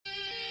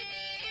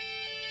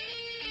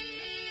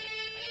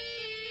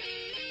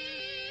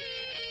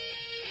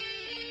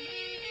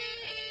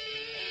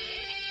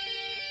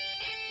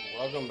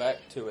Welcome back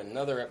to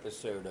another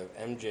episode of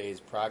MJ's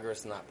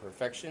Progress Not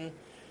Perfection.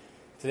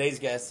 Today's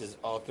guest is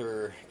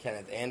author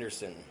Kenneth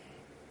Anderson.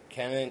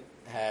 Kenneth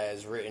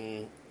has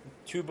written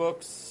two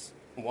books,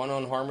 one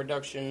on harm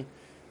reduction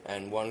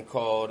and one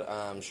called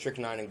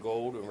Strychnine and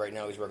Gold. And right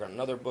now he's working on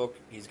another book.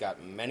 He's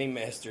got many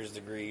master's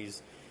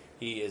degrees.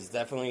 He is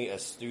definitely a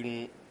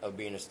student of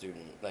being a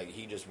student. Like,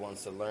 he just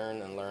wants to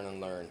learn and learn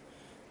and learn.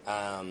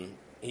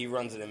 He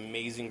runs an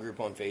amazing group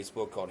on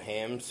Facebook called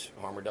HAMS,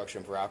 Harm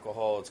Reduction for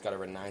Alcohol. It's got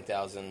over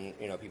 9,000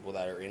 people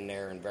that are in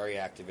there and very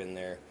active in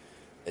there.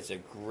 It's a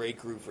great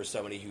group for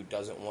somebody who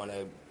doesn't want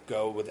to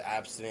go with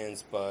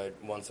abstinence but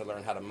wants to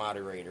learn how to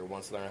moderate or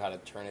wants to learn how to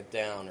turn it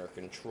down or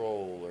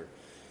control or,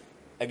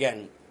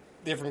 again,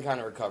 different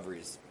kind of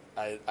recoveries.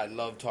 I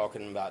love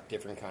talking about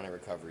different kind of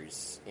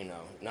recoveries.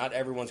 Not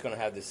everyone's going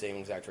to have the same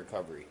exact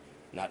recovery.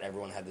 Not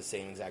everyone had the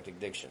same exact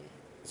addiction.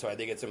 So I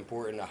think it's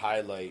important to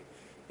highlight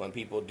when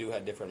people do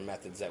have different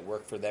methods that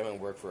work for them and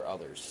work for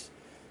others.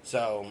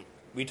 So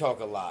we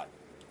talk a lot.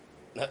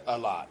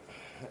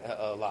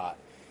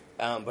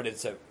 But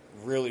it's a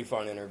really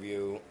fun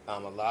interview. A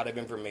lot of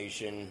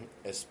information,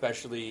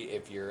 especially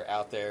if you're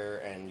out there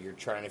and you're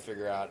trying to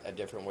figure out a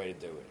different way to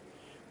do it,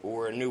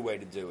 or a new way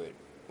to do it,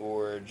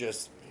 or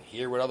just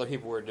hear what other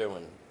people are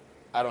doing.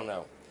 I don't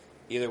know.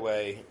 Either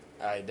way,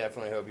 I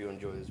definitely hope you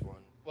enjoy this one.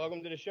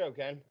 Welcome to the show,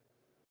 Ken.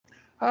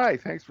 Hi,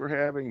 thanks for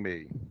having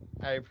me.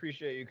 I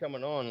appreciate you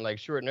coming on,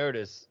 short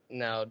notice.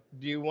 Now,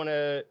 do you want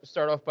to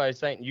start off by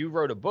saying you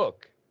wrote a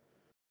book?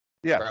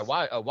 Yes.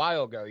 A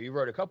while ago. You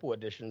wrote a couple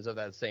editions of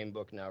that same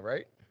book now,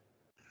 right?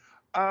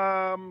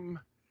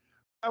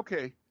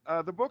 Okay.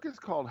 The book is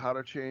called How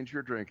to Change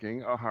Your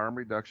Drinking, a Harm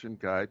Reduction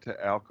Guide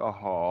to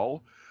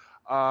Alcohol.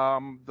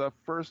 The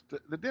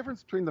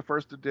difference between the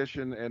first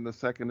edition and the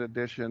second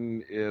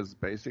edition is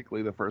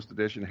basically the first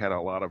edition had a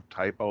lot of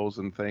typos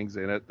and things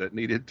in it that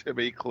needed to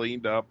be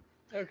cleaned up.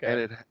 Okay.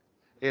 And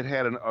it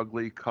had an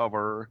ugly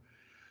cover.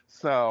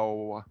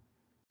 So,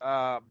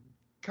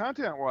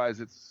 content-wise,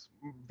 it's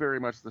very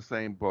much the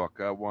same book.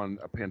 One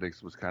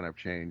appendix was kind of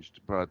changed,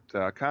 but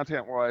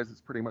content-wise,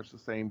 it's pretty much the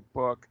same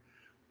book,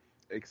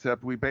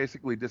 except we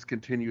basically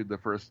discontinued the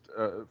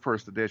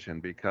first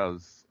edition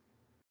because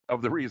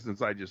of the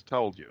reasons I just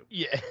told you.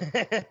 Yeah,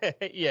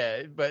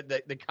 yeah, but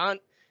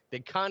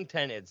the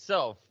content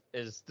itself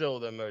is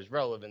still the most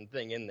relevant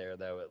thing in there,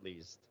 though, at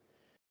least.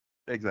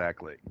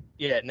 Exactly.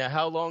 Yeah. Now,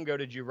 how long ago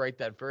did you write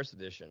that first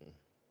edition?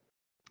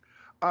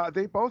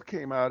 They both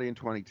came out in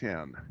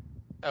 2010.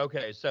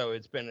 Okay, so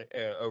it's been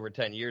over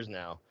 10 years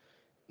now.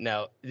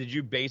 Now, did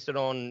you base it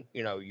on,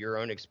 your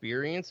own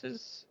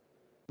experiences,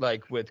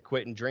 like with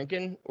quitting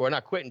drinking, or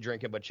not quitting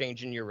drinking, but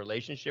changing your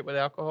relationship with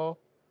alcohol?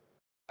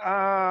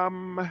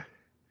 Not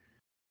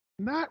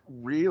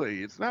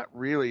really. It's not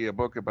really a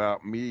book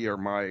about me or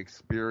my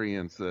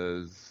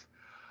experiences.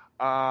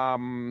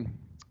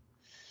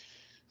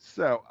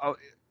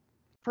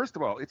 First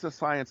of all, it's a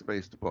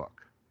science-based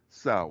book.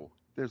 So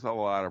there's a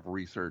lot of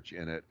research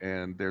in it,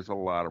 and there's a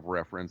lot of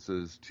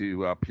references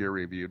to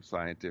peer-reviewed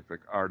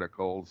scientific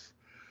articles.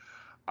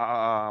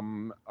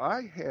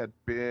 I had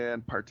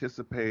been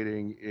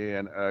participating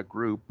in a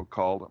group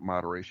called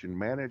Moderation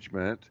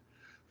Management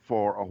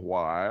for a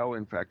while.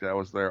 In fact, I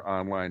was their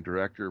online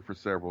director for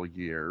several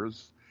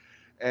years.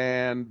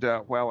 And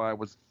while I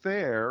was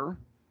there,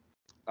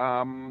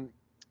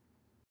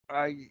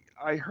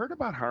 I heard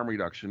about harm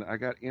reduction. I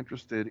got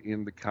interested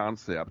in the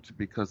concept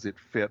because it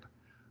fit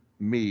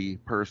me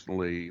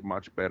personally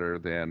much better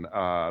than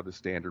the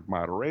standard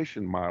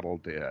moderation model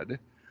did.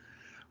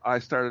 I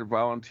started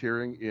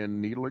volunteering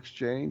in Needle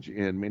Exchange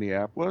in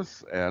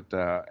Minneapolis at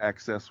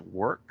Access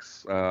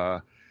Works.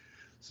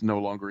 It's no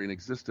longer in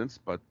existence,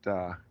 but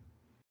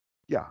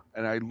yeah,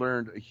 and I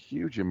learned a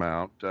huge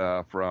amount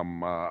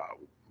from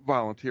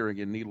volunteering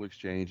in Needle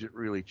Exchange. It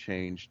really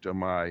changed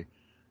my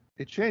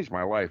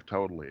life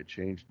totally. It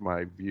changed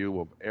my view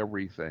of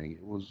everything.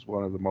 It was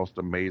one of the most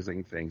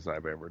amazing things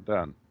I've ever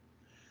done.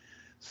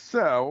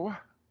 So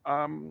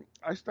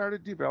I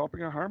started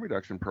developing a harm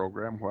reduction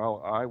program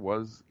while I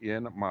was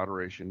in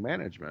moderation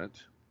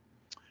management.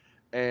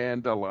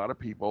 And a lot of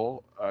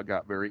people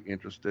got very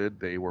interested.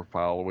 They were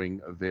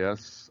following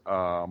this.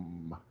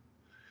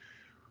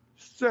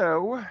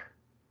 So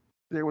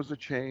there was a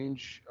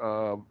change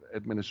of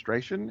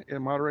administration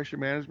in moderation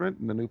management,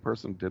 and the new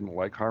person didn't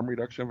like harm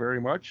reduction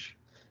very much.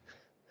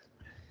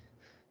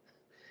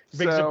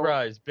 Big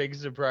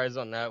surprise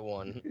on that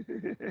one.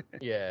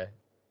 Yeah.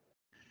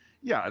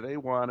 Yeah, they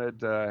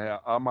wanted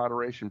a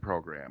moderation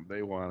program.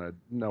 They wanted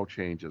no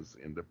changes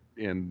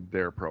in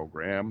their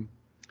program.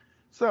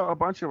 So a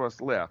bunch of us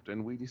left,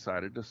 and we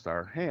decided to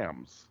start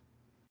HAMS.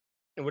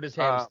 And what does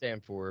HAMS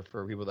stand for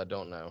people that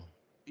don't know?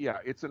 Yeah,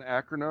 it's an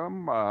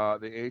acronym.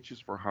 The H is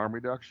for harm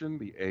reduction,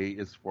 the A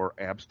is for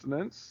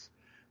abstinence,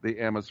 the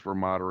M is for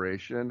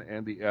moderation,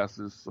 and the S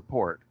is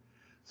support.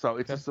 So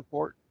it's a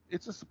support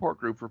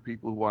group for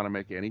people who want to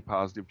make any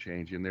positive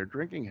change in their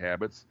drinking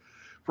habits,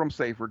 from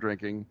safer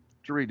drinking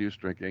to reduced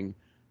drinking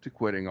to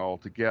quitting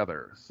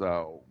altogether.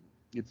 So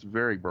it's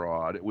very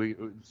broad.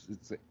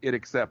 It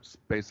accepts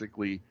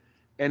basically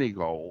any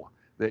goal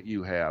that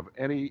you have,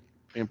 any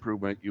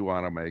improvement you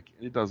want to make.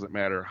 It doesn't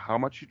matter how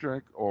much you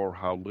drink or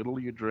how little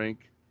you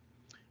drink.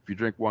 If you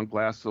drink one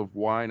glass of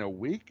wine a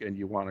week and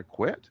you want to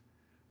quit,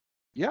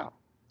 yeah,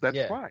 that's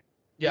Yeah. fine.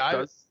 Yeah, It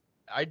does.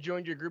 I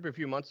joined your group a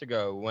few months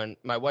ago when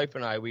my wife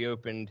and I we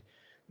opened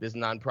this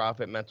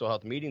nonprofit mental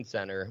health meeting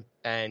center,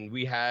 and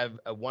we have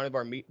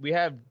we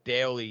have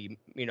daily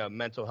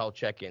mental health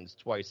check-ins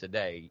twice a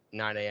day,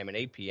 9 a.m. and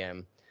 8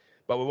 p.m.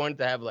 But we wanted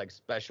to have like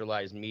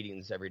specialized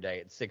meetings every day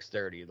at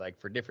 6:30, like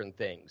for different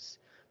things.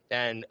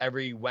 And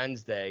every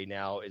Wednesday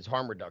now is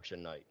harm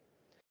reduction night.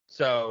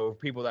 So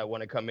people that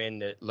want to come in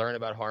to learn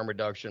about harm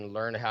reduction,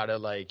 learn how to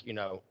like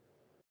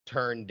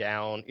turn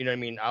down. You know what I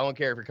mean? I don't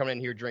care if you're coming in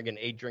here drinking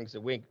 8 drinks a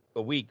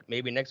week,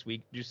 maybe next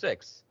week do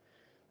 6,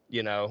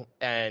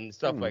 and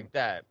stuff Hmm. like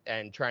that.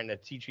 And trying to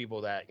teach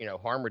people that,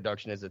 harm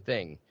reduction is a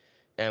thing.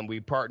 And we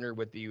partner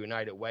with the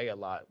United Way a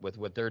lot with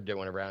what they're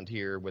doing around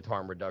here with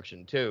harm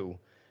reduction too,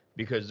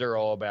 because they're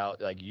all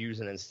about like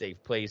using in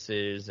safe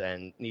places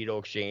and needle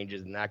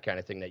exchanges and that kind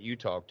of thing that you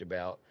talked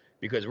about.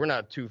 Because we're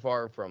not too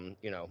far from,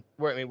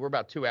 we're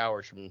about 2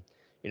 hours from,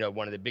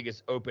 one of the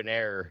biggest open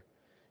air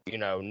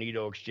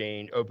needle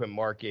exchange, open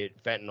market,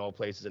 fentanyl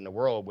places in the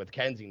world, with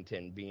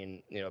Kensington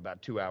being,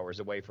 about 2 hours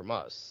away from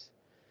us.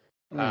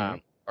 Hmm.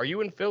 Are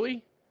you in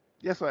Philly?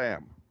 Yes, I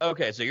am.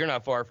 Okay, so you're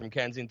not far from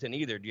Kensington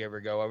either. Do you ever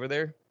go over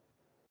there?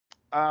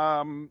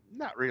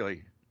 Not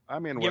really.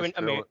 I'm in Given, West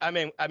Philly.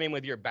 I mean,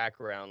 with your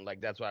background,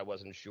 like that's why I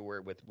wasn't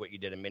sure with what you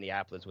did in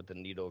Minneapolis with the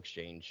needle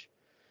exchange,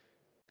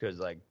 because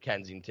like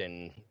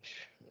Kensington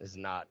is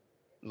not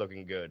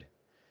looking good,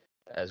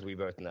 as we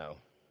both know.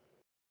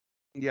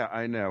 Yeah,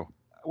 I know.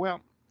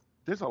 Well,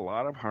 there's a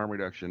lot of harm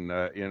reduction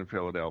in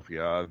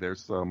Philadelphia.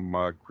 There's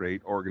some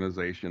great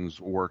organizations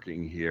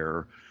working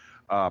here.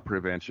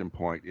 Prevention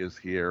Point is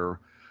here.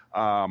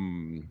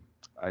 Um,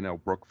 I know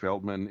Brooke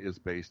Feldman is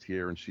based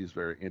here, and she's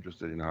very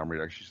interested in harm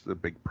reduction. She's the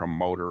big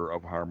promoter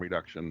of harm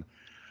reduction.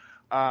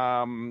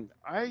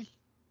 I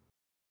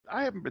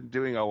haven't been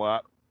doing a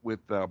lot with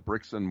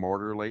bricks and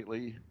mortar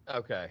lately.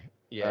 Okay,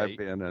 yeah, I've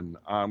been an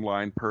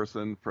online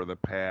person for the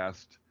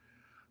past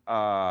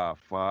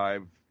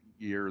 5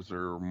 years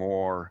or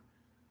more.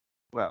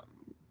 Well,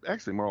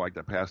 actually, more like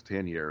the past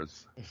 10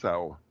 years.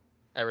 So,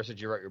 ever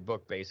since you wrote your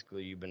book,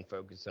 basically, you've been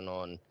focusing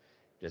on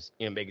just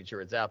making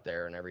sure it's out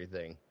there and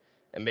everything,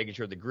 and making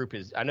sure the group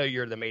is. I know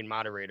you're the main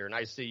moderator, and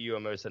I see you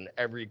almost in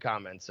every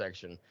comment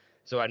section.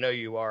 So I know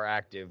you are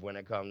active when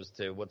it comes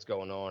to what's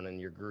going on in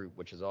your group,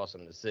 which is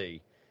awesome to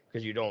see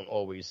because you don't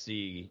always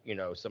see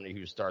somebody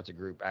who starts a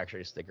group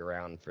actually stick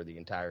around for the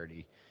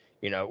entirety.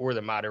 Or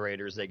the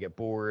moderators, they get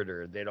bored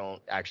or they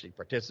don't actually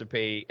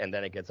participate, and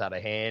then it gets out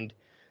of hand.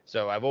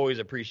 So I've always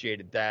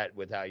appreciated that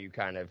with how you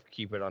kind of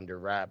keep it under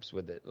wraps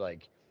with it.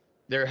 Like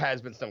there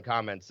has been some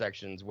comment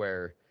sections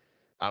where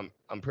I'm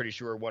pretty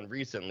sure one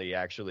recently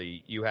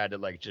actually you had to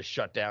like just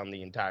shut down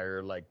the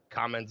entire like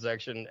comment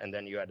section, and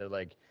then you had to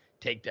like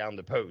take down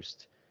the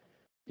post,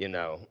 And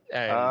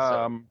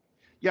so um,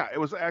 yeah, it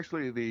was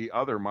actually the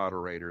other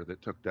moderator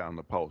that took down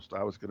the post.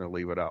 I was going to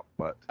leave it up,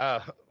 but uh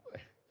yeah,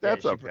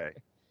 that's okay.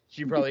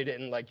 she probably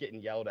didn't like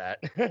getting yelled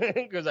at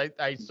because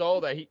I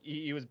saw that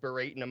he was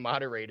berating a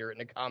moderator in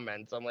the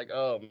comments. I'm like,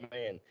 oh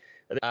man.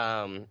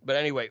 But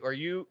anyway, are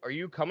you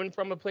coming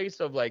from a place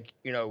of like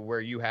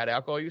where you had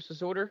alcohol use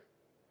disorder?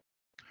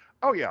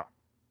 Oh, yeah.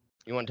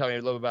 You want to tell me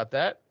a little about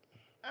that?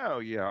 Oh,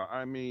 yeah.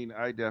 I mean,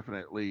 I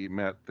definitely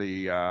met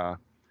the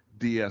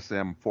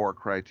DSM-4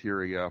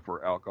 criteria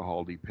for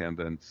alcohol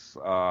dependence.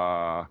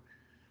 I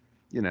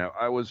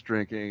was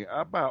drinking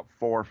about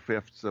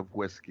 4/5 of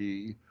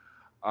whiskey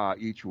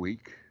each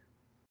week,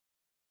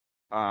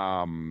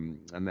 and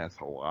that's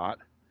a lot.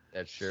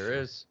 That sure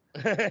is.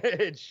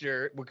 It's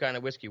sure. What kind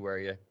of whiskey were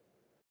you?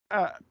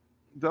 Uh,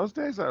 those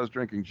days I was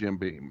drinking Jim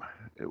Beam.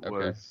 It Okay.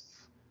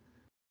 was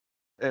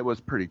it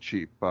was pretty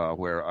cheap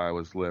where I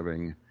was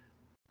living.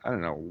 I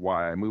don't know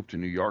why I moved to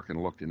New York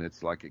and looked, and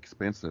it's like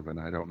expensive, and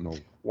I don't know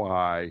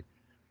why.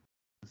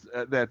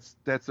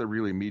 That's a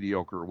really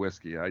mediocre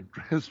whiskey. I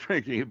was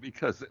drinking it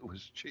because it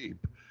was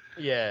cheap.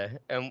 Yeah.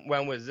 And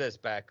when was this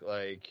back?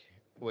 Like,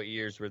 what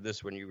years were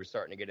this when you were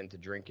starting to get into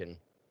drinking?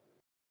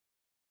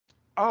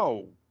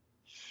 Oh,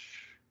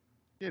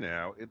 you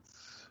know,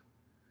 it's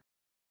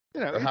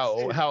you know, Or it's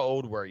it, how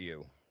old were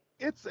you?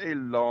 it's a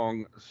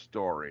long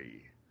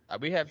story.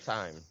 We have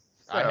time.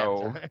 I have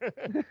So,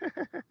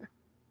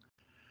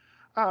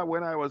 time.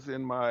 when I was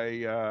in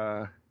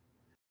my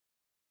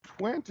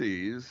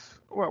 20s,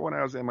 well, when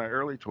I was in my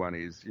early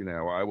 20s,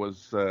 I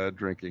was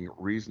drinking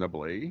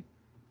reasonably.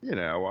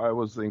 I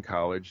was in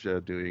college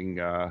doing,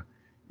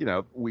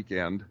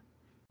 weekend,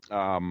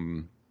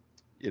 um,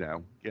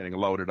 getting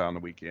loaded on the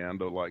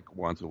weekend, like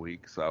once a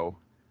week. So,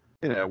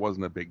 it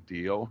wasn't a big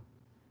deal.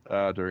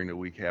 During the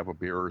week, have a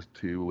beer or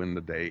two in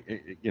the day.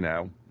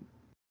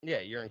 Yeah,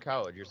 you're in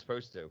college. You're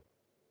supposed to.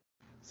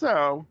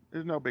 So,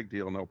 there's no big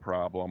deal, no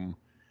problem.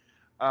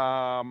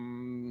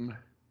 Um,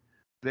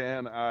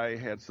 Then I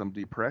had some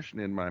depression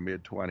in my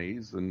mid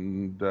 20s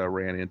and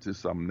ran into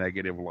some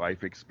negative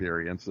life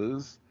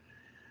experiences.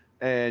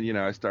 And,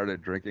 I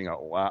started drinking a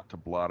lot to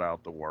blot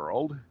out the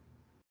world.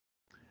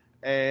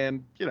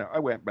 And, I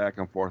went back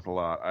and forth a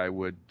lot. I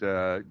would,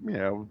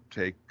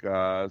 take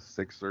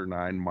 6 or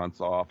 9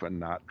 months off and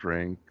not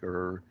drink,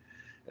 and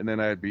then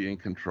I'd be in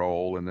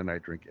control, and then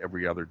I'd drink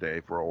every other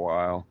day for a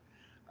while.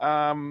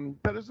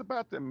 But it was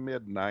about the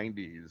mid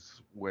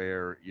 90s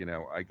where,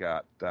 I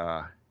got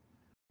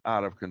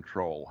out of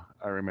control.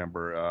 I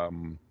remember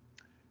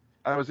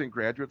I was in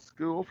graduate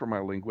school for my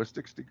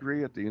linguistics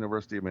degree at the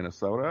University of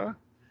Minnesota.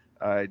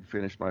 I'd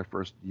finished my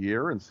first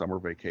year, and summer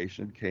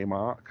vacation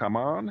come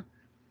on.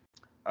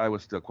 I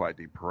was still quite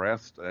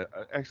depressed.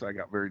 Actually, I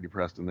got very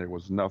depressed, and there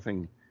was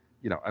nothing,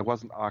 I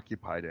wasn't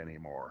occupied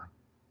anymore.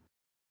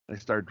 I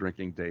started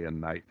drinking day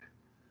and night.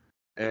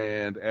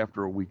 And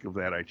after a week of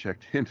that, I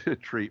checked into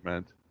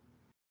treatment.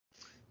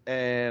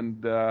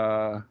 And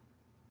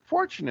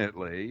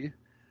fortunately,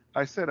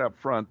 I said up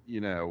front,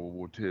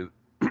 to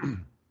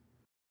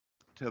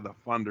the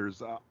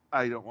funders,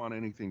 I don't want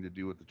anything to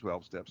do with the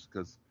 12 steps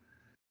because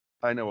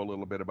I know a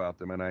little bit about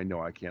them and I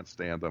know I can't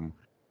stand them.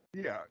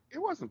 Yeah, it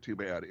wasn't too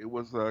bad. It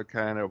was a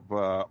kind of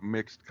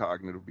mixed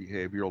cognitive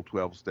behavioral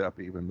 12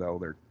 step, even though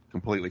they're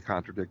completely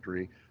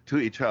contradictory to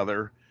each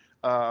other.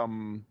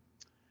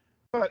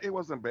 But it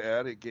wasn't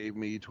bad. It gave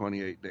me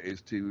 28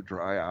 days to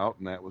dry out,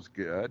 and that was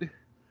good.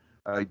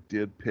 I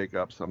did pick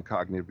up some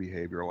cognitive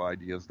behavioral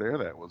ideas there.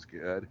 That was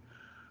good.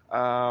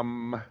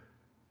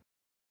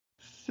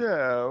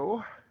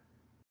 So,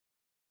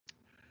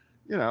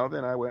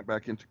 then I went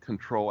back into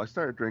control. I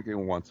started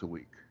drinking once a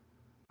week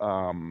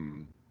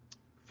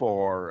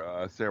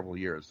for several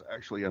years,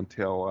 actually,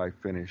 until I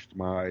finished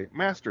my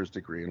master's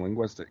degree in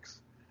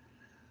linguistics.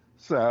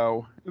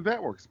 So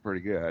that works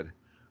pretty good.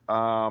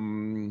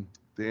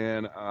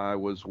 Then I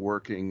was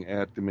working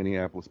at the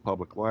Minneapolis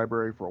Public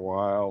Library for a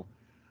while.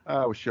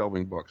 I was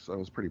shelving books. I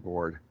was pretty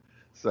bored.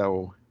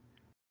 So,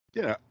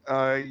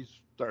 I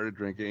started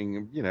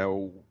drinking,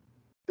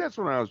 that's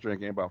when I was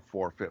drinking about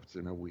 4/5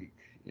 in a week,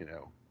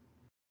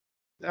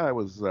 I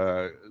was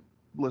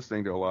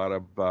listening to a lot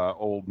of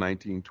old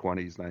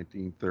 1920s,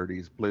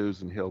 1930s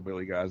blues and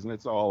hillbilly guys, and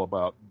it's all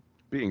about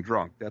being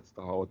drunk. That's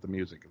what the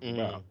music is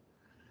about.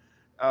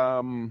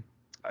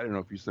 I don't know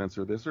if you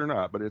censor this or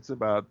not, but it's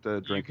about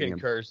drinking. You can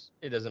curse.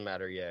 It doesn't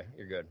matter. Yeah,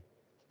 you're good.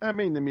 I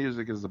mean, the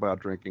music is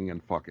about drinking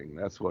and fucking.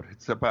 That's what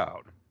it's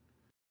about.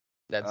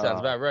 That sounds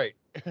about right.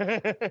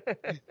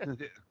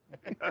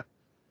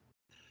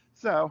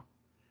 So,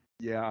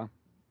 yeah.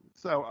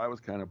 So I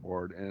was kind of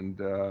bored and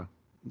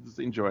just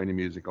enjoying the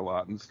music a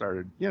lot and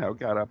started,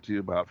 got up to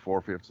about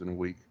 4/5 in a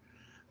week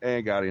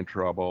and got in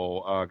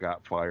trouble,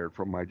 got fired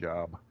from my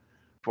job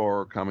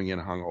for coming in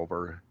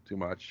hungover too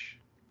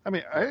much. I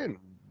mean, I didn't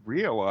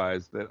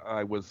realize that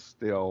I was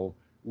still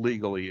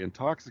legally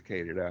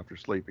intoxicated after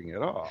sleeping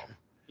it off.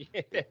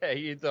 Yeah,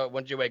 you thought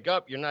once you wake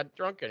up, you're not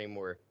drunk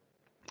anymore.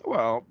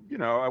 Well,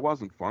 I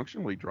wasn't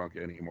functionally drunk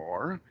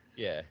anymore.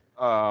 Yeah.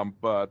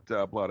 But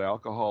blood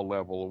alcohol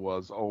level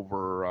was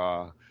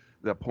over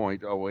the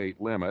 .08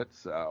 limit,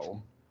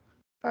 so,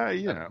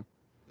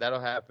 That'll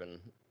happen.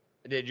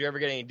 Did you ever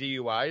get any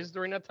DUIs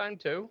during that time,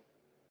 too?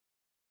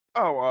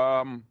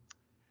 Oh,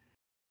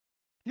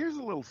 here's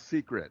a little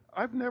secret.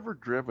 I've never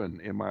driven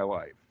in my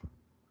life.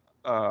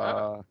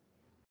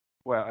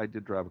 Well, I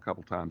did drive a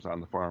couple times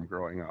on the farm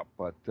growing up,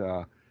 but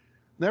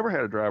never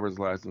had a driver's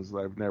license.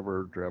 I've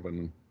never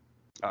driven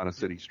on a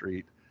city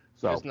street.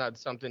 So it's not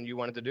something you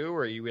wanted to do,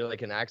 or you really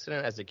like an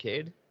accident as a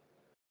kid?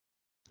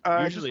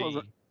 Usually, just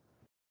wasn't.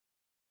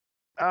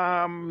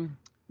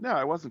 No,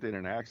 I wasn't in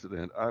an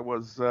accident. I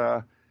was.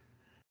 Well,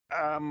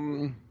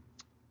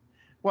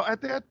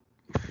 at that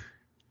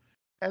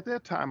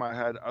time, I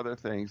had other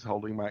things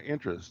holding my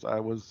interest.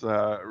 I was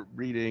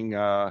reading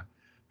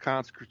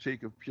Kant's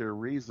Critique of Pure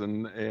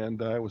Reason,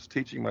 and I was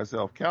teaching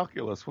myself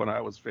calculus when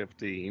I was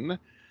 15.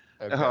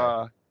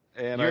 Okay.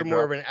 And you're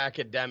more of an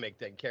academic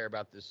that care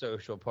about the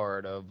social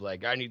part of,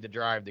 like, I need to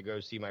drive to go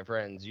see my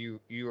friends. You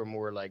are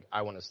more like,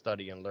 I want to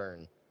study and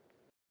learn.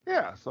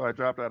 Yeah, so I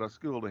dropped out of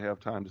school to have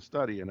time to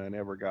study, and I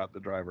never got the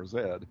driver's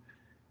ed.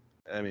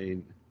 I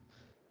mean,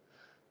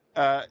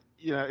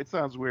 it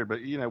sounds weird,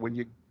 but,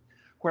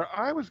 where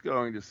I was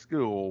going to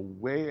school,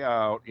 way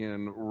out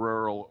in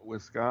rural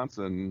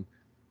Wisconsin,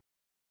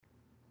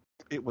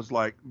 it was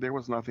like there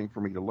was nothing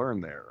for me to learn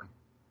there.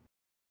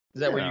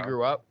 Is that where you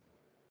grew up?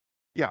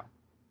 Yeah.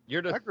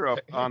 I grew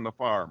up on the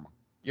farm.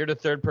 You're the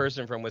third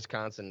person from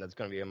Wisconsin that's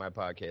going to be in my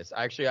podcast.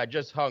 Actually, I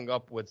just hung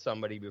up with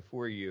somebody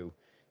before you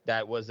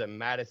that was a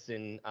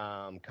Madison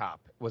cop,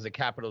 was a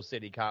capital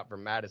city cop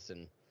from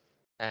Madison,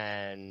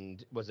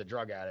 and was a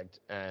drug addict.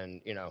 And,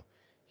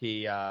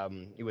 he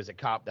was a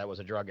cop that was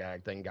a drug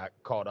addict and got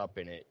caught up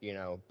in it,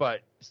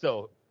 But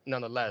still,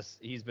 nonetheless,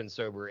 he's been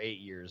sober 8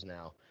 years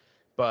now.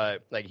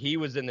 But, like, he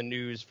was in the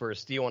news for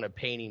stealing a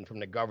painting from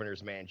the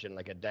governor's mansion,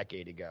 like, a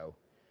decade ago.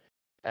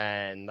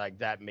 And,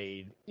 like,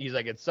 he's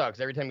like, it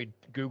sucks. Every time you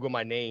Google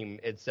my name,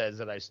 it says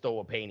that I stole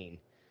a painting.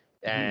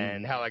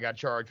 And how I got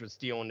charged with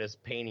stealing this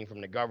painting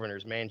from the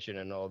governor's mansion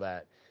and all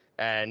that.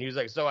 And he was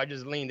like, so I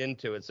just leaned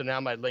into it. So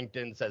now my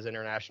LinkedIn says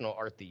international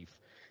art thief.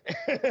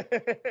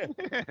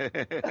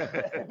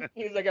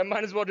 He's like, I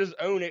might as well just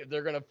own it.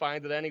 They're gonna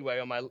find it anyway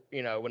on my,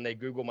 when they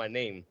Google my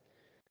name.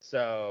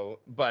 So,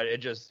 but it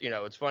just,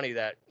 it's funny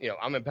that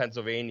I'm in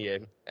Pennsylvania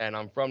and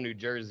I'm from New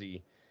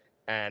Jersey,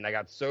 and I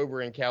got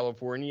sober in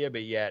California,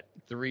 but yet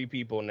three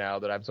people now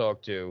that I've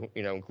talked to,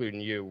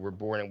 including you, were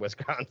born in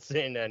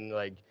Wisconsin and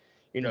like,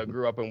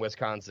 grew up in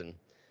Wisconsin.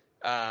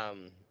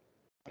 Um,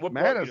 what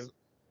brought you to? Madison,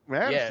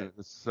 Yeah, Madison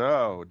is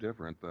so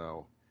different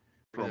though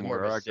is it from more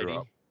of where a I grew city?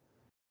 up.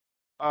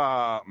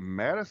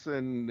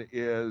 Madison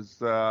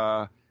is,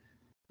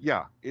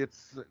 yeah,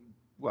 it's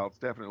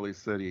definitely a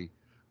city.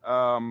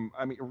 I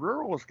mean,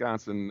 rural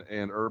Wisconsin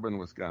and urban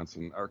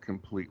Wisconsin are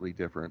completely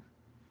different.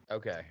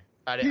 Okay,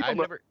 People I've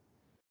don't, never.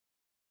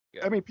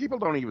 I Good. mean, people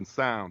don't even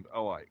sound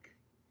alike.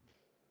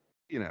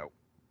 You know,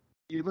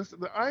 you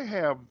listen.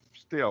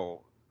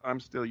 I'm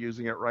still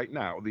using it right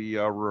now. The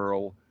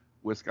rural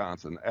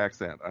Wisconsin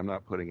accent. I'm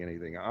not putting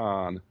anything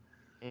on.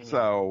 Hmm.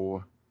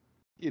 So,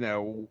 you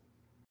know,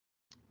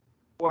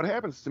 what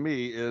happens to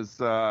me is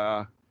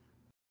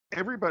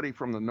everybody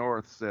from the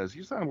north says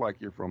you sound like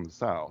you're from the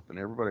south, and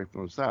everybody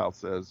from the south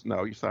says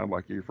no, you sound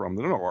like you're from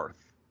the north.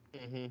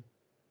 Hmm.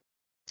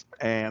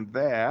 And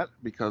that,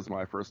 because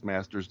my first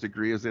master's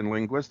degree is in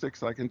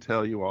linguistics, I can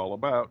tell you all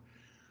about.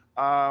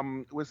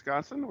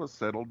 Wisconsin was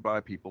settled by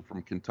people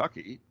from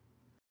Kentucky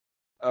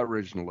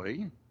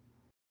originally,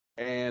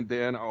 and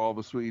then all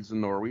the Swedes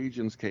and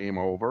Norwegians came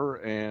over,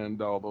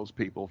 and all those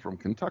people from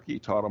Kentucky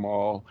taught them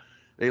all.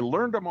 They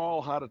learned them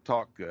all how to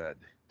talk good.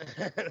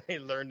 They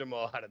learned them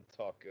all how to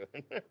talk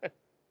good.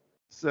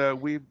 So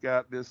we've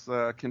got this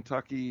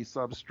Kentucky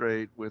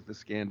substrate with the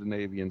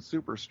Scandinavian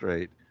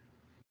superstrate.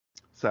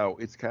 So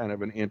it's kind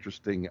of an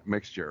interesting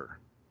mixture.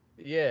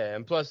 Yeah,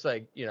 and plus,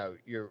 like,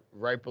 you're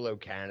right below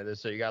Canada,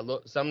 so you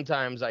got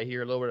sometimes I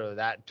hear a little bit of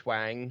that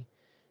twang,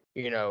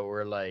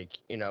 or like,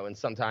 and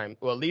sometimes,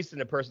 well, at least in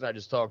the person I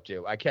just talked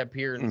to, I kept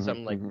hearing Hmm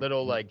some like hmm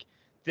little like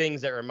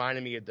things that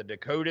reminded me of the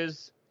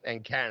Dakotas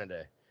and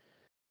Canada.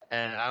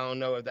 And I don't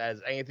know if that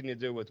has anything to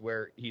do with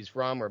where he's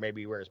from or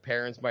maybe where his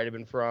parents might have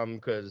been from,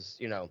 because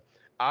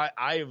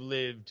I have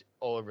lived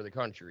all over the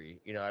country.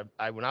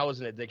 When I was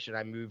in addiction,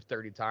 I moved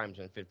 30 times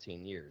in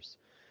 15 years,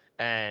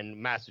 and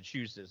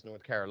Massachusetts,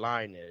 North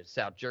Carolina,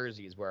 South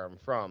Jersey is where I'm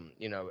from.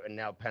 And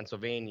now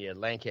Pennsylvania,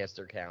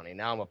 Lancaster County.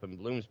 Now I'm up in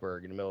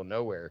Bloomsburg in the middle of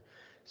nowhere.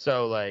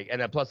 So like,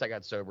 and then plus I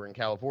got sober in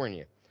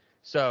California.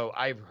 So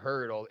I've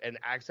heard all, and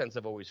accents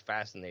have always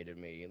fascinated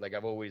me. Like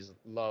I've always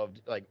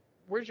loved, like,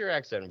 where's your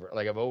accent?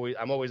 Like I'm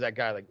always that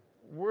guy. Like,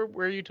 where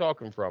are you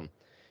talking from?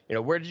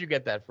 Where did you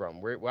get that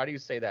from? Why do you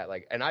say that?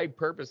 Like, and I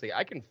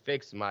can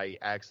fix my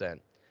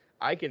accent.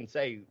 I can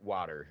say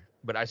water,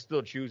 but I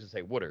still choose to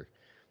say water.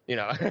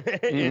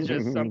 It's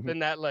just hmm something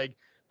that like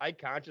I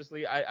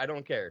consciously, I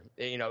don't care.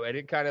 And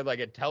it kind of like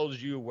it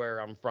tells you where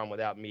I'm from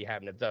without me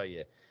having to tell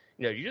you.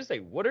 You just say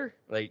water,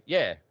 like,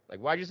 yeah, like,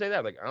 why'd you say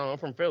that? Like, I don't know, I'm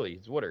from Philly,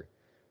 it's water.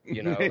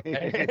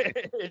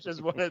 It's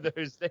just one of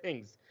those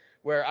things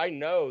where I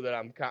know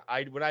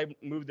that when I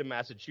moved to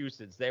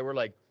Massachusetts, they were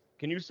like,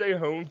 "Can you say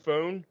home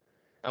phone?"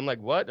 I'm like,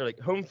 "What?" They're like,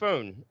 "Home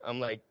phone." I'm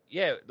like,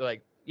 "Yeah." They're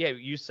like, "Yeah,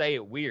 you say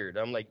it weird."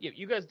 I'm like,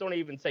 "You guys don't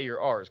even say your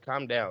R's.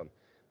 Calm down.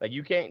 Like,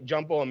 you can't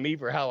jump on me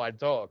for how I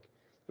talk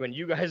when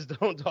you guys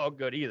don't talk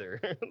good either."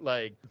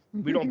 Like,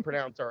 we don't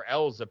pronounce our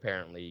L's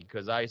apparently,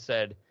 because I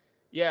said,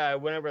 "Yeah, I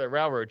went over the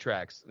railroad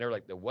tracks." And they were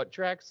like, "The what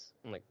tracks?"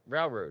 I'm like,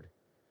 "Railroad."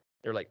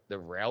 They're like, "The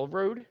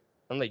railroad?"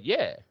 I'm like,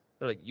 "Yeah."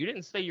 They're like, "You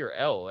didn't say your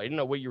L. I didn't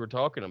know what you were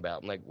talking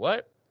about." I'm like,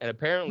 "What?" And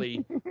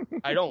apparently,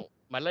 I don't.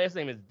 My last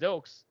name is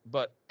Dokes,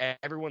 but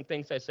everyone thinks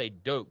I say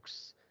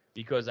Dokes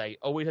because I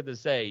always have to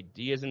say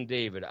D as in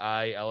David,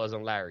 L as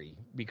in Larry,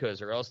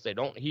 because or else they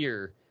don't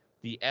hear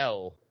the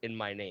L in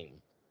my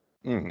name.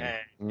 hmm And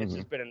it's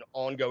hmm just been an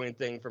ongoing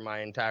thing for my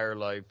entire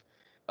life.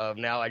 Of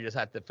now, I just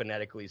have to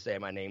phonetically say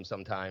my name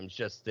sometimes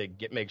just to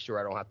make sure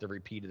I don't have to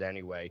repeat it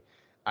anyway.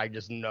 I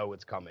just know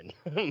it's coming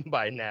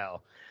by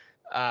now.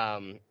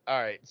 All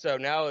right, so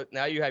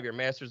now you have your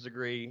master's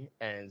degree,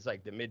 and it's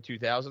like the mid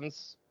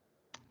 2000s.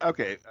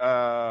 Okay,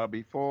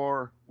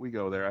 before we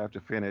go there, I have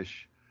to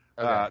finish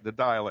Okay. the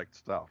dialect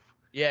stuff.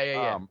 Yeah, yeah,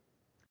 yeah. Um,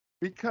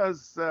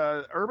 because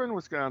urban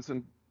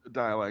Wisconsin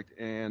dialect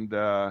and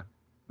the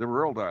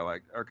rural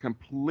dialect are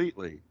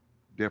completely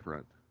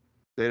different.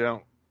 They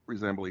don't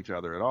resemble each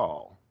other at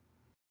all.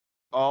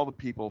 All the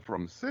people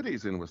from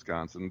cities in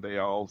Wisconsin, they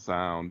all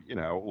sound,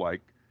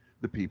 like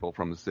the people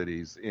from the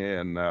cities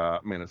in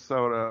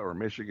Minnesota or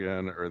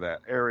Michigan or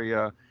that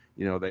area.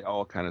 They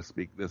all kind of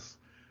speak this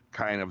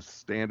kind of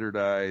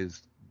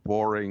standardized,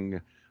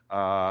 boring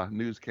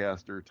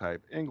newscaster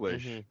type Hmm.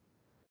 English.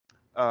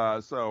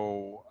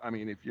 So, I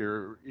mean, if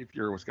you're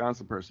a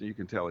Wisconsin person, you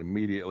can tell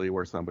immediately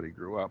where somebody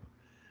grew up.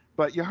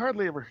 But you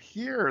hardly ever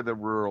hear the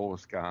rural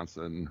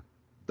Wisconsin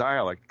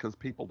dialect because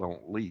people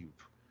don't leave.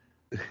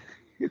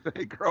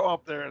 They grow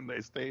up there and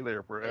they stay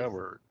there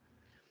forever.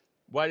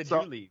 Why did you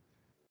So, leave?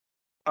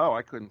 oh,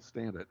 I couldn't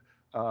stand it.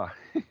 Uh,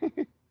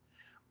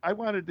 I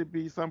wanted to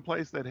be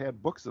someplace that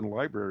had books and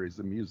libraries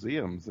and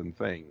museums and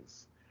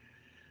things.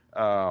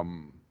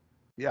 Um,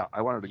 Yeah,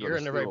 I wanted to go You're to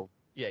in the right. school.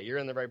 Yeah, you're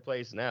in the right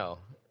place now.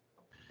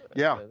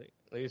 Yeah,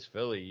 At least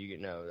Philly, you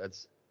know,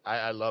 that's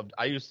I loved.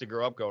 I used to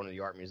grow up going to the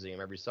art museum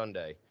every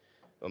Sunday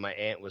when my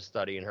aunt was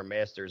studying her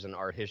master's in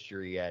art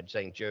history at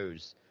St.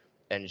 Joe's,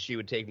 and she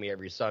would take me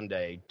every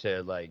Sunday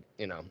to like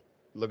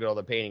look at all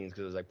the paintings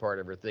because it was like part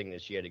of her thing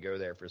that she had to go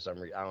there for some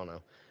reason. I don't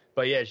know,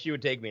 but yeah, she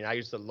would take me, and I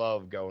used to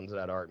love going to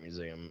that art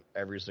museum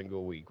every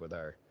single week with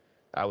her.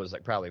 I was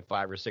like probably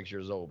 5 or 6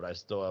 years old, but I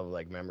still have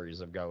like memories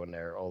of going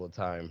there all the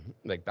time,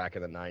 like back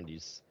in the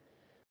 '90s.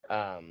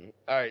 All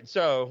right,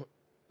 so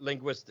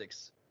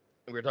linguistics.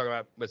 We were talking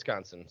about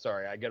Wisconsin.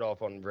 Sorry, I get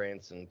off on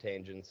rants and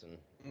tangents and.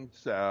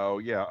 so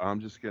yeah, I'm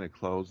just going to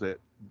close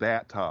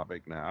that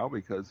topic now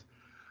because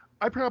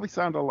I probably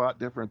sound a lot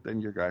different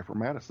than your guy from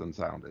Madison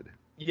sounded.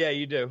 Yeah,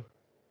 you do.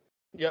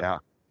 Yep. Yeah,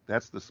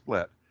 that's the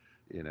split.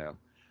 You know,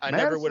 I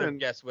never would have Madison.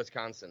 guessed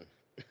Wisconsin.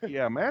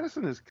 Yeah,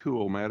 Madison is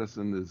cool.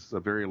 Madison is a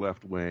very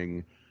left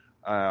wing.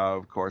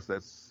 Of course,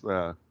 that's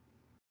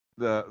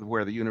the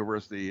where the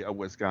University of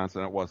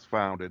Wisconsin was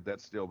founded.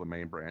 That's still the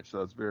main branch,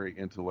 so it's very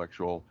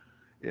intellectual.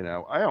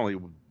 I only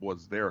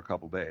was there a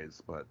couple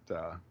days, but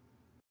of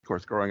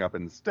course, growing up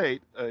in the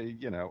state, I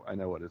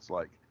know what it's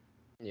like.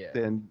 Yeah.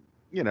 Then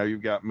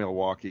you've got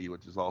Milwaukee,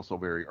 which is also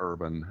very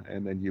urban,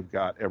 and then you've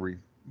got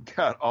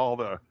all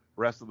the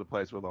rest of the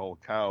place with all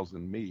the cows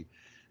and me.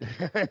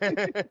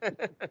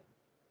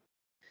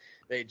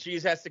 Hey,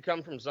 cheese has to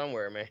come from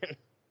somewhere, man.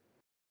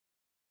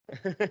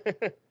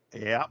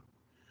 Yeah.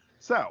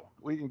 So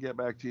we can get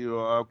back to you.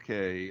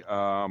 Okay.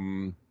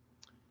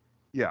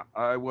 Yeah,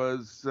 I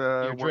was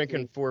You're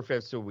drinking working.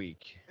 4/5 a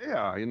week.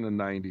 Yeah, in the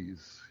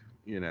 '90s.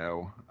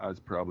 I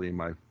was probably in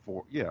my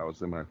I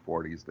was in my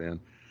 40s then.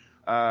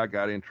 I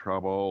got in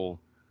trouble,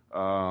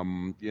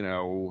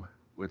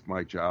 with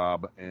my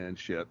job and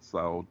shit.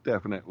 So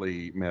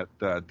definitely met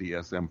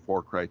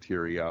DSM-4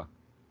 criteria.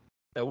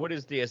 Now, what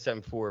is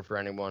DSM-4 for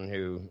anyone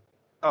who?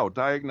 Oh,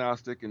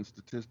 Diagnostic and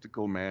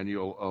Statistical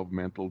Manual of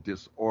Mental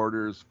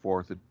Disorders,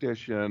 fourth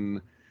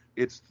edition.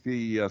 It's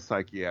the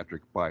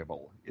psychiatric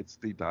Bible. It's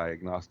the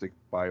diagnostic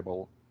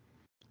Bible,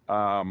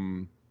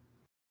 um,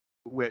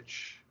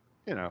 which,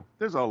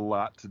 there's a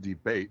lot to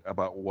debate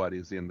about what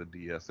is in the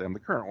DSM. The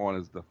current one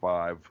is the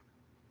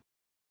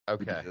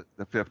Okay.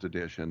 the fifth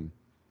edition.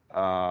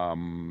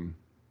 Um,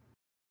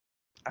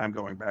 I'm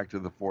going back to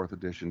the fourth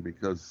edition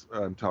because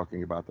I'm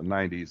talking about the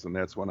 90s, and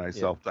that's when I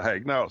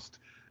self-diagnosed.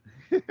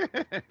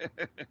 I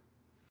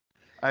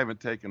haven't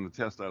taken the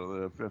test out of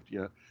the fifth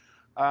yet.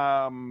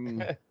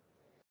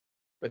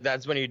 But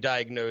that's when you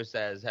diagnosed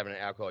as having an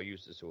alcohol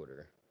use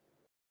disorder.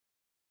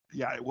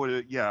 Yeah, it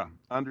would. Yeah,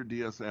 under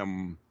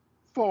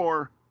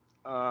DSM-4,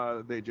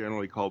 they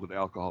generally called it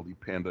alcohol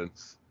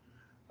dependence.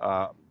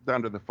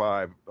 Under the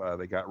 5,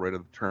 they got rid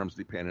of the terms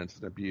dependence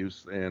and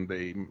abuse, and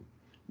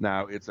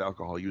now it's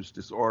alcohol use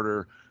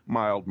disorder,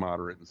 mild,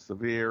 moderate, and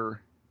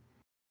severe.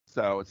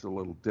 So it's a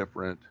little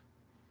different.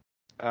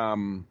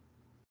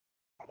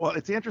 Well,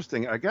 it's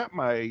interesting. I got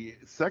my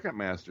second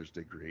master's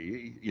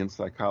degree in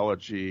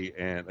psychology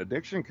and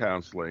addiction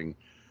counseling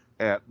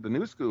at the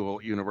New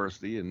School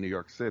University in New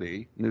York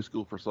City, New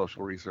School for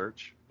Social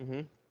Research.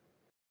 Mm-hmm.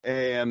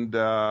 And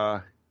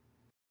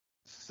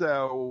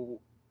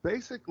so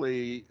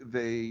basically,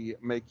 they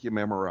make you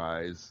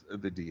memorize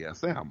the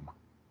DSM.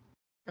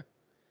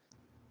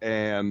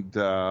 And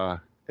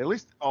at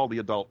least all the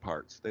adult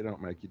parts. They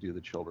don't make you do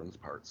the children's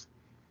parts.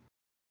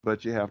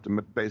 But you have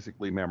to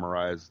basically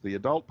memorize the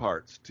adult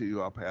parts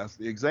to pass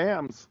the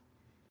exams.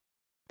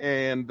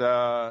 And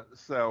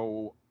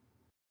so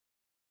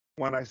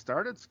when I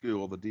started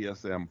school, the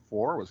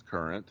DSM-4 was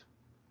current.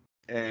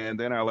 And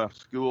then I left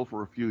school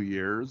for a few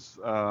years.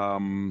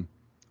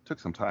 Took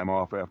some time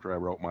off after I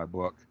wrote my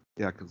book.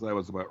 Yeah, because I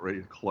was about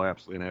ready to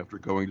collapse then after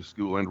going to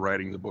school and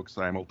writing the book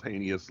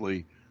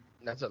simultaneously.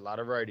 That's a lot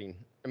of writing.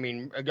 I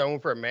mean, going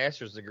for a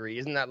master's degree,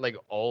 isn't that like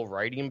all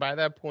writing by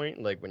that point?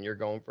 Like when you're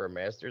going for a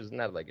master's, isn't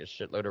that like a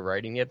shitload of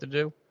writing you have to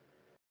do?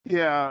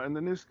 Yeah, and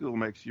the new school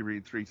makes you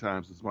read 3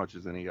 times as much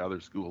as any other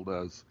school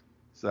does.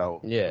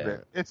 So Yeah.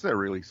 it's a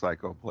really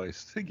psycho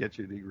place to get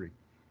your degree.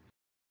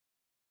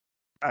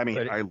 I mean,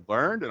 But I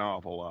learned an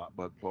awful lot,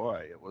 but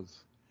boy, it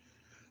was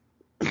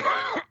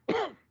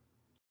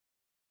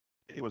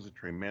it was a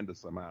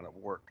tremendous amount of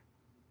work.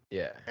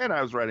 yeah. And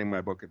I was writing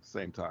my book at the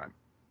same time.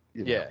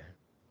 Yeah.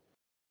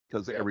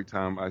 Because every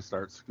time I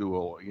start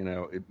school,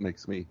 it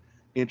makes me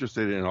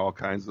interested in all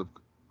kinds of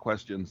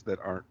questions that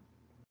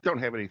don't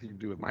have anything to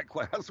do with my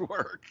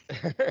classwork.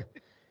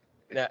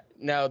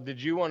 Now,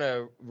 did you want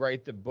to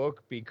write the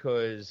book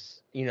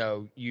because,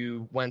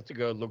 you went to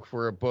go look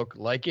for a book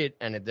like it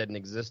and it didn't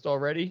exist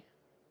already?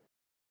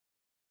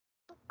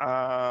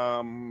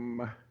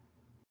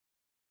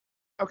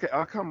 Okay,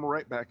 I'll come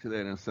right back to that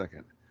in a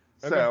second.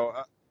 Okay.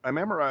 So I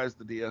memorized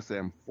the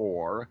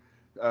DSM-4,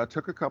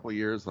 took a couple of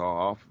years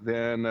off,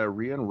 then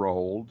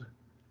re-enrolled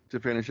to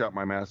finish up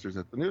my master's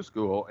at the New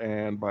School,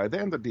 and by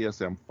then the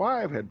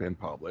DSM-5 had been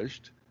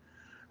published,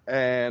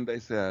 and they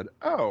said,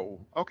 oh,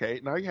 okay,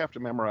 now you have to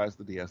memorize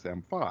the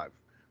DSM-5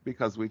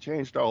 because we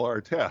changed all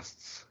our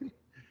tests.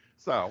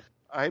 So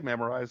I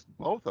memorized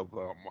both of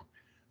them.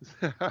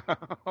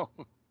 So,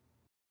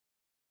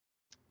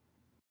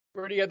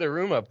 Where do you have the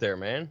room up there,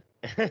 man?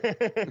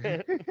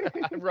 I've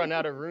run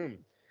out of room.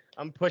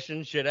 I'm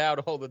pushing shit out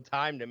all the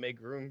time to make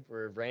room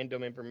for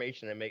random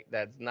information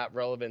that's not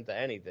relevant to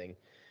anything.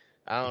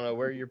 I don't know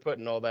where you're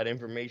putting all that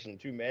information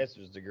to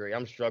master's degree.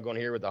 I'm struggling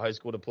here with a high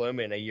school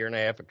diploma and a year and a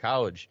half of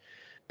college.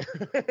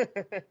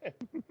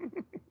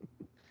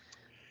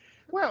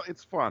 well,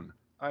 it's fun.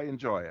 I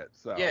enjoy it.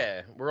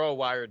 Yeah, we're all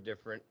wired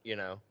different, you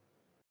know.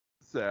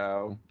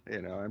 So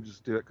I'm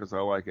just do it because I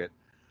like it.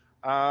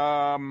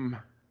 Um,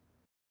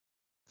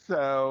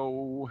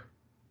 so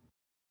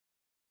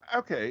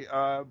okay.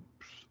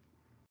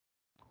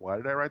 Why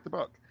did I write the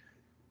book?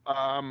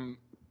 Um,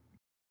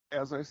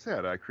 as I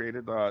said, I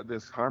created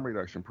this harm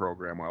reduction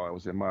program while I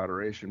was in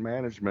moderation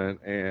management,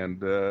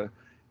 and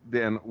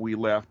then we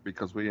left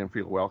because we didn't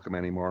feel welcome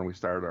anymore, and we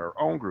started our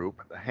own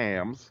group, the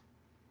Hams,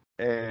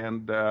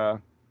 and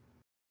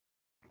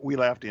we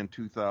left in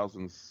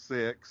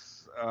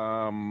 2006,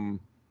 and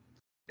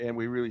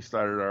we really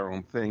started our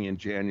own thing in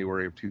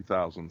January of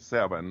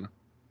 2007.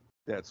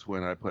 That's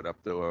when I put up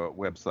the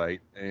website,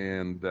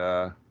 and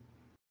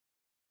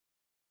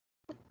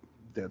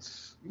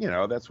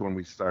that's when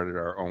we started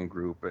our own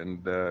group,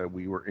 and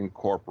we were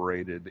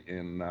incorporated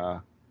in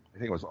I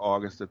think it was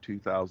August of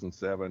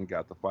 2007.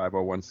 Got the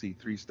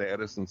 501c3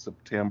 status in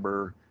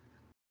September.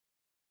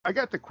 I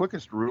got the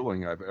quickest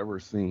ruling I've ever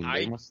seen.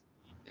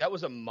 That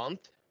was a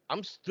month.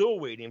 I'm still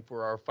waiting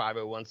for our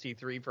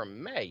 501c3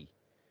 from May.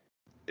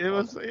 It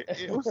was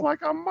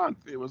like a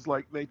month. It was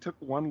like they took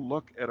one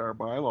look at our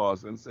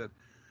bylaws and said,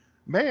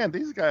 man,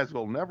 these guys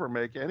will never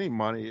make any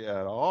money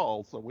at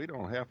all, so we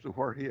don't have to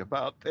worry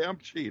about them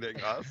cheating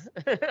us.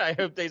 I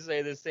hope they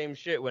say the same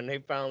shit when they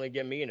finally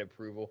get me an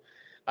approval.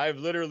 I've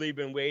literally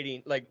been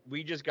waiting. Like,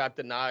 we just got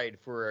denied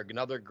for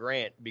another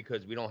grant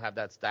because we don't have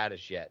that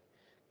status yet.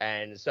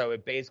 And so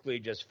it basically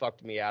just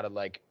fucked me out of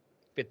like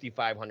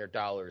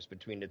 $5,500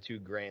 between the two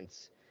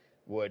grants,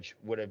 which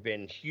would have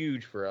been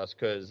huge for us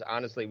because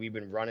honestly, we've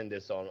been running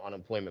this on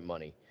unemployment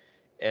money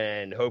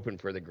and hoping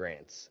for the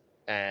grants.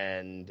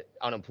 And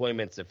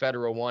unemployment's a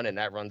federal one, and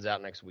that runs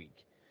out next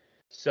week.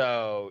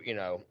 So,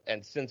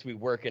 and since we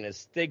work in a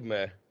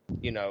stigma,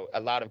 a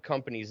lot of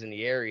companies in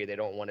the area, they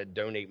don't want to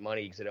donate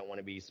money because they don't want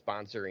to be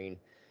sponsoring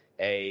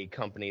a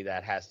company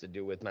that has to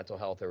do with mental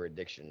health or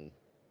addiction.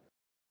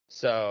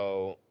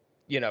 So,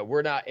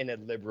 we're not in a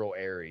liberal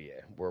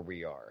area where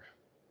we are.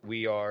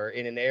 We are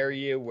in an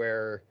area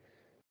where,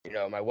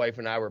 my wife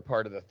and I were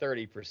part of the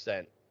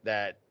 30%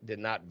 that did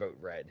not vote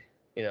red,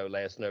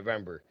 last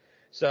November.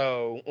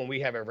 So when we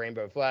have a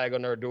rainbow flag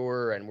on our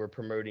door and we're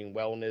promoting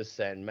wellness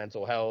and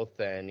mental health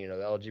and, the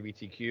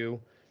LGBTQ,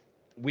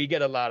 we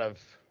get a lot of,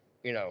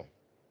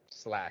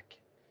 slack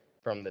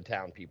from the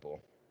town people.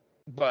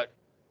 But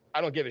I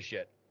don't give a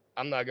shit.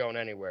 I'm not going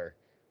anywhere.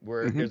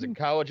 There's a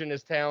college in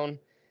this town,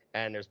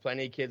 and there's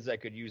plenty of kids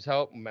that could use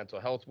help mental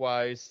health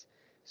wise.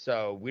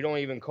 So we don't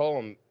even call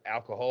them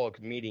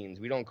alcoholic meetings.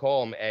 We don't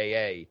call them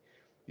AA.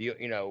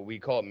 We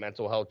call it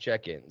mental health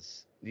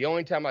check-ins. The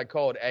only time I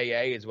call it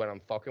AA is when I'm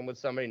fucking with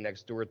somebody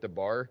next door at the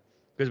bar,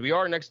 because we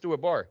are next to a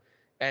bar,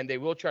 and they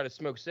will try to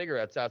smoke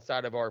cigarettes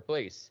outside of our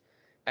place.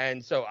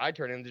 And so I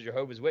turn into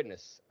Jehovah's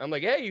Witness. I'm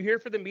like, hey, you here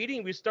for the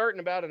meeting? We start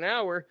in about an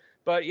hour.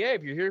 But yeah,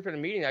 if you're here for the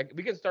meeting,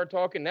 we can start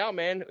talking now,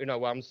 man.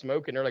 While I'm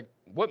smoking. They're like,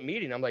 what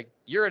meeting? I'm like,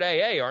 you're at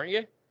AA, aren't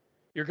you?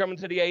 You're coming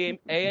to the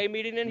AA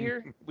meeting in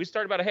here? We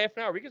start about a half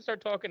an hour. We can start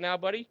talking now,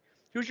 buddy.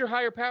 Who's your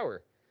higher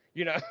power?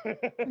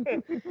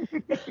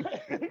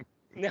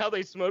 Now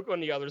they smoke on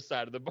the other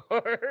side of the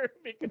bar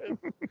because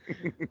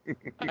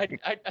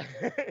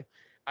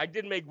I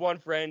did make one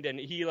friend, and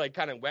he like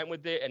kind of went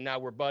with it, and now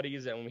we're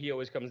buddies, and he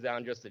always comes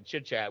down just to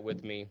chit chat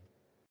with me.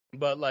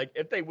 But like,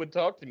 if they would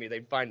talk to me,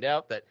 they'd find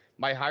out that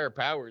my higher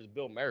power is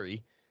Bill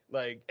Murray,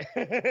 like,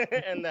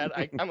 and that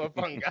I'm a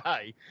fun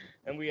guy,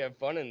 and we have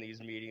fun in these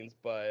meetings.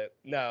 But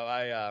no,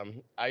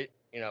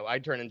 I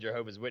turn in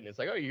Jehovah's Witness,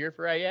 like, oh, you're here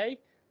for AA?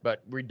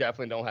 But we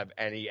definitely don't have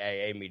any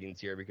AA meetings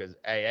here because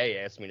AA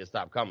asked me to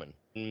stop coming.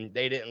 And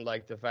they didn't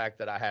like the fact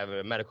that I have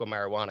a medical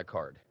marijuana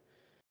card,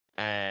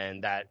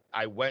 and that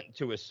I went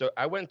to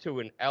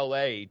an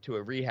LA to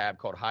a rehab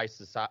called High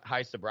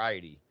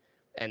Sobriety,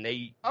 and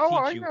they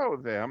I know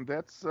them.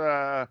 That's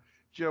Joe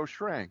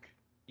Schrank.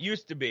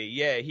 Used to be,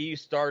 yeah. He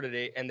started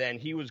it, and then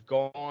he was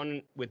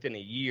gone within a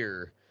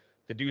year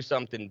to do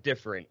something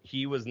different.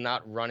 He was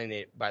not running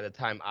it by the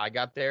time I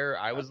got there.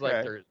 I was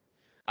like their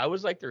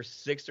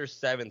 6th or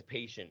 7th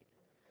patient,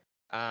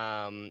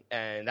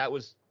 and that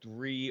was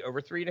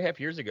over 3.5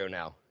 years ago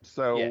now.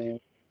 So yeah.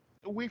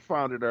 We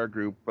founded our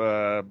group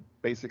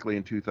basically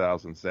in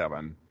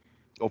 2007.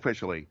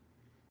 Officially,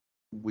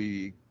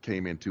 we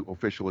came into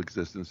official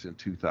existence in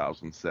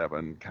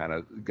 2007. Kind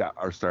of got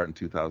our start in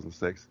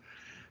 2006,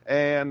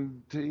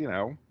 and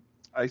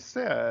I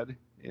said,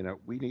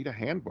 we need a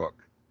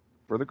handbook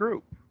for the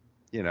group.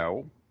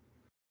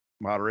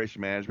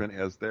 Moderation Management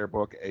has their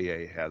book,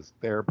 AA has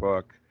their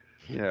book.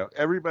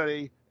 Every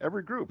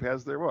group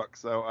has their book,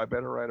 so I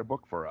better write a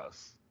book for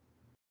us.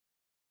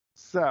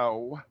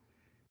 So,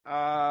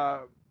 uh,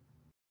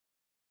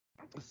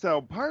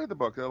 so part of the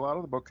book, a lot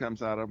of the book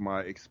comes out of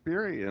my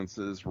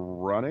experiences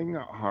running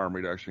harm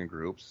reduction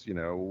groups.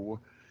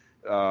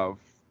 Uh,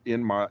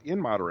 in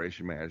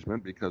moderation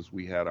management, because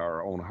we had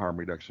our own harm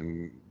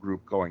reduction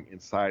group going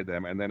inside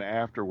them, and then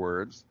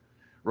afterwards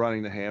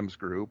running the HAMS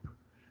group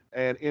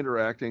and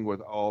interacting with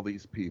all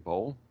these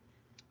people,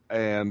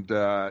 and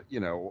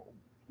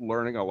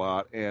learning a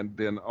lot, and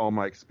then all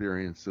my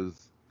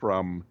experiences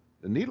from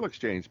the needle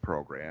exchange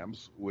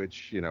programs,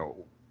 which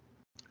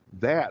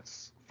that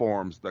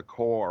forms the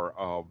core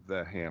of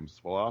the HAMS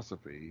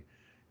philosophy.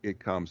 It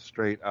comes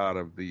straight out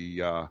of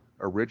the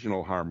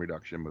original harm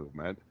reduction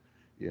movement,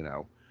 you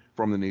know,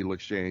 from the needle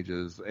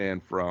exchanges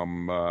and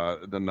from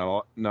the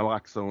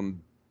naloxone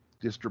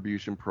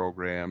distribution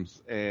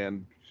programs.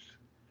 And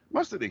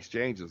most of the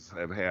exchanges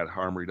have had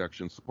harm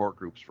reduction support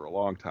groups for a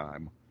long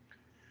time.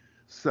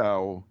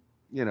 So,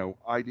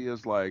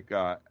 ideas like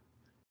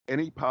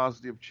any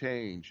positive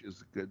change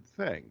is a good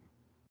thing.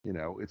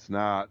 It's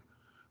not,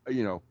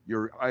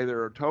 you're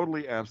either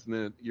totally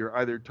abstinent, you're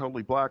either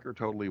totally black or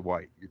totally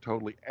white. You're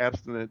totally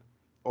abstinent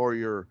or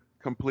you're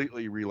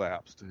completely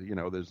relapsed.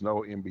 There's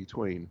no in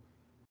between.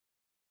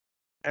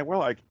 And we're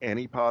like,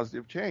 any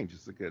positive change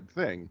is a good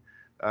thing.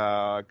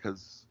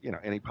 Because,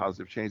 any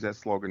positive change, that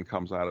slogan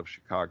comes out of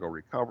Chicago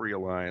Recovery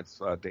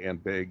Alliance, Dan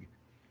Big,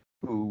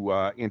 who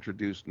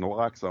introduced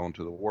naloxone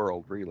to the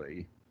world,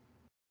 really.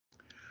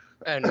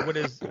 And what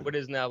is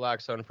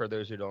naloxone for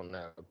those who don't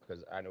know?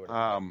 Because I know what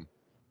it is.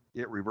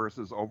 It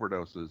reverses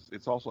overdoses.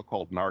 It's also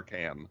called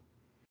Narcan.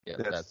 Yeah,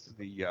 that's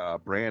the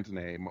brand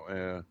name.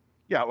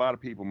 Yeah, a lot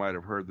of people might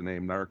have heard the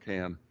name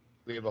Narcan.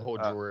 We have a whole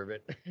drawer of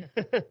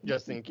it,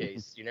 just in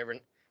case. You never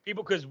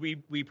people, because we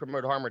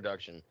promote harm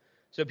reduction,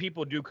 so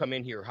people do come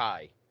in here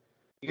high,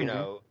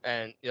 know.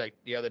 And like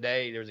the other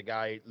day, there was a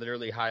guy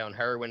literally high on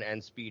heroin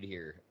and speed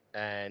here,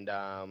 and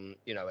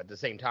at the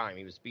same time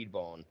he was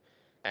speedballing,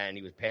 and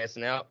he was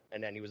passing out,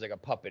 and then he was like a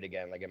puppet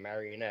again, like a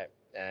marionette.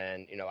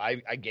 And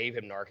I gave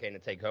him Narcan to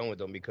take home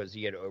with him because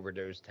he had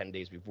overdosed 10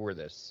 days before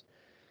this.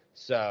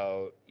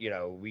 So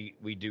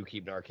we do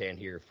keep Narcan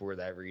here for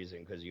that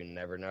reason, because you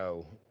never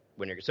know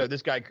when you're. So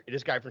this guy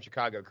from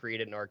Chicago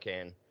created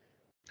Narcan.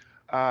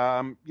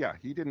 Yeah,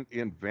 he didn't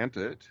invent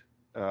it.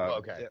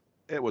 Okay.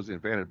 It was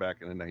invented back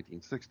in the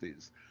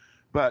 1960s.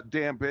 But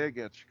Dan Big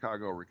at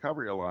Chicago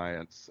Recovery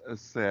Alliance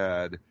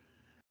said,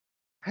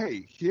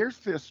 hey, here's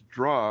this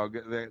drug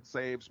that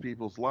saves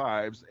people's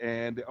lives,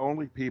 and the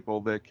only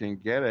people that can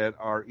get it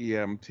are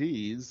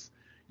EMTs.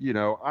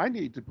 I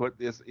need to put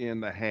this in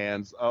the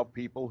hands of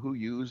people who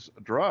use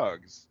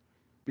drugs,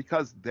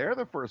 because they're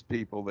the first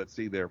people that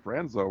see their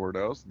friends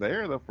overdose.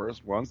 They're the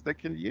first ones that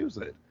can use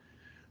it.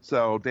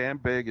 So Dan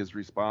Big is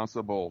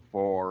responsible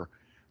for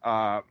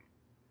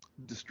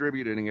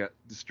distributing it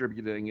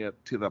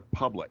to the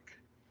public.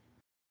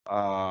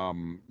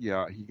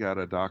 Yeah, he got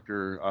a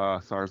doctor,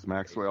 Sars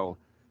Maxwell,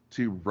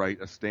 to write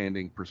a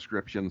standing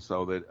prescription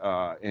so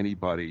that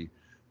anybody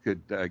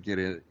could get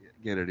it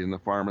in the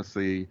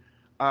pharmacy.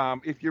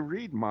 If you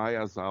read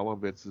Maya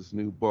Zalovitz's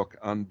new book,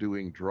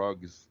 Undoing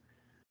Drugs,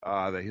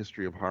 The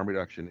History of Harm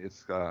Reduction,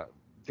 it's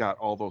got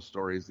all those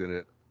stories in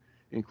it,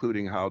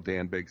 including how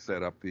Dan Big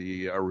set up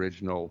the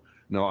original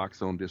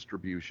naloxone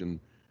distribution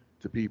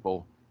to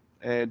people.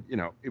 And, in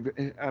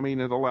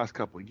the last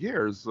couple of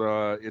years,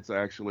 it's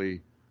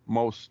actually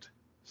most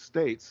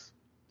states,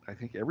 I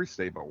think every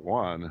state but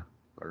one,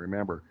 if I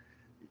remember,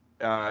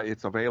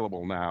 it's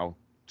available now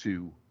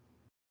to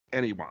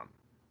anyone,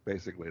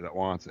 basically, that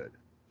wants it.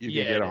 You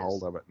can get a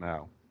hold of it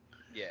now.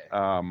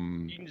 Yeah.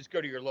 You can just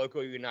go to your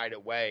local United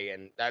Way,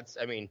 and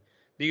the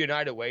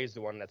United Way is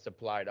the one that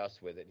supplied us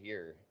with it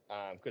here,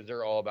 because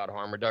they're all about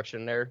harm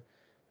reduction there,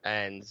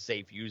 and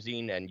safe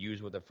using, and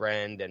use with a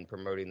friend, and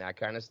promoting that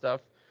kind of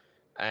stuff.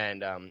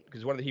 And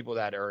because one of the people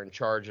that are in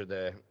charge of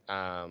the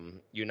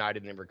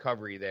United in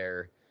Recovery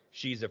there,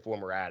 she's a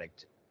former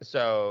addict.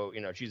 So,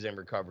 she's in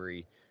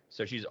recovery.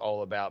 So she's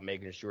all about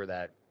making sure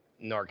that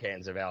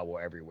Narcan's available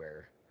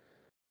everywhere.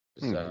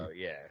 So,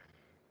 yeah.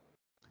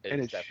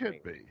 And it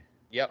should be.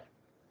 Yep.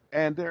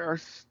 And there are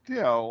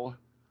still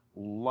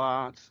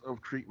lots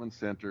of treatment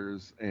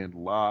centers and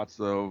lots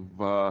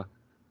of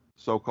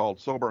so-called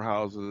sober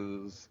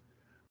houses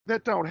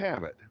that don't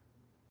have it.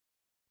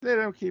 They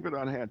don't keep it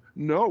on hand.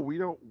 No, we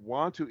don't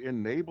want to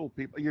enable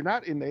people. You're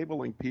not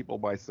enabling people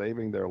by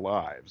saving their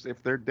lives.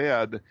 If they're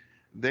dead,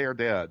 they're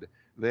dead.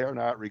 They're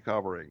not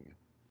recovering.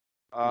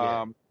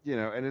 And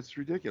it's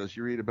ridiculous.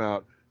 You read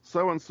about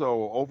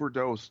so-and-so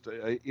overdosed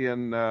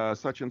in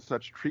such and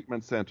such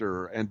treatment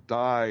center and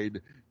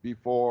died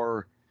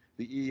before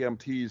the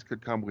EMTs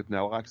could come with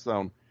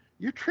naloxone.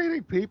 You're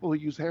treating people who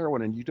use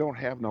heroin and you don't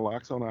have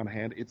naloxone on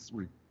hand. It's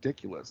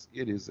ridiculous.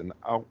 It is an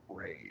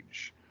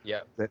outrage.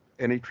 Yeah. That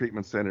any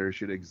treatment center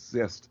should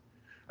exist.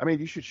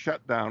 You should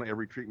shut down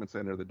every treatment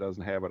center that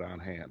doesn't have it on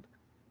hand.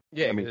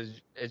 Yeah,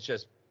 because it's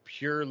just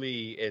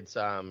purely,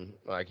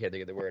 I can't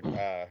think of the word,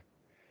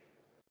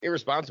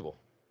 irresponsible.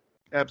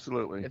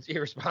 Absolutely. It's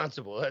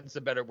irresponsible. That's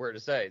a better word to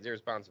say. It's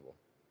irresponsible.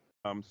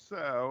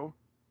 So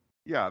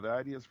Yeah, the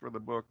ideas for the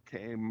book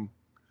came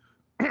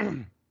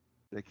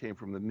they came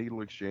from the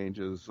needle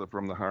exchanges,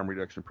 from the harm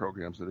reduction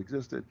programs that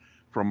existed,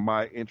 from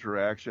my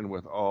interaction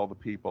with all the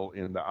people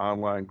in the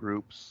online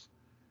groups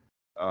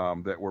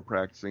that were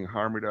practicing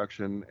harm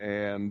reduction,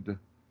 and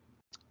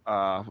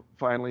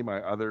finally, my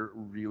other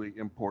really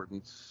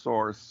important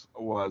source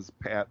was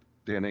Pat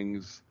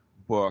Denning's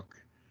book.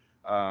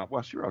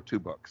 Well, she wrote two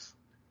books,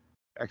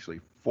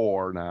 actually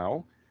four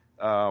now.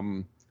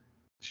 Um,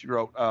 she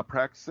wrote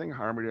Practicing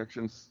Harm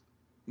Reductions.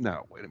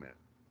 No, wait a minute.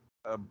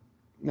 Uh,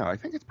 no, I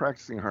think it's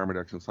Practicing Harm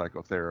Reduction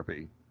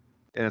Psychotherapy,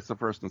 and it's the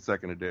first and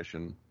second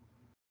edition.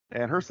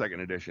 And her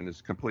second edition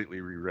is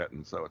completely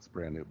rewritten, so it's a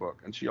brand new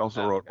book. And she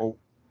also wrote Okay.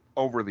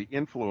 Over the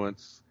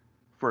Influence,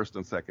 first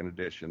and second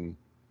edition.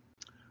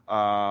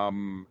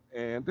 And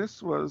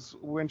this was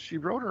when she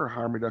wrote her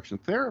harm reduction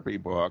therapy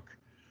book.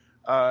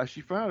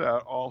 She found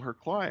out all her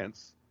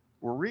clients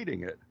were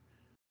reading it,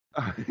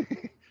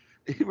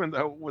 even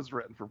though it was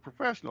written for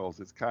professionals.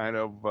 It's kind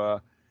of,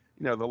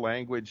 the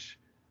language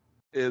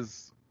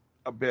is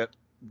a bit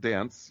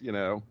dense,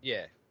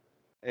 Yeah.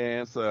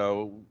 And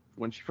so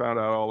when she found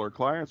out all her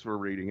clients were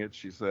reading it,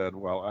 she said,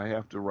 well, I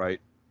have to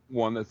write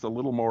one that's a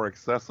little more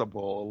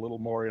accessible, a little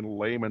more in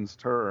layman's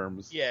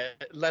terms. Yeah,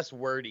 less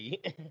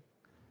wordy.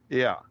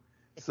 Yeah.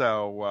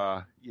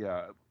 So,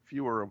 yeah,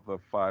 fewer of the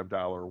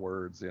 $5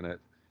 words in it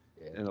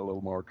Yeah. in a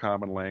little more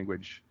common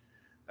language.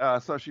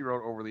 So she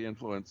wrote Over the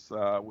Influence,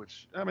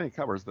 which, I mean,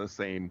 covers the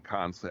same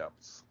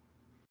concepts.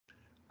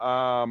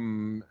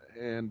 And,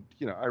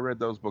 I read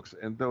those books,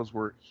 and those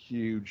were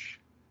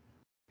huge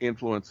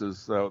influences.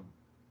 So,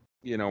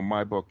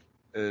 my book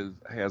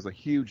has a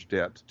huge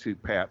debt to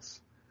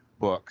Pat's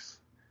books.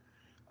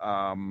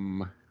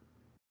 Um,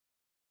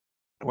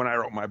 when I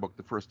wrote my book,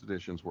 the first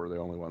editions were the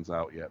only ones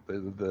out yet.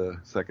 The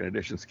second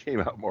editions came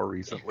out more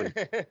recently.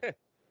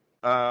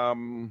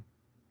 Um,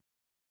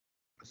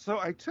 so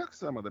I took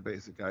some of the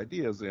basic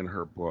ideas in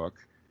her book,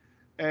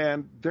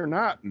 and they're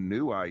not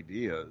new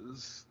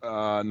ideas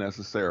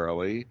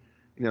necessarily.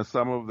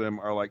 Some of them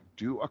are like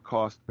do a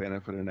cost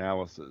benefit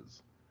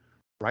analysis.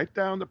 Write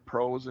down the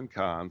pros and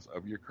cons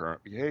of your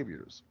current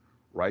behaviors.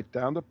 Write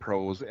down the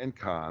pros and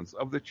cons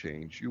of the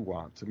change you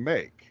want to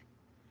make,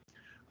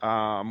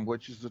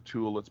 which is a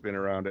tool that's been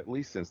around at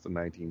least since the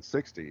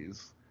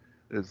 1960s.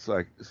 It's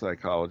like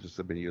psychologists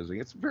have been using.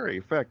 It's very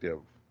effective,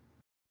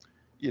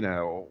 you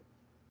know.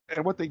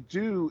 And what they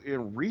do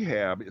in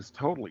rehab is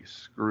totally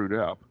screwed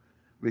up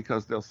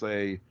because they'll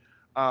say,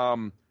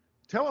 um,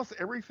 "Tell us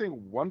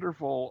everything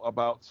wonderful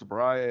about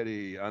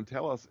sobriety, and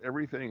tell us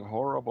everything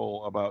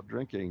horrible about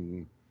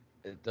drinking."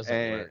 It doesn't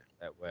And work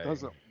that way.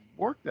 doesn't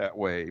work that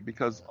way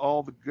because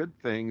all the good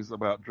things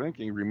about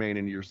drinking remain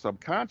in your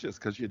subconscious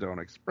because you don't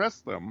express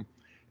them,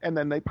 and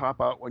then they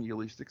pop out when you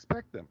least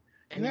expect them.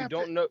 You And have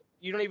to.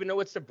 you don't even know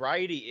what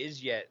sobriety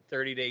is yet.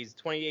 30 days,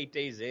 28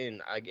 days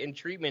in, like in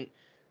treatment,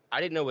 I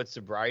didn't know what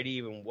sobriety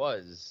even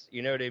was.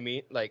 You know what I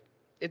mean? Like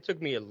it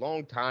took me a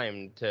long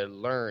time to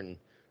learn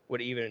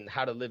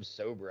how to live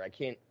sober. I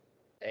can't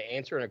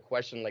answering a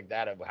question like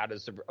that of how to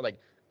like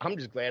I'm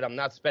just glad I'm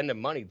not spending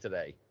money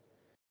today.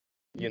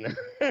 You know,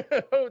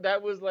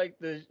 that was like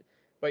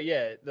but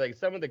yeah, like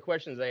some of the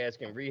questions I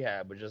ask in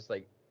rehab were just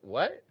like,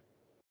 what?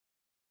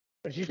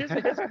 Did you just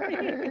ask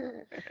me?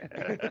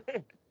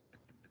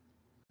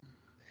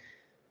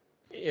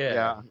 Yeah.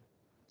 Yeah.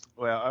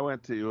 Well, I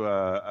went to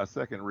a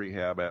second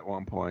rehab at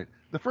one point.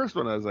 The first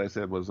one, as I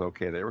said, was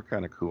okay. They were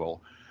kind of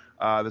cool.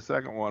 The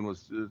second one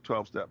was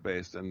 12-step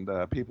based, and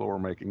people were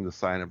making the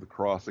sign of the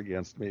cross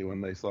against me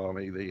when they saw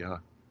me. The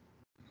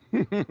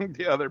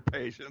the other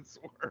patients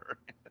were.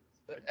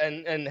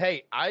 And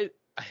hey,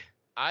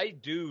 I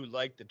do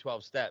like the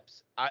 12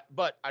 steps.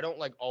 But I don't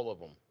like all of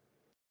them.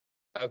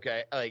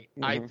 Okay? Like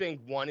I Mhm.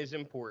 think 1 is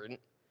important.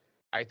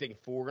 I think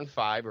 4 and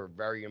 5 are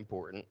very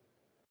important.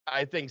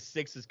 I think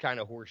 6 is kind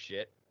of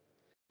horseshit,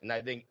 and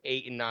I think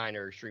 8 and 9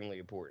 are extremely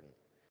important.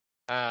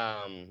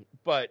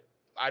 But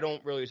I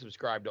don't really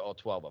subscribe to all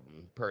 12 of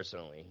them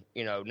personally.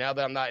 Now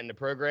that I'm not in the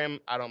program,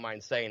 I don't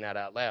mind saying that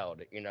out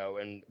loud,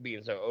 and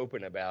being so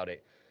open about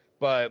it.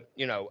 But,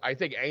 I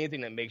think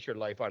anything that makes your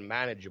life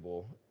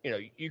unmanageable,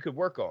 you could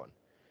work on.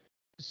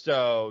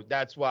 So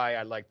that's why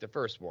I like the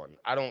first one.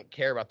 I don't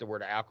care about the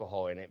word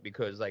alcohol in it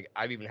because, like,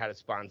 I've even had a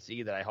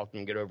sponsee that I helped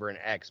him get over an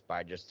ex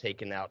by just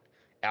taking out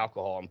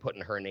alcohol and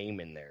putting her name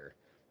in there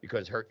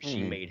because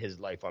she Mhm. made his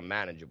life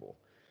unmanageable.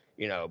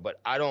 But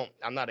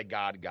I'm not a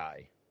God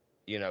guy.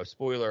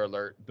 Spoiler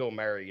alert: Bill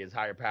Murray is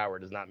higher power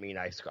does not mean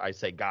I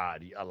say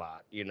God a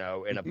lot. In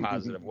a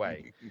positive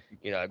way.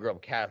 I grew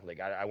up Catholic.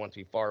 I want to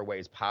be far away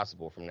as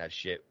possible from that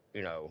shit.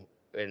 In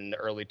the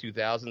early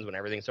 2000s when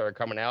everything started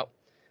coming out,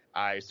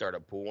 I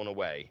started pulling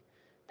away.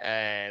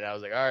 And I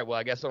was like, all right, well,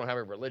 I guess I don't have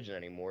a religion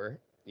anymore.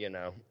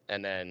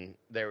 And then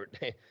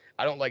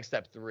I don't like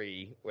step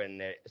 3 when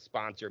the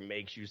sponsor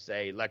makes you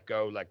say, let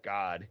go, let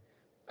God.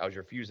 I was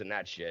refusing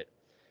that shit.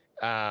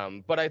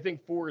 But I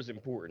think 4 is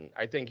important.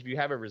 I think if you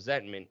have a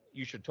resentment,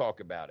 you should talk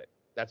about it.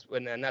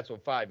 And that's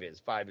what 5 is.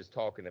 5 is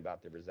talking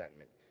about the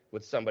resentment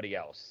with somebody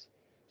else.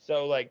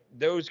 So, like,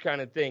 those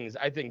kind of things,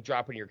 I think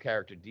dropping your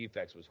character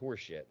defects was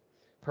horseshit,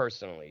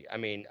 personally. I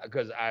mean,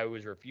 because I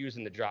was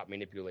refusing to drop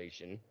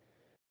manipulation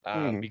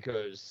Hmm.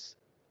 because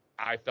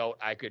I felt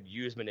I could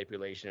use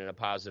manipulation in a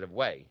positive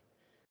way.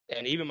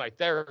 And even my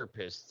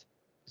therapist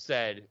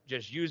said,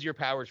 just use your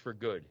powers for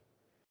good.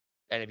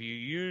 And if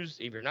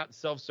you're not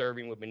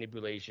self-serving with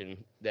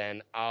manipulation,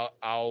 then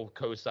I'll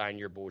co-sign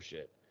your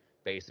bullshit.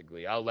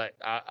 Basically,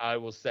 I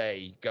will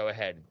say, go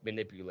ahead,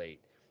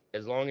 manipulate,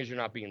 as long as you're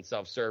not being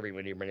self-serving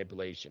with your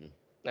manipulation.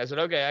 And I said,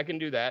 okay, I can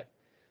do that.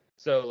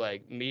 So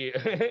like me,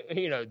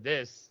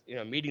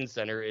 meeting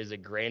center is a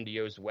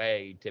grandiose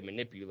way to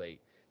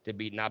manipulate, to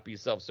be not be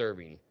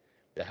self-serving,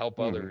 to help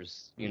Hmm.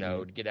 others,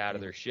 Hmm. to get out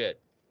of Hmm. their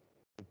shit.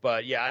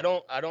 But yeah, I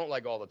don't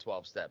like all the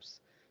 12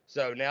 steps.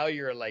 So now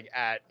you're like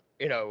at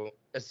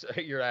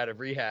you're out of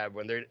rehab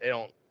when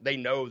they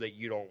know that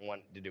you don't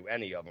want to do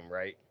any of them,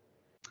 right?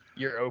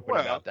 You're open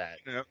Well, about that.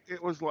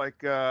 it was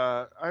like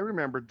I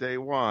remember day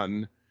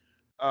one.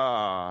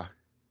 I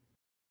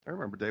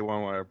remember day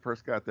one when I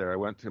first got there. I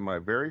went to my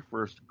very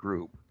first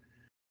group,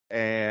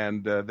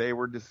 and they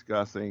were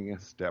discussing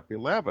step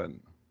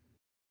 11,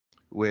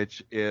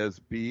 which is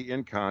be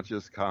in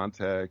conscious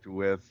contact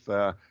with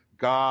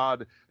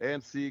God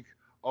and seek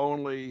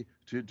only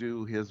to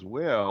do His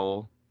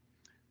will.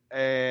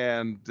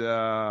 And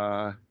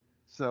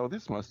so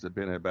this must have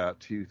been about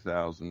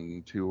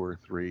 2002 or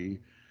three.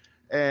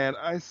 And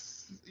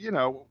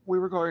we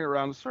were going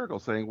around the circle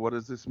saying, what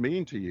does this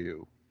mean to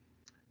you?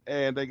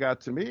 And they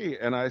got to me,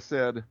 and I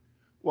said,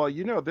 well,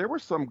 there were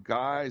some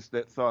guys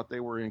that thought they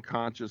were in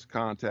conscious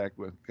contact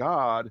with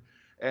God,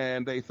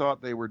 and they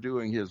thought they were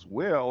doing His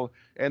will,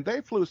 and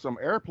they flew some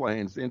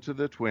airplanes into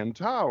the Twin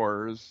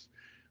Towers.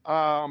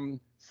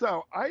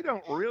 So I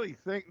don't really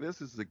think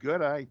this is a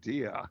good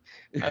idea.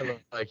 I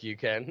look like you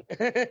can.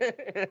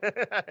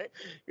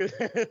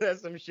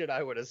 That's some shit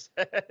I would have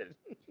said.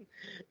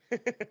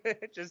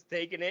 Just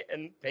taking it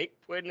and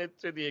putting it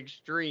to the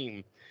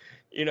extreme,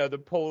 the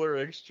polar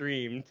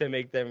extreme, to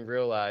make them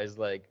realize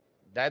like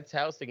that's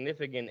how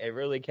significant it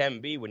really can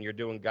be when you're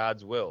doing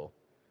God's will.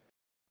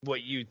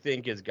 What you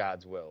think is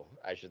God's will,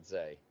 I should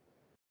say.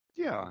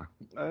 Yeah,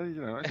 I think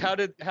How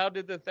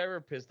did the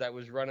therapist that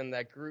was running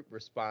that group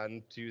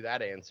respond to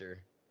that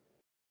answer?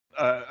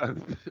 uh,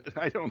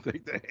 I don't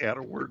think they had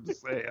a word to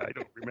say. I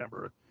don't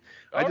remember.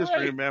 I All just right,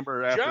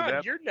 remember after John,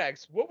 that. you're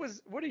next.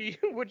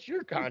 What's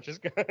your conscious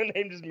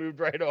name? Just moved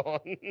right on.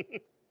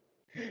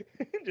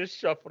 Just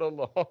shuffled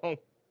along.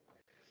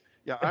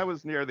 Yeah, I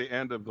was near the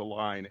end of the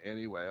line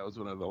anyway. I was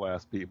one of the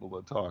last people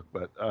to talk,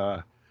 but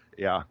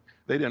yeah,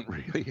 they didn't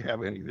really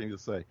have anything to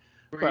say.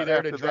 Were you But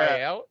there to after dry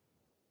that, out?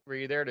 Were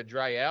you there to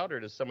dry out, or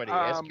does somebody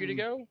ask you to um,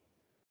 go?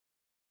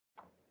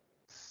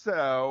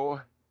 so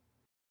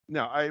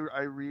no, I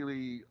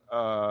really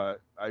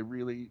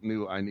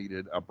knew I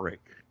needed a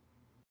break.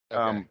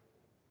 Okay. Um,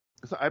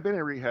 so I've been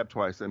in rehab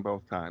twice, and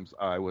both times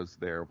I was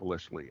there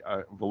volitionally,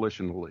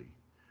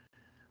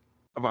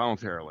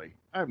 voluntarily.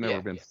 I've never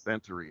Yeah, been yeah,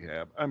 sent to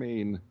rehab. I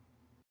mean,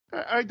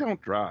 I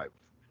don't drive.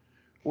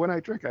 When I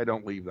drink, I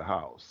don't leave the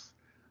house.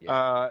 yeah.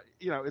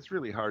 It's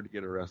really hard to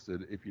get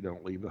arrested if you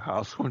don't leave the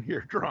house when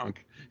you're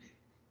drunk.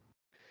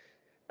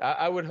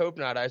 I would hope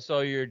not. I saw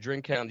your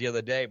drink count the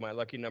other day, my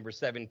lucky number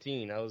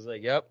 17. I was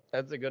like, yep,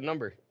 that's a good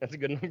number. That's a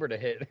good number to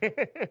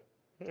hit.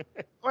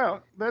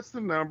 Well, that's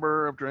the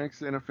number of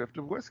drinks in a fifth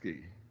of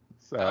whiskey.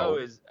 So,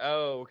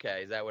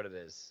 Okay. Is that what it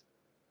is?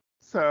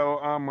 so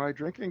on my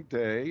drinking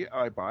day,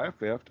 I buy a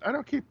fifth. I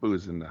don't keep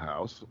booze in the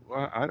house.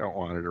 I don't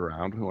want it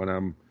around when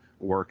I'm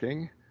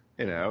working.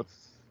 You know, Hmm.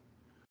 it's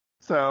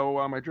so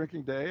on my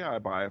drinking day, I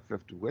buy a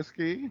fifth of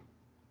whiskey.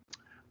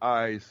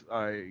 I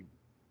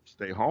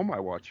stay home. I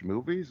watch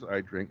movies.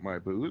 I drink my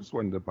booze.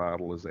 When the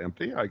bottle is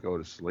empty, I go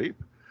to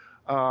sleep.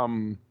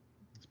 Um,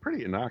 it's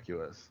pretty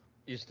innocuous.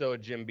 You still a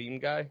Jim Beam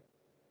guy?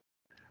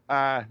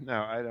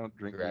 No, I don't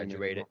drink bean Graduated.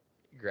 anymore.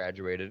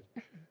 Graduated.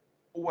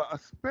 Well,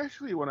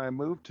 especially when I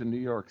moved to New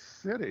York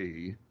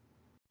City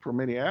from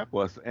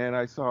Minneapolis, and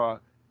I saw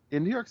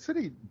in New York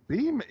City,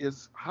 Beam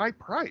is high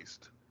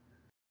priced.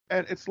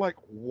 And it's like,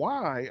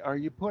 why are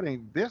you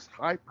putting this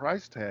high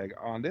price tag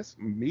on this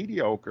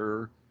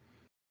mediocre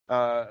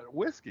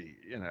whiskey?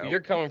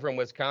 You're coming from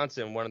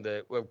Wisconsin,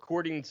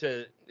 according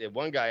to the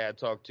one guy I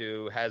talked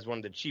to, has one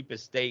of the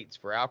cheapest states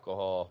for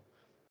alcohol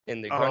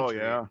in the Oh country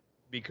yeah.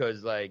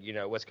 because, like,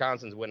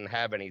 Wisconsin's wouldn't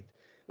have any.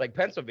 Like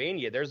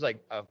Pennsylvania, there's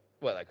like a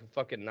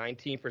fucking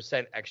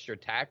 19% extra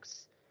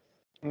tax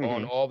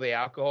on Hmm. all the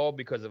alcohol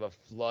because of a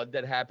flood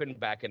that happened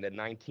back in the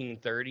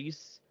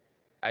 1930s.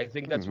 I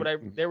think that's Hmm. what I.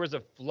 There was a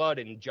flood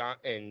in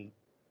Johnsontown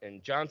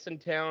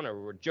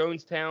or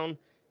Jonestown,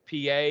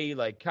 PA,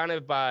 like kind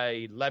of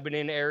by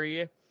Lebanon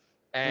area,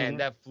 and Hmm.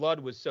 that flood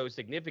was so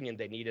significant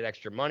they needed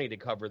extra money to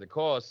cover the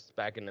costs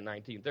back in the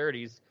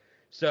 1930s.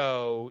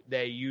 So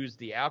they used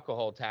the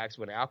alcohol tax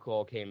when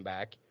alcohol came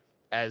back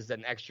as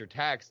an extra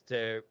tax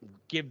to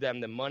give them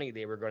the money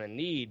they were going to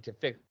need to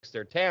fix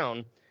their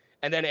town.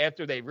 And then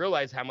after they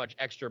realized how much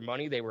extra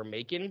money they were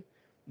making,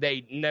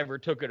 they never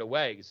took it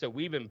away. So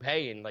we've been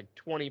paying like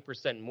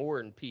 20% more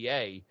in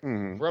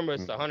PA for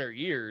almost 100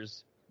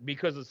 years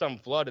because of some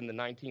flood in the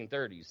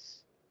 1930s.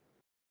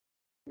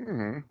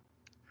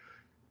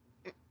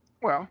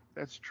 Well,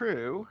 that's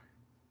true.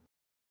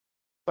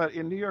 But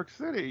in New York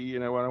City,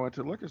 when I went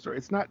to the liquor store,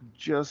 it's not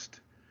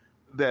just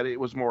that it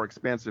was more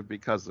expensive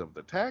because of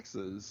the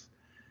taxes.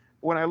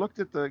 When I looked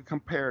at the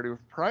comparative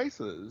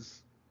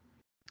prices,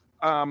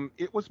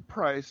 it was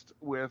priced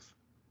with,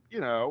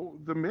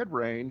 the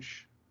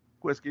mid-range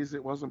whiskeys.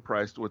 It wasn't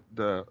priced with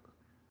the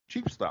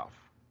cheap stuff.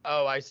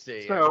 Oh, I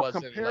see. So it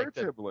wasn't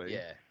comparatively,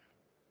 yeah.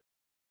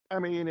 I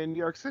mean, in New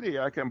York City,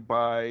 I can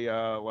buy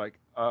like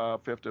a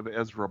fifth of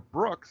Ezra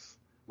Brooks,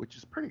 which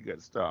is pretty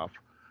good stuff,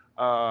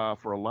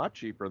 for a lot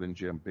cheaper than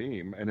Jim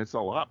Beam, and it's a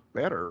lot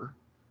better.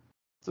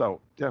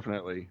 So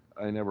definitely,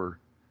 I never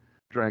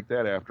drank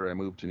that after I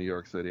moved to New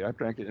York City. I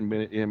drank it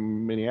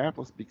in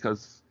Minneapolis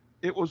because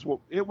it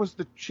was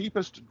the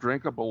cheapest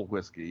drinkable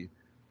whiskey.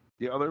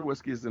 The other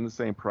whiskeys in the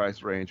same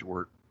price range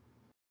were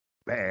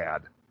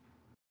bad,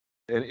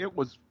 and it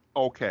was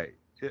okay.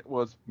 It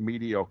was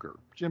mediocre.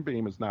 Jim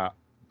Beam is not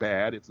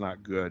bad. It's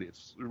not good.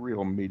 It's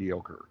real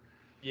mediocre.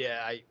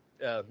 Yeah,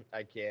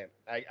 I can't.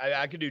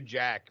 I could do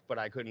Jack, but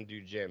I couldn't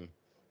do Jim.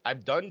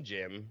 I've done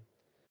Jim,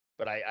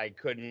 but I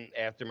couldn't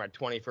after my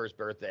 21st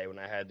birthday when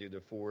I had to do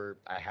the four.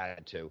 I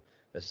had to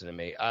listen to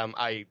me.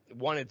 I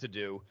wanted to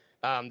do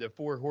the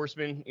Four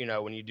Horsemen.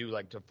 When you do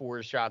like the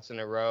 4 shots in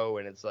a row,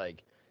 and it's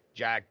like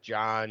Jack,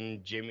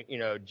 John, Jim.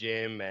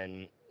 Jim,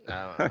 and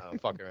I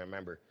don't fucking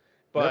remember.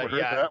 But never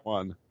heard that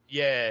one.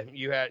 Yeah,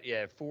 you had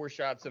 4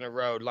 shots in a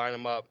row. Line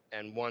them up,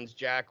 and one's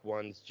Jack,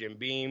 one's Jim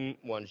Beam,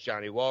 one's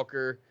Johnny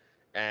Walker,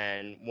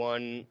 and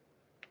one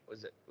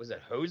was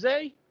it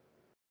Jose?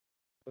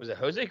 Was it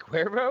Jose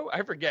Cuervo?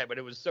 I forget, but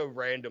it was so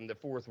random, the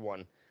 4th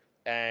one.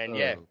 And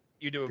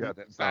you do God, a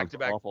that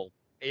back-to-back. awful.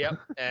 Yep,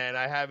 and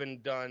I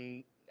haven't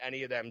done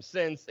any of them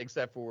since,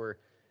 except for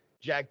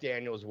Jack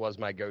Daniels was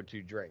my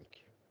go-to drink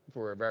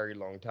for a very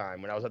long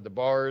time. When I was at the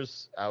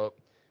bars,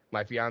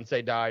 my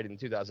fiance died in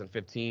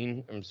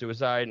 2015 from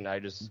suicide, and I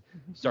just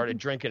started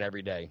drinking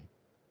every day.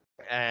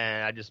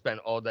 And I just spent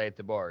all day at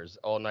the bars,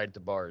 all night at the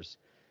bars.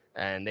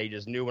 And they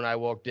just knew when I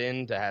walked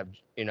in to have,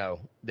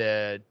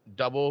 the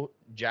double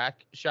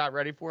Jack shot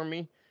ready for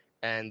me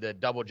and the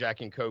double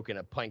Jack and Coke in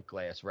a pint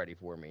glass ready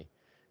for me.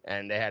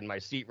 And they had my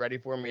seat ready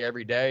for me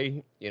every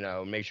day,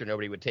 make sure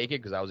nobody would take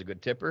it because I was a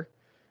good tipper.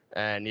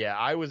 And, yeah,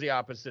 I was the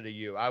opposite of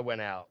you. I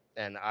went out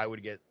and I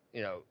would get,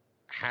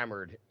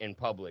 hammered in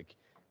public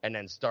and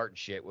then start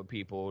shit with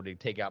people to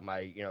take out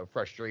my,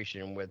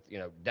 frustration with,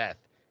 death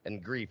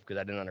and grief because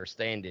I didn't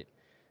understand it.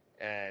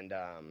 And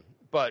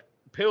but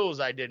pills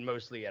I did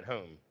mostly at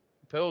home.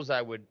 Pills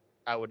I would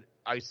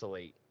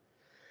isolate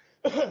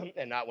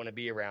and not want to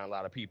be around a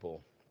lot of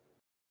people.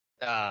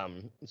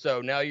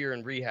 So now you're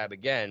in rehab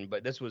again,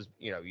 but this was,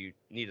 you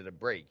needed a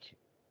break.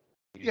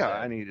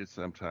 I needed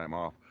some time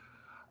off.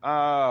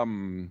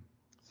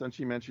 Since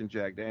you mentioned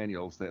Jack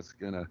Daniels, that's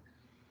gonna.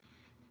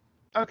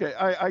 Okay,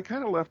 I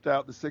kind of left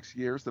out the 6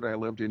 years that I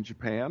lived in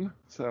Japan.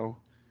 So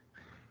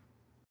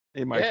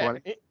in my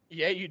 20s.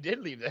 Yeah, you did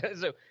leave that.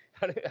 So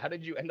how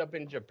did you end up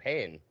in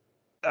Japan?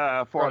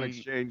 Foreign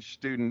exchange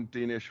student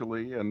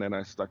initially, and then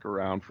I stuck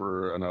around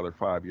for another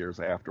 5 years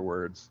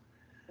afterwards.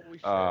 Holy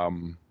shit.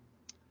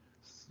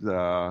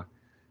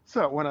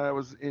 So when I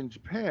was in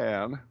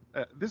Japan,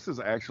 this is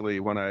actually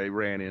when I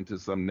ran into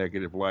some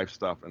negative life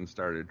stuff and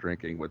started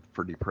drinking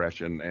for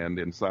depression and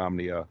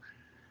insomnia,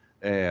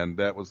 and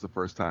that was the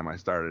first time I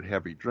started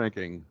heavy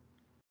drinking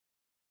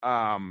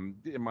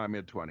in my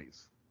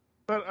mid-20s.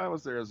 But I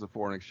was there as a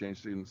foreign exchange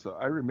student, so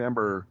I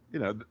remember,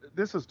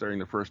 this is during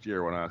the first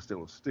year when I was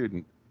still a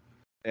student.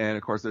 And,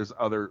 of course, there's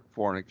other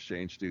foreign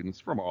exchange students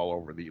from all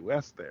over the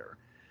U.S. there.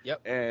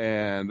 Yep.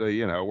 And,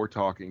 we're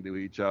talking to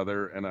each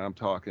other, and I'm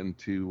talking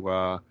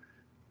to,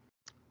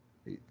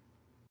 he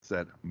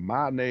said,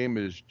 "My name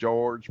is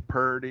George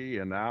Purdy,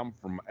 and I'm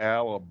from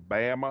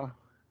Alabama."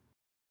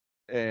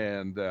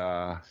 And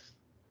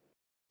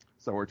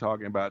so we're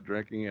talking about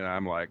drinking, and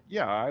I'm like,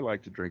 "Yeah, I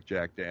like to drink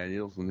Jack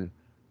Daniels." And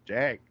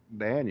Jack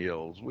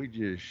Daniels, we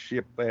just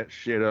ship that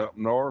shit up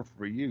north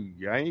for you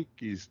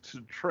Yankees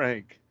to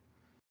drink.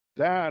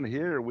 Down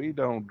here, we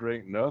don't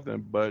drink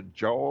nothing but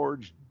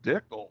George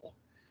Dickel.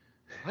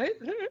 What?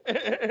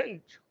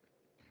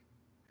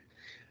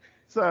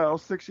 So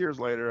 6 years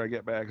later, I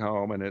get back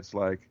home, and it's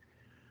like,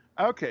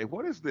 okay,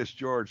 what is this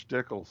George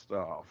Dickel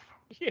stuff?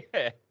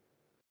 Yeah.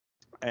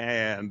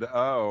 And,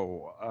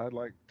 I'd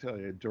like to tell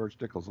you, George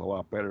Dickel's a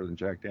lot better than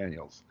Jack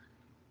Daniels.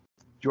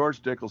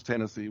 George Dickel's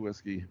Tennessee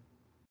whiskey,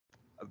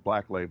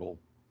 Black Label.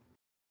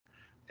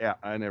 Yeah,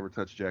 I never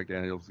touched Jack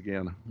Daniels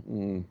again.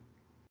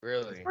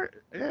 Really?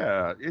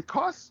 Yeah, it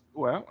costs,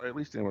 well, at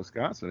least in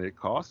Wisconsin, it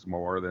costs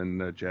more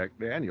than Jack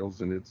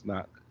Daniels, and it's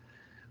not.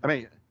 I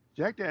mean,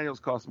 Jack Daniels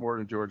costs more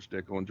than George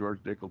Dickel, and George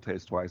Dickel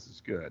tastes twice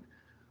as good.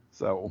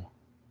 So.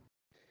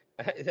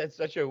 That's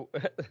such a,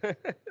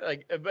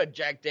 but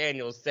Jack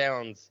Daniels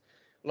sounds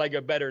like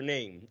a better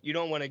name. You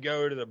don't want to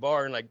go to the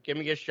bar and, give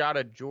me a shot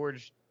of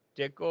George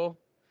Dickel.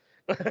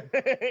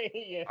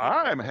 Yeah.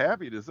 I'm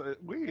happy to say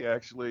we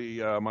actually,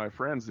 my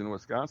friends in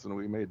Wisconsin,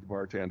 we made the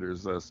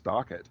bartenders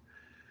stock it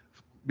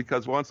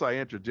because once I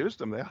introduced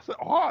them, they said,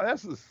 "Oh,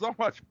 this is so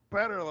much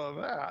better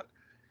than that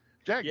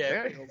Jack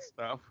Yeah, Daniel's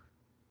stuff."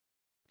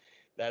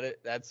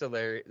 that's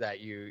hilarious.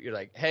 That you're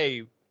like,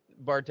 hey,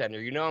 bartender,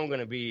 you know I'm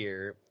gonna be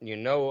here. You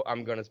know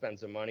I'm gonna spend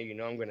some money. You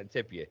know I'm gonna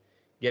tip you.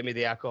 Get me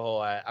the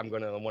alcohol I'm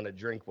gonna want to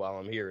drink while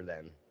I'm here.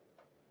 Then.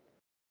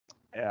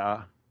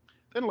 Yeah.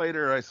 Then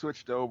later, I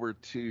switched over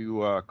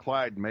to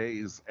Clyde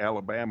Mays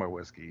Alabama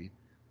whiskey.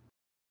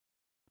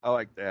 I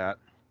like that.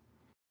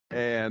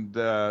 And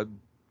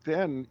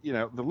then,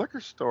 the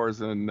liquor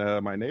stores in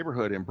my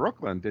neighborhood in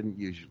Brooklyn didn't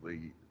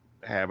usually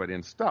have it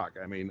in stock.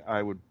 I mean,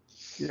 I would,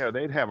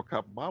 they'd have a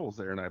couple bottles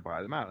there, and I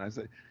buy them out. And I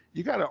said,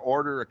 "You got to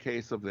order a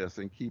case of this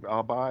and keep.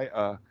 I'll buy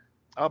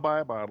a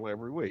bottle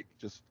every week.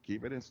 Just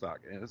keep it in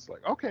stock." And it's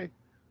like, okay.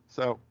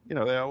 So,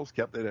 they always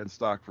kept it in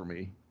stock for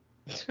me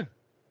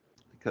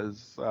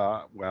because,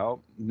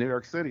 New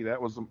York City,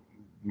 that was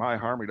my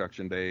harm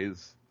reduction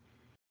days.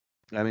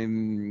 I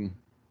mean,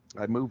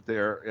 I moved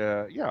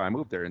there. I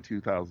moved there in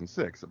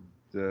 2006,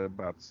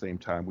 about the same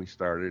time we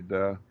started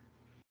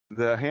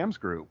the Hams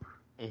Group.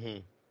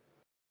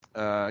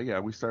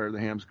 Mm-hmm. We started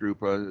the Hams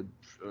Group a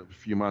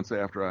few months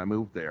after I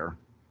moved there.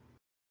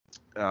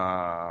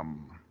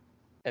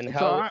 And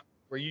how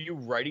were you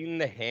writing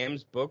the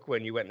Hams book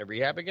when you went into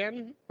rehab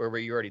again, or were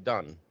you already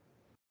done?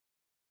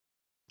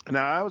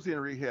 Now, I was in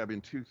rehab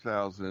in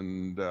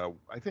 2000. I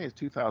think it's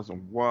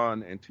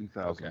 2001 and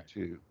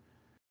 2002. Okay.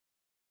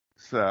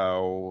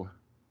 So,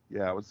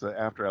 it was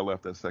after I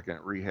left that second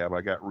rehab,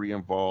 I got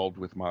re-involved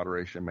with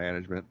moderation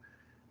management.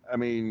 I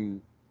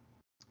mean,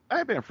 I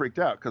had been freaked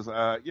out because,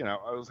 I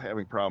was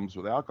having problems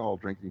with alcohol,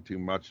 drinking too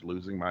much,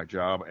 losing my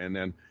job, and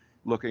then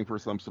looking for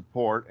some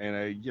support. And,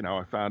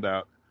 I found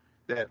out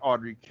that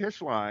Audrey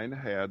Kishline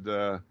had,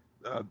 the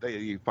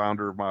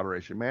founder of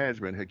Moderation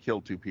Management, had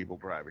killed 2 people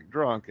driving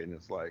drunk. And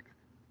it's like,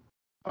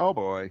 oh,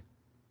 boy.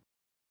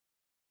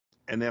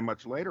 And then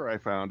much later, I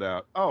found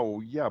out,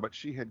 oh, yeah, but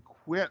she had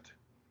quit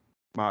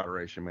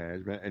Moderation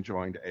Management and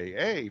joined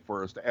AA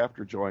first.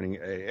 After joining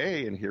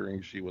AA and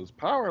hearing she was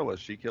powerless,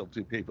 she killed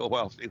 2 people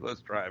while she was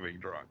driving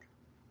drunk.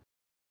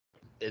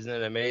 Isn't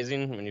it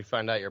amazing when you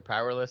find out you're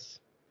powerless?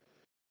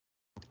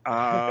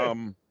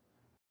 That's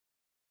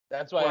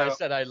why I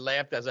said I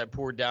laughed as I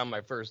poured down my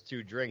first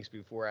 2 drinks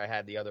before I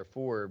had the other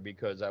 4,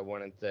 because I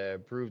wanted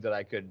to prove that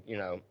I could,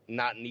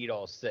 not need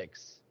all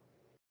 6.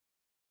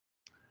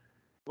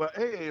 Well,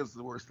 AA is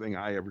the worst thing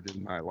I ever did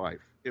in my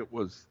life. It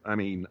was,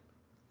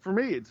 for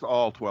me, it's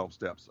all 12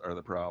 steps are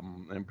the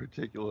problem, and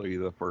particularly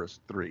the first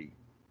 3.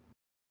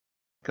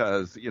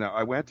 Because,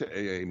 I went to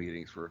AA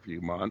meetings for a few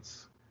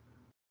months.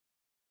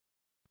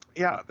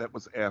 Yeah, that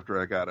was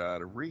after I got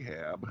out of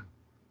rehab.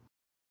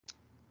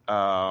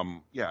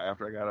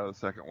 After I got out of the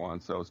second one,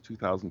 so it was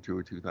 2002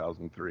 or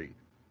 2003.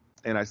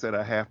 And I said,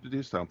 I have to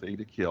do something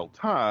to kill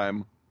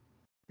time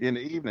in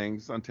the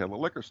evenings until the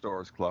liquor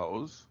stores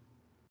close.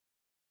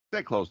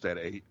 They closed at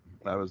 8.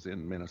 I was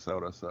in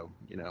Minnesota, so,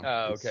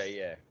 Oh, okay,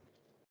 yeah.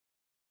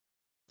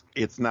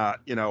 It's not,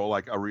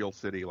 like a real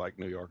city like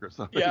New York or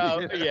something. Yeah, I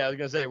was going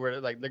to say,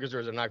 where like liquor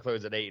stores are not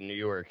closed at 8 in New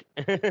York.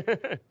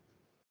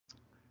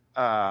 So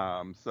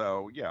I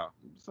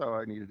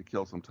needed to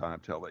kill some time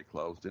till they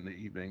closed in the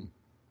evening.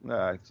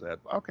 I said,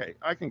 okay,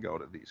 I can go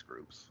to these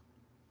groups.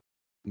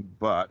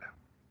 But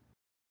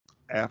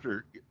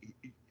after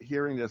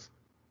hearing this,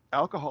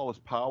 alcohol is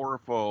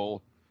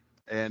powerful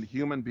and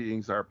human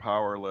beings are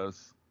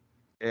powerless,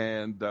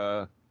 and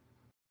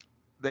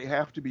they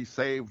have to be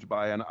saved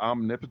by an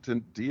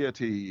omnipotent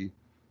deity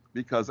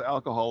because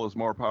alcohol is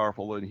more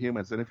powerful than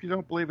humans. And if you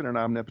don't believe in an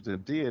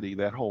omnipotent deity,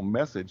 that whole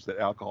message that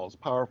alcohol is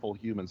powerful,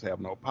 humans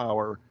have no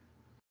power,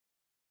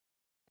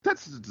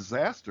 that's a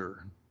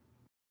disaster.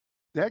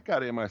 That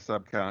got in my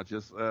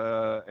subconscious,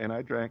 and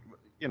I drank,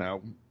 I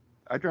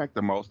drank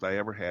the most I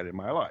ever had in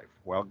my life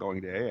while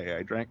going to AA.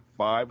 I drank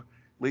 5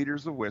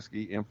 liters of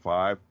whiskey in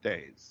 5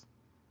 days.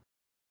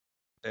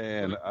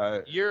 And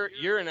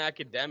you're an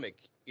academic,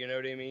 you know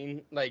what I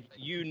mean? Like,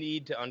 you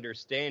need to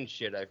understand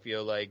shit, I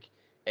feel like,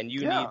 and you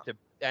need to,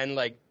 and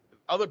like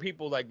other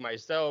people like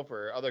myself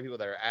or other people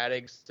that are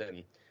addicts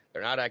and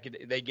they're not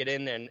they get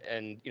in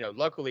and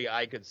luckily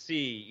I could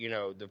see,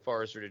 the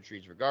forest or the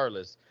trees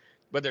regardless.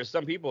 But there's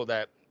some people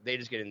that they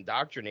just get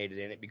indoctrinated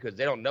in it because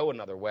they don't know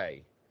another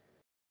way.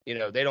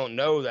 They don't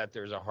know that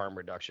there's a harm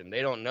reduction.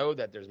 They don't know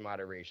that there's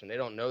moderation. They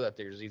don't know that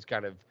there's these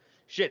kind of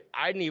shit.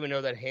 I didn't even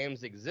know that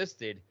Hams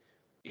existed,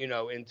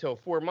 until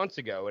 4 months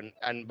ago.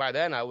 And by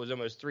then I was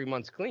almost 3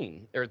 months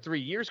clean, or 3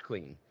 years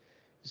clean.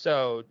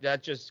 So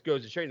that just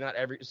goes to show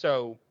you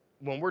so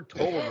when we're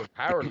told we're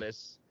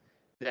powerless,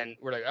 then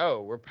we're like,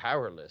 oh, we're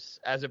powerless.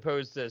 As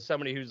opposed to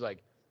somebody who's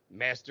like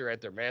master at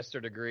their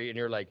master degree. And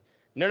you're like,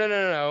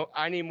 no.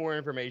 I need more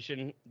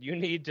information. You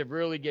need to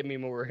really give me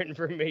more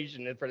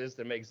information for this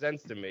to make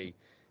sense to me.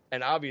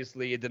 And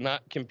obviously it did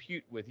not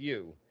compute with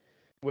you,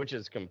 which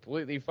is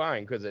completely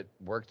fine because it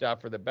worked out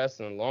for the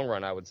best in the long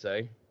run, I would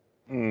say.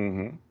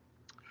 Mm-hmm.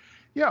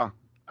 Yeah.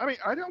 I mean,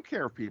 I don't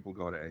care if people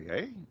go to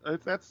AA.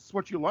 If that's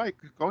what you like,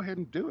 go ahead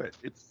and do it.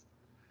 It's,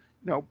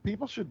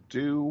 people should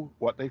do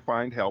what they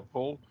find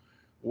helpful,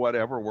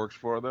 whatever works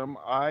for them.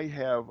 I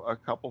have a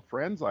couple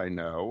friends I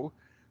know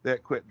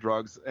that quit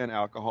drugs and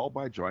alcohol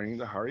by joining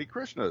the Hare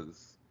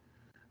Krishnas.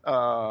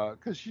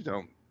 Because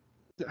Hare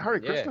Yeah.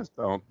 Krishnas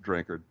don't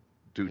drink or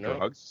do No.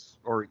 drugs,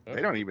 or No.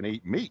 they don't even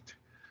eat meat,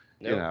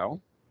 you No.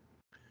 know.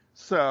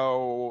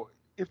 So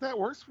if that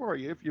works for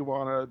you, if you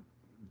want to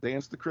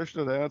dance the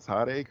Krishna dance,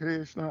 Hare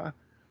Krishna,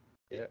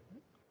 Yeah.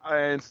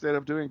 instead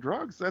of doing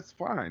drugs, that's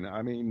fine.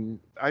 I mean,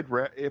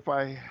 if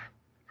I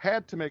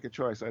had to make a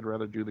choice, I'd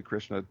rather do the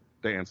Krishna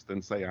dance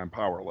than say I'm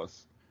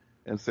powerless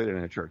and sit in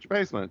a church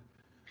basement.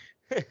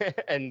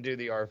 And do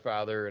the Our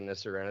Father and the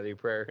Serenity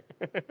Prayer.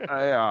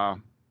 I,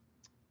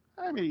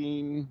 I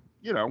mean,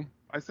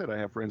 I said I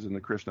have friends in the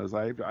Krishnas.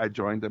 I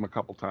joined them a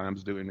couple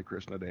times doing the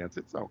Krishna dance.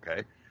 It's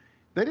okay.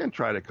 They didn't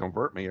try to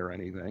convert me or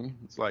anything.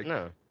 It's like,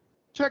 No.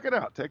 check it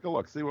out, take a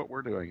look, see what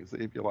we're doing, and see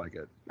if you like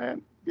it.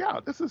 And yeah,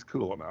 this is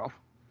cool enough.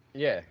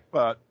 Yeah.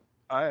 But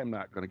I am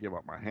not going to give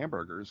up my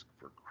hamburgers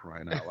for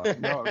crying out loud.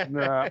 No,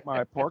 not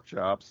my pork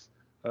chops.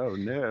 Oh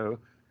no.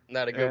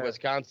 Not a good Uh,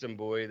 Wisconsin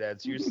boy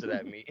that's used to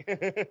that meat.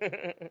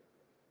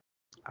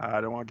 I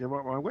don't want to give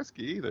up my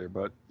whiskey either.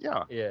 But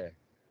yeah. Yeah.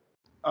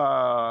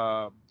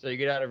 Uh, So you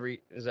get out of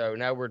so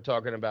now we're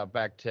talking about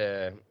back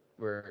to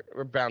we're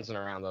bouncing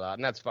around a lot,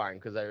 and that's fine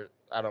because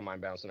I don't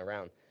mind bouncing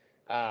around.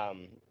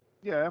 Um,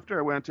 yeah. After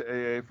I went to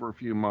AA for a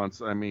few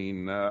months, I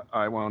mean,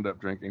 I wound up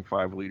drinking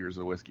 5 liters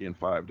of whiskey in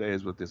 5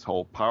 days with this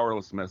whole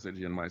powerless message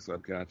in my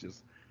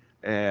subconscious,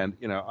 and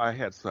I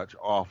had such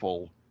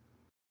awful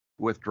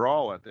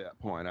withdrawal at that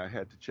point. I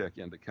had to check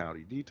into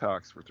county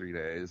detox for 3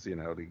 days,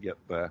 to get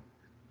the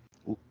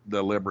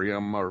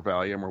Librium or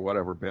Valium or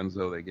whatever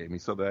benzo they gave me,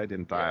 so that I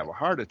didn't die yeah, of a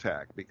heart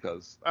attack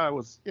because I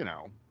was,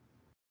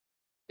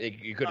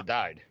 you could have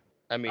died.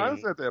 I I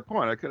was mean, at that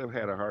point. I could have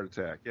had a heart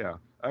attack. Yeah,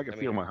 I could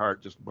feel my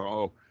heart just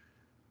boom,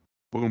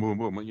 boom,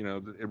 boom.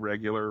 The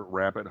irregular,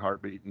 rapid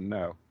heartbeat. And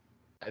no,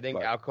 I think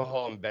but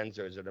alcohol and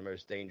benzos are the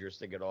most dangerous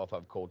to get off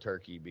of cold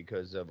turkey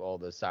because of all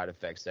the side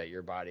effects that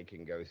your body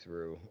can go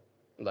through.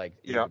 Like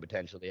you yeah, could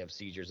potentially have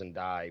seizures and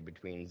die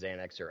between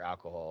Xanax or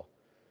alcohol.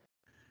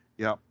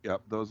 yep.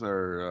 Those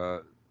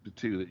are the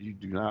two that you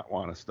do not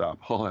want to stop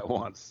all at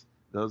once.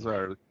 Those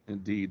are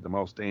indeed the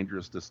most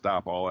dangerous to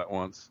stop all at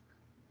once.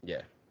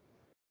 Yeah.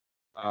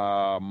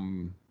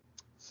 Um,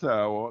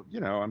 so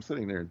I'm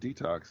sitting there in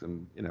detox,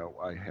 and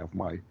I have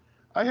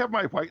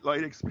my white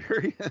light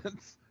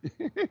experience.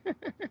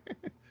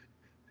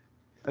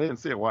 I didn't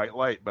say a white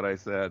light, but I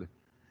said,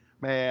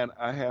 "Man,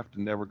 I have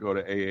to never go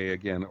to AA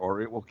again,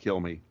 or it will kill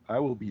me. I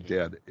will be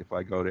dead if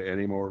I go to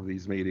any more of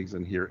these meetings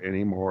and hear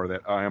any more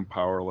that I am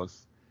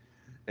powerless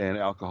and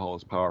alcohol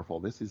is powerful.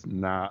 This is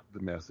not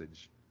the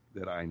message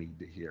that I need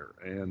to hear."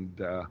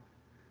 And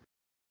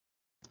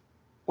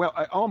well,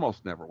 I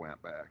almost never went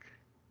back.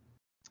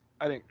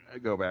 I didn't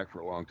go back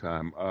for a long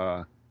time.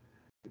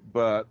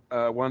 But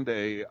one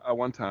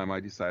time, I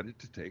decided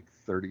to take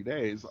 30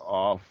 days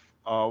off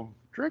of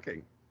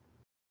drinking.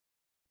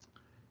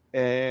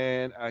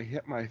 And I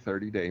hit my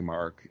 30-day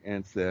mark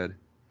and said,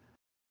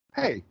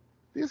 hey,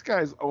 these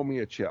guys owe me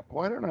a chip.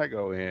 Why don't I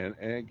go in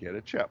and get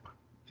a chip?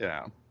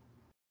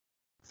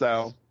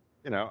 So,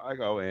 I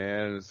go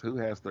in, who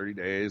has 30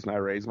 days? And I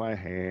raise my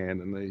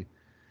hand, and they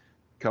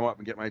come up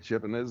and get my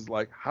chip. And this is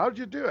like, how'd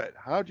you do it?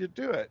 How'd you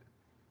do it?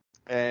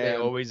 They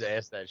And always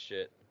ask that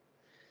shit.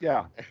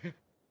 yeah.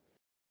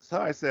 So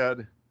I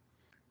said,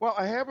 well,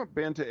 I haven't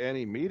been to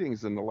any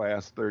meetings in the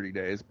last 30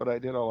 days, but I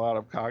did a lot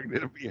of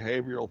cognitive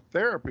behavioral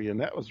therapy, and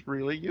that was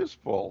really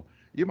useful.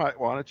 You might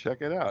want to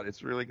check it out.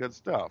 It's really good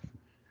stuff.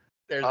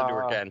 There's a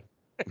door, Ken.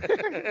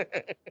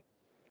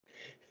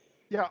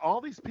 Yeah,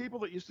 all these people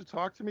that used to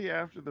talk to me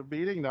after the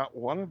meeting, not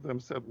one of them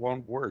said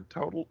one word.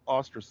 Total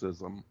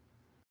ostracism.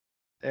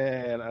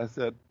 And I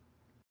said,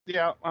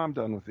 yeah, I'm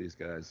done with these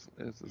guys.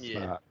 This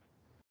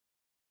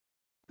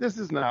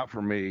is not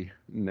for me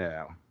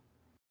now.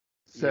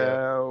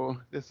 So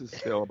this is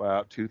still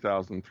about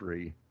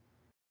 2003.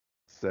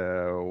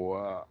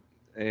 So,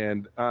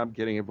 and I'm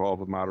getting involved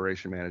with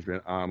moderation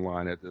management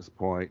online at this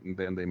point, and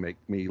then they make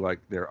me like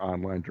their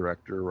online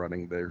director,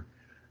 running their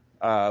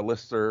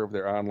listserv,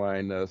 their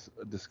online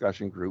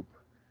discussion group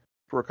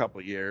for a couple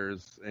of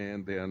years,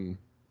 and then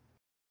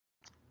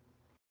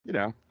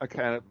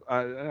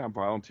I'm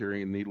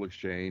volunteering in Needle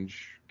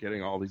Exchange,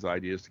 getting all these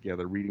ideas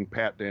together, reading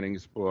Pat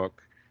Denning's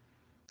book,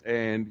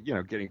 and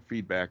getting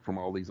feedback from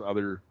all these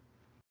other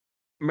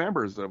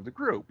members of the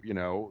group.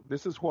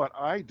 This is what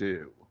I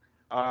do.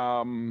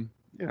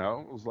 It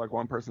was like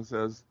one person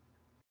says,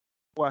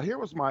 well, here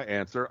was my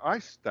answer. I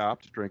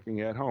stopped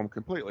drinking at home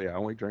completely. I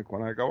only drink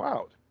when I go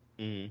out.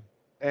 Mm-hmm.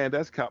 And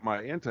that's cut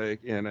my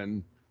intake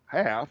in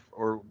half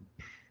or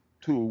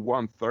to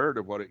 1/3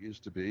 of what it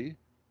used to be.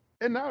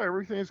 And now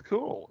everything's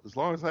cool as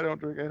long as I don't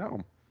drink at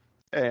home.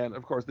 And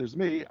of course, there's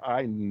me.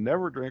 I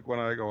never drink when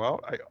I go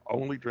out. I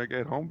only drink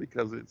at home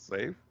because it's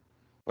safe.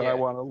 But I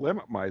want to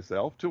limit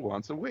myself to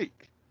once a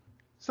week.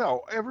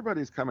 So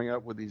everybody's coming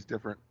up with these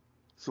different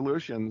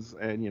solutions,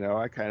 and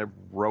I kind of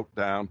wrote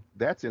down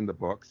that's in the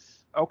book.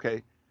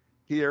 Okay,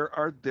 here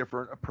are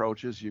different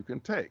approaches you can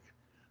take.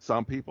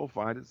 Some people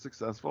find it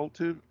successful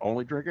to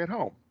only drink at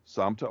home,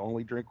 some to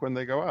only drink when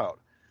they go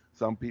out.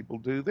 Some people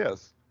do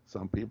this,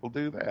 some people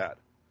do that,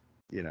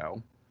 you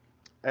know.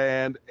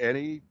 And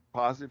any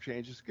positive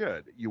change is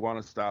good. You want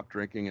to stop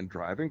drinking and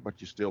driving, but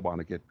you still want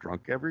to get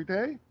drunk every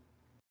day?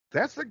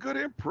 That's a good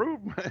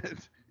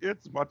improvement.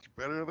 It's much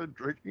better than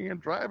drinking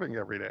and driving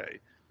every day.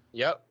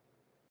 Yep.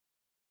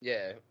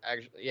 Yeah,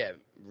 actually, yeah,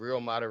 real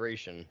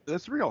moderation.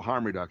 It's real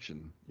harm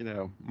reduction.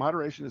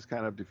 Moderation is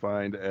kind of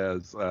defined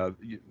as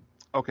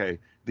okay,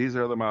 these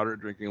are the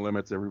moderate drinking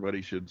limits.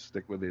 Everybody should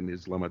stick within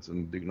these limits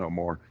and do no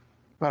more.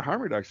 But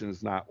harm reduction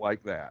is not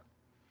like that.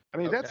 I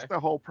mean, that's Okay. the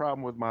whole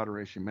problem with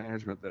moderation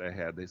management that I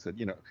had. They said,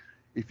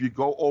 if you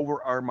go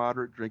over our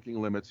moderate drinking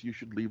limits, you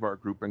should leave our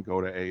group and go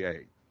to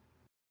AA.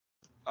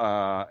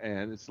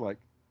 And it's like,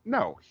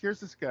 no, here's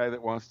this guy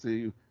that wants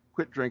to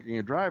quit drinking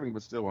and driving,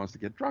 but still wants to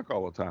get drunk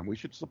all the time. We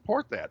should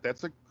support that.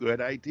 That's a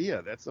good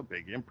idea. That's a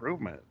big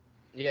improvement.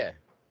 Yeah.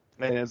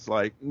 And it's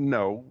like,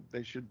 no,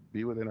 they should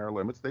be within our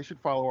limits. They should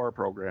follow our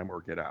program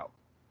or get out.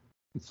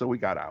 And so we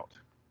got out.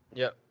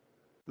 Yep.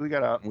 We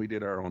got out and we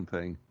did our own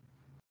thing.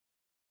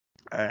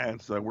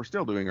 And so we're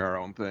still doing our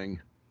own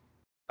thing.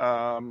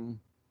 Other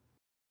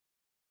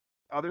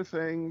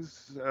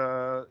things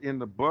in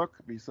the book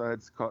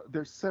besides,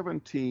 there's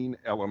 17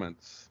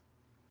 elements.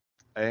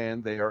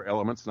 And they are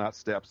elements, not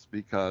steps,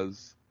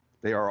 because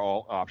they are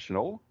all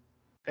optional.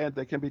 And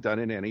they can be done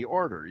in any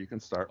order. You can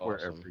start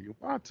wherever you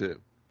want to.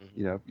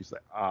 Mm-hmm. If you say,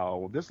 oh,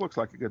 well, this looks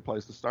like a good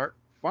place to start,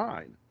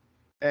 fine.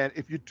 And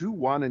if you do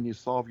one and you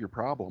solve your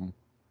problem,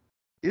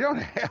 you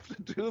don't have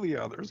to do the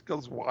others,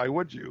 because why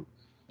would you?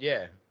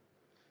 Yeah.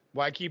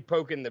 Why keep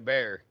poking the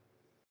bear?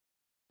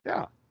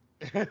 Yeah.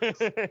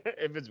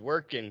 If it's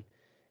working,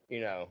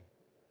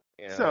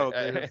 So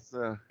there's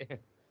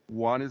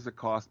one is a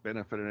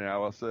cost-benefit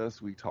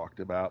analysis. We talked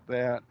about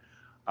that.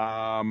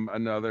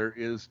 Another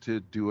is to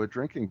do a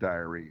drinking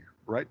diary.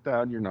 Write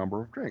down your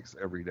number of drinks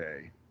every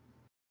day.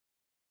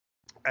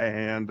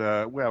 And,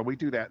 we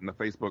do that in the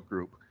Facebook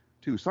group,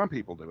 too. Some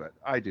people do it.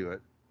 I do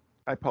it.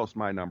 I post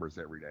my numbers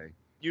every day.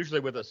 Usually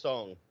with a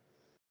song.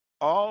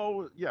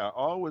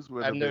 Always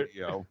with a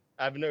video.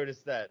 I've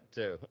noticed that,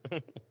 too.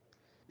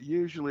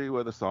 Usually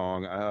with a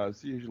song.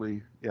 It's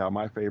usually,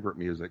 my favorite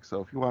music.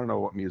 So if you want to know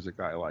what music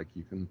I like,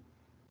 you can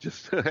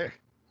just go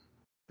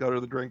to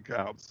the drink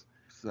counts.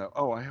 So,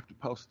 I have to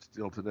post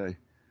still today.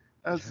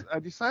 As I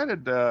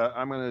decided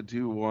I'm going to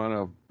do one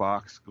of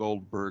Bach's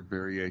Goldberg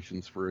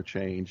variations for a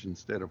change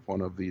instead of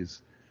one of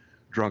these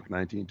drunk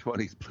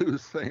 1920s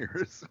blues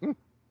singers.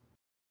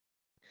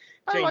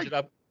 Change it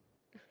up.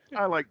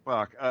 I like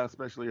Bach,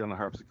 especially on the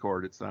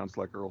harpsichord. It sounds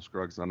like Earl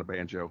Scruggs on the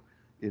banjo.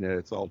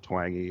 It's all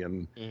twangy.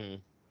 And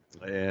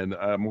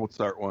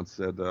Mozart once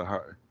said,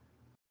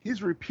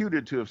 he's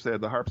reputed to have said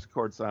the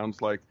harpsichord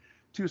sounds like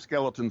two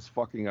skeletons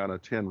fucking on a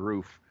tin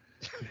roof.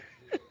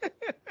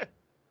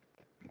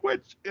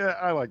 Which,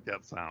 I like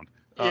that sound.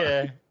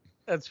 Yeah,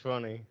 that's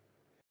funny.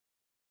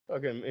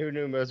 Okay, who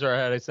knew Mozart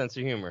had a sense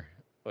of humor?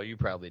 Well, you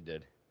probably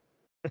did.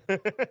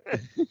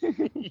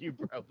 You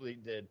probably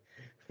did.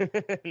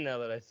 Now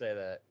that I say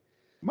that.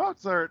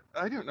 Mozart,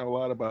 I don't know a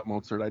lot about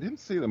Mozart. I didn't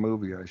see the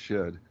movie. I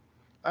should.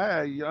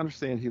 I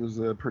understand he was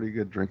a pretty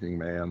good drinking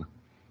man.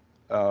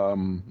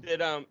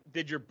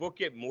 Did your book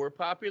get more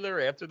popular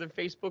after the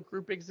Facebook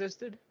group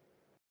existed?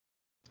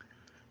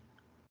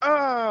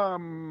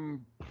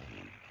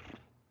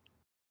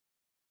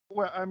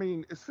 Well, I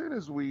mean, as soon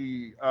as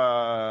we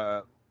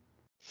left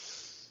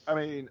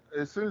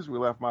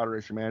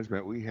Moderation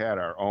Management, we had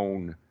our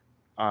own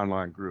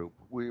online group.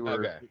 We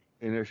were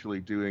initially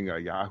doing a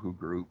Yahoo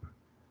group,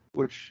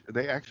 which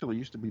they actually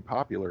used to be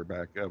popular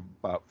back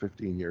about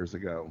 15 years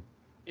ago.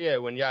 Yeah,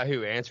 when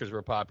Yahoo Answers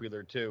were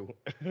popular too.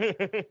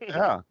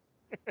 Yeah.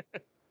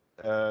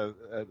 Now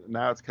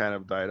it's kind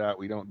of died out.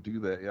 We don't do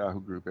the Yahoo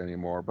group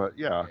anymore, but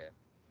yeah.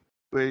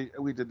 We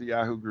did the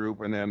Yahoo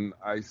group, and then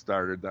I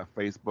started the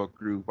Facebook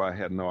group. I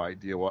had no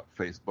idea what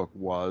Facebook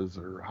was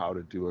or how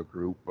to do a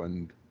group,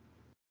 and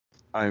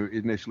I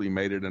initially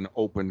made it an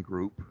open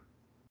group,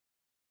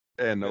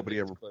 and nobody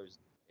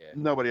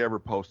ever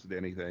posted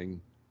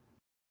anything.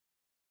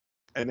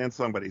 And then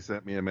somebody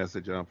sent me a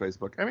message on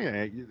Facebook. I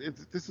mean,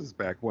 this is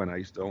back when I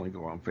used to only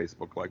go on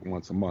Facebook like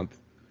once a month.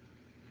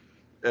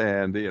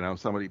 And,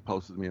 somebody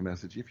posted me a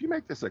message. If you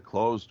make this a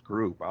closed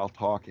group, I'll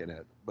talk in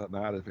it, but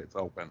not if it's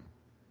open.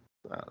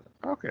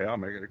 Okay, I'll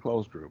make it a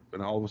closed group.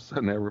 And all of a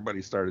sudden,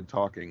 everybody started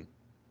talking.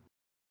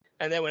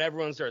 And then when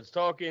everyone starts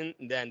talking,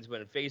 then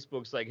when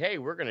Facebook's like, hey,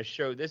 we're going to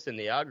show this in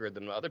the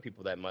algorithm to other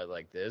people that might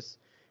like this.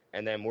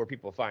 And then more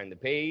people find the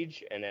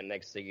page. And then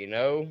next thing you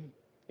know,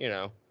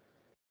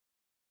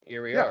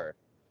 here we are.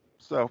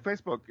 So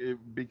Facebook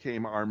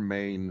became our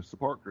main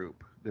support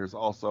group. There's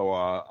also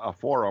a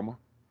forum.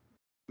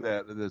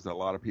 There's a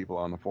lot of people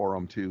on the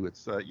forum, too.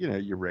 It's,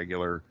 your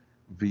regular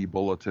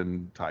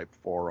V-Bulletin type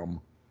forum.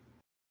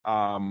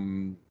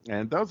 And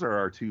those are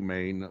our two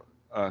main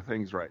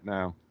things right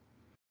now.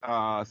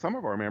 Some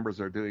of our members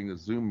are doing the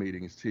Zoom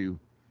meetings too.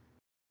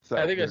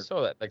 I So think I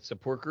saw that, like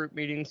support group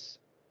meetings.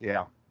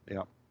 yeah,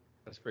 yeah.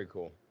 That's pretty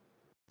cool.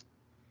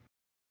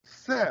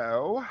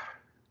 So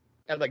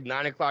At like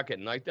 9 o'clock at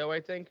night, though, I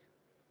think.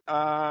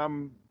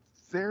 um,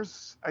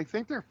 I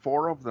think there are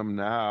four of them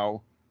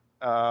now.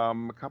 A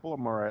couple of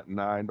them are at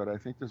 9, but I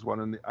think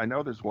I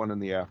know there's one in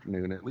the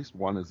afternoon. At least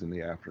one is in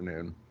the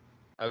afternoon.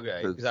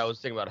 Okay, because I 'Cause- was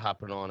thinking about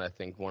hopping on. I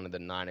think one of the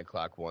 9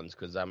 o'clock ones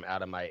because I'm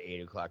out of my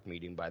 8 o'clock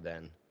meeting by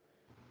then.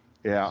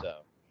 yeah,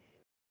 So,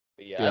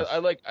 but yeah,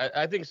 yes.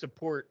 I think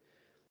support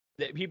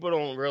that people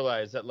don't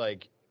realize that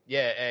like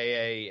yeah,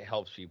 AA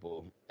helps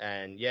people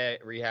and yeah,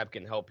 rehab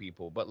can help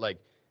people, but like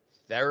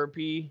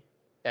therapy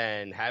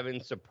and having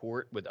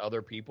support with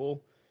other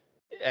people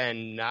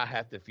and not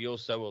have to feel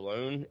so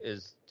alone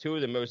is two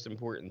of the most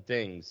important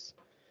things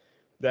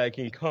that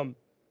can come,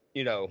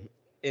 you know,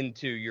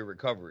 into your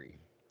recovery.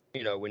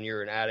 You know, when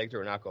you're an addict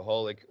or an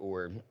alcoholic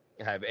or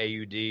have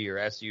AUD or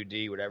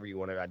SUD, whatever you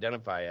want to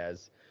identify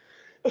as,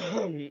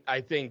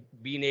 I think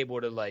being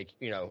able to like,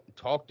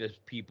 talk to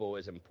people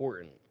is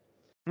important.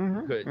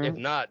 Because if Mm-hmm,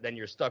 not, then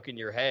you're stuck in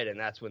your head, and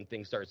that's when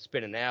things start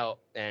spinning out,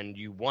 and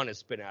you want to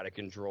spin out of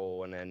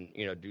control, and then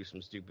do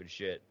some stupid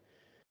shit.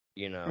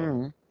 You know,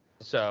 mm-hmm.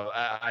 so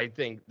I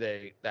think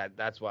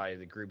that's why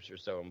the groups are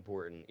so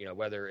important.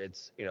 Whether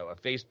it's a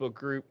Facebook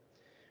group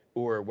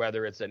or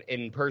whether it's an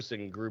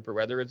in-person group or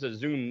whether it's a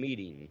Zoom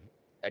meeting.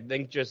 I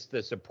think just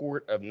the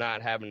support of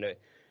not having to,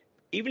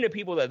 even the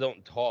people that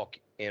don't talk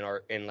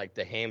in like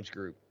the Hams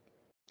group,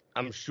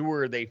 I'm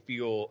sure they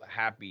feel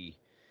happy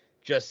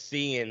just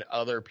seeing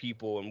other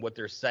people and what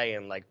they're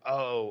saying. Like,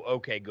 oh,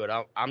 okay, good.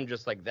 I'm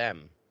just like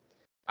them.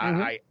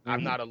 I'm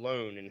Mm-hmm. not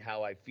alone in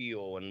how I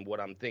feel and what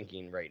I'm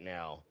thinking right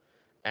now,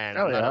 and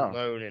Oh I'm not yeah.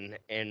 alone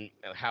in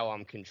how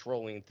I'm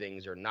controlling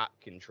things or not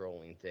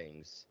controlling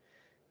things.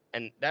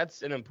 And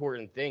that's an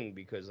important thing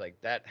because like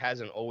that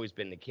hasn't always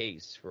been the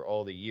case for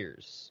all the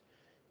years.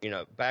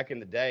 Back in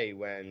the day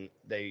when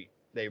they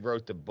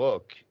wrote the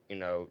book,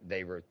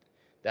 they wrote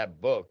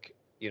that book,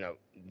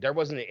 there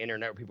wasn't an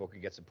internet where people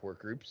could get support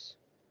groups,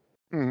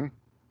 Mm-hmm.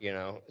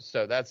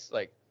 so that's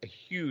like a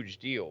huge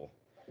deal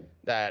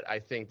that I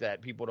think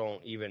that people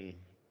don't even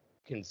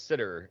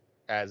consider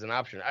as an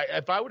option.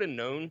 If I would have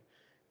known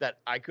that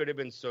I could have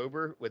been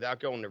sober without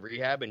going to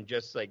rehab and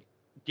just like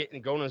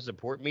going to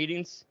support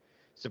meetings,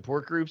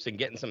 support groups, and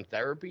getting some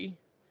therapy,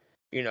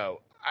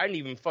 I didn't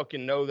even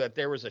fucking know that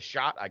there was a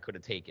shot I could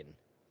have taken,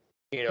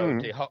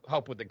 Mm-hmm. to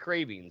help with the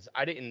cravings.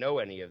 I didn't know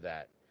any of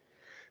that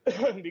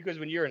because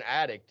when you're an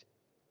addict,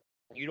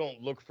 you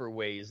don't look for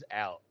ways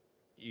out.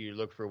 You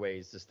look for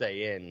ways to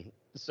stay in.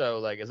 So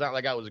like it's not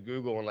like I was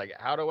Googling like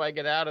how do I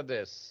get out of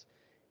this?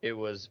 It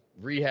was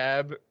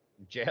rehab,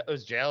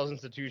 jails,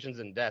 institutions,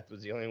 and death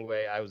was the only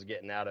way I was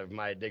getting out of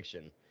my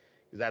addiction.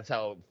 Because that's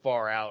how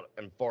far out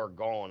and far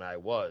gone I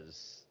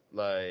was.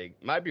 Like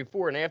my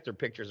before and after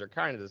pictures are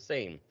kind of the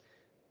same.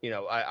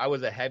 I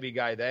was a heavy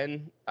guy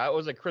then. I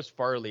was a Chris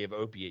Farley of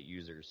opiate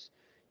users.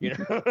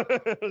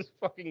 I was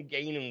fucking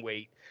gaining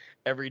weight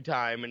every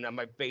time, and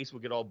my face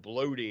would get all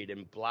bloated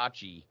and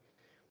blotchy.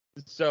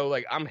 So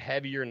like I'm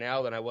heavier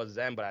now than I was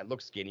then, but I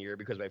look skinnier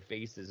because my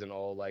face isn't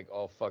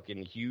all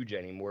fucking huge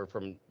anymore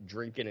from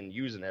drinking and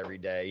using every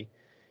day.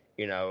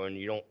 And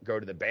you don't go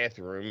to the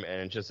bathroom,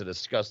 and it's just a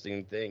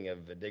disgusting thing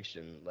of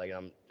addiction. Like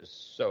I'm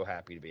just so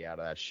happy to be out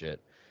of that shit.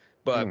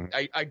 But Mm-hmm.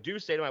 I do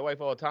say to my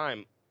wife all the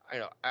time,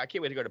 I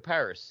can't wait to go to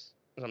Paris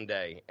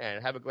someday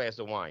and have a glass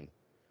of wine,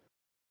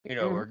 Mm-hmm.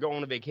 or go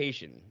on a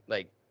vacation.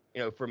 Like,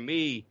 for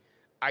me,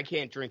 I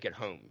can't drink at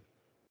home.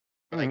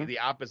 Like Mm-hmm. the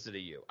opposite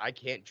of you. I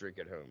can't drink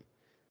at home.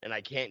 And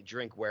I can't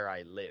drink where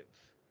I live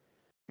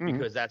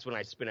Mm-hmm. because that's when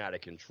I spin out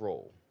of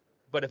control.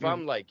 But if Mm-hmm.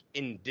 I'm like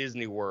in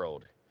Disney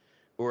World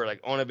or like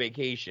on a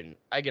vacation,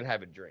 I can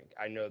have a drink.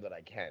 I know that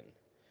I can.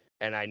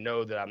 And I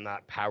know that I'm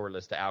not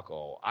powerless to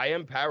alcohol. I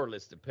am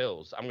powerless to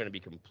pills. I'm going to be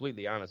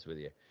completely honest with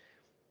you.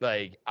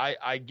 Like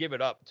I give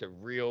it up to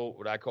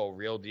what I call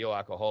real deal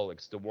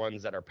alcoholics, the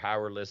ones that are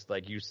powerless,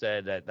 like you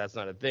said, that's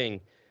not a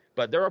thing.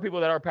 But there are people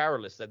that are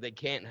powerless that they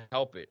can't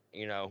help it,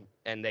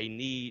 and they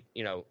need,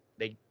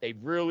 they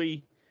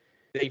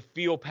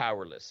feel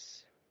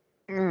powerless.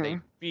 They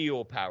Mm-hmm.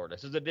 feel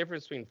powerless. There's a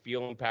difference between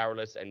feeling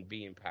powerless and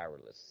being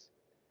powerless.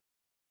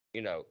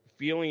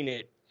 Feeling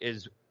it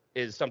is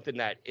something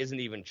that isn't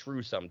even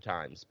true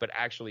sometimes, but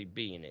actually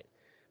being it.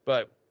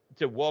 But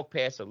to walk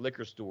past a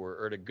liquor store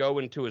or to go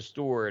into a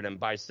store and then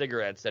buy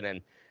cigarettes and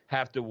then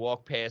have to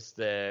walk past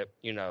the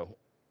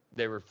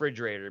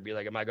refrigerator and be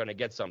like, am I going to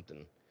get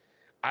something?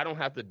 I don't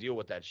have to deal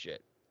with that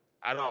shit.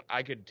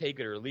 I could take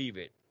it or leave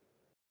it.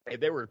 If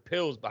there were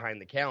pills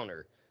behind the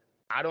counter,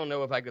 I don't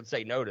know if I could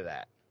say no to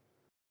that.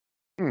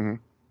 Mm-hmm.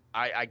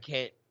 I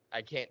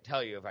can't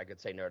tell you if I could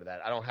say no to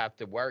that. I don't have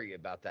to worry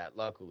about that,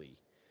 luckily.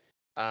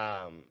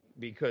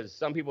 Because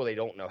some people, they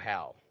don't know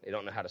how. They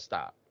don't know how to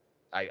stop.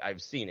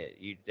 I've seen it.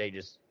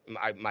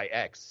 My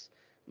ex,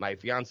 my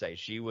fiance,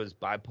 she was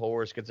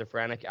bipolar,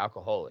 schizophrenic,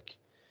 alcoholic.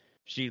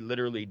 She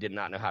literally did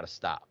not know how to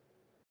stop,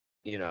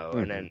 and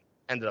Mm-hmm. then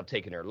ended up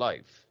taking her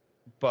life.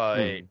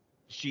 But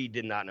Mm-hmm. she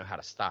did not know how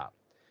to stop.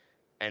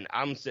 And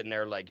I'm sitting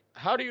there like,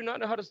 how do you not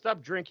know how to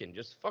stop drinking?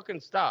 Just fucking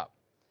stop.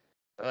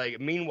 Like,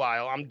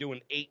 meanwhile, I'm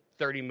doing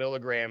 830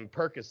 milligram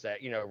Percocet,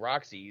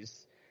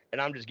 Roxy's, and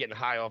I'm just getting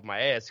high off my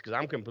ass because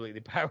I'm completely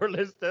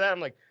powerless to that. I'm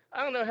like,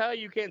 I don't know how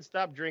you can't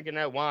stop drinking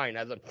that wine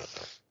as I'm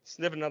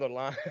sniffing another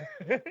line,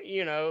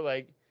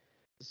 like,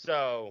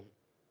 so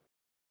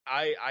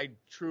I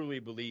truly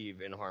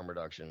believe in harm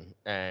reduction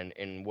and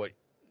in what,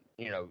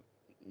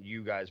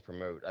 you guys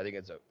promote. I think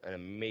it's an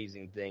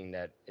amazing thing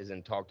that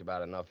isn't talked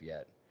about enough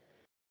yet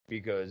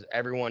because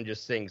everyone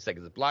just thinks like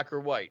it's black or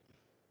white.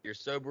 You're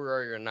sober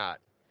or you're not.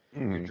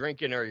 You're Mm-hmm.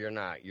 drinking or you're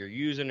not. You're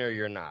using or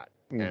you're not.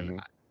 And Mm-hmm.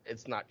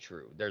 it's not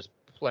true. There's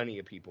plenty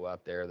of people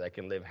out there that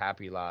can live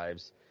happy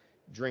lives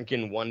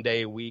drinking 1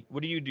 day a week.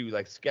 What do you do?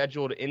 Like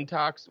scheduled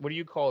intox? What do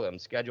you call them?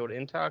 Scheduled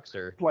intox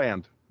or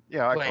Planned.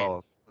 Yeah, I planned? call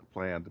it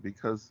planned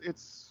because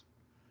it's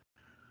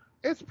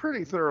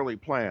pretty thoroughly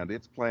planned.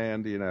 It's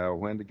planned,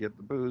 when to get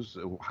the booze,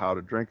 how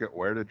to drink it,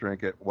 where to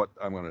drink it, what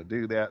I'm going to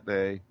do that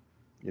day.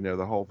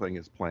 The whole thing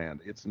is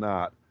planned.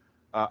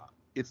 Uh,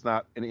 it's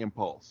not an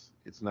impulse.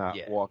 It's not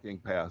Yeah. walking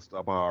past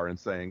a bar and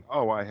saying,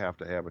 "Oh, I have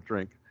to have a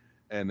drink,"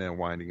 and then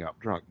winding up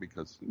drunk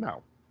because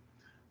no,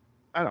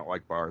 I don't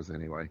like bars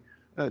anyway.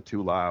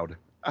 Too loud,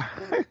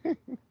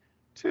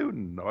 too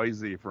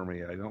noisy for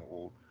me. I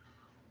don't.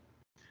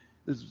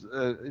 This,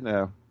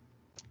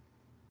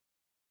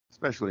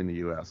 especially in the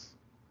U.S.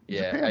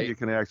 Yeah. Japan, you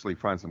can actually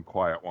find some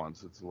quiet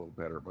ones. It's a little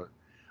better, but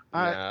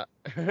I Nah.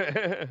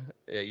 Yeah,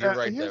 you're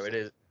right though. here's It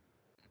is.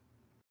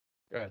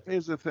 Go ahead.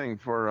 here's the thing.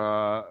 For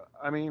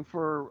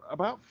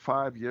about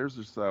 5 years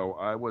or so,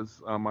 I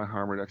was on my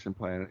harm reduction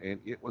plan, and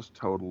it was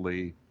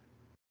totally.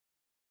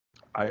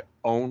 I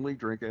only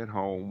drink at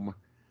home.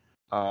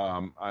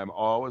 I'm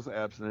always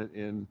abstinent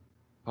in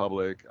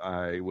public.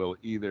 I will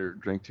either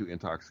drink to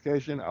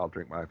intoxication, I'll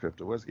drink my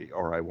fifth of whiskey,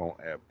 or I won't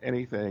have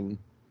anything.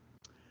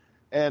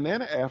 And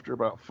then after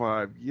about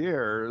 5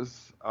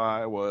 years,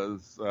 I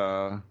was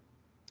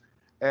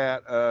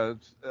at a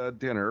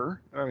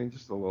dinner. I mean,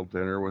 just a little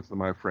dinner with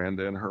my friend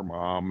and her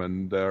mom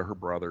and her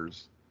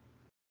brothers.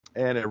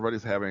 And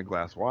everybody's having a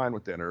glass of wine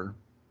with dinner.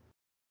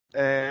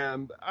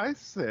 And I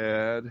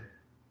said,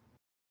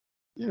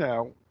 you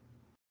know,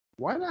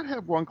 why not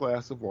have one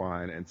glass of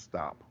wine and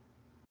stop?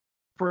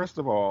 First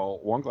of all,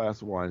 one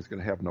glass of wine is going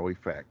to have no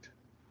effect.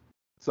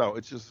 So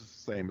it's just the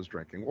same as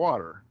drinking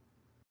water.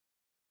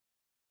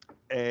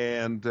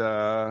 And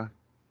I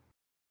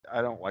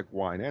don't like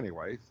wine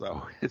anyway,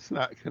 so it's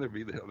not going to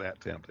be that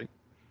tempting.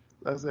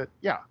 I said,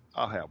 yeah,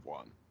 I'll have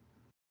one.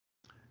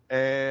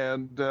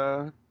 And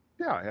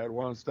yeah, I had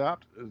one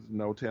stopped. There's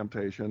no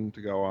temptation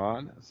to go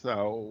on.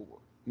 So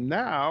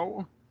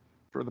now,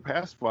 for the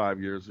past 5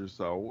 years or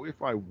so,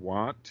 if I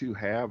want to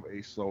have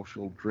a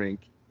social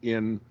drink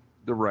in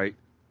the right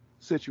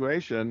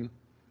situation,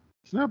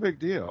 it's no big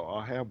deal.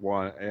 I'll have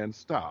one and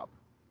stop.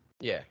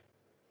 Yeah.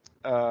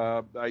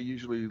 I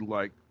usually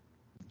like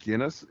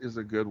Guinness is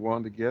a good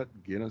one to get.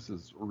 Guinness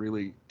is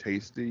really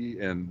tasty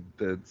and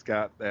it's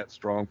got that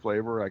strong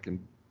flavor. I can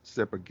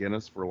sip a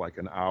Guinness for like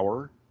an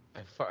hour.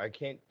 I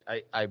can't.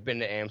 I've been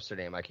to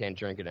Amsterdam. I can't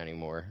drink it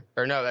anymore.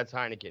 Or no, that's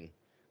Heineken.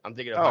 I'm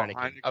thinking of Oh, Heineken.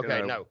 Heineken, Okay,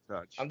 I no, won't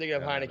touch. I'm thinking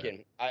of Yeah,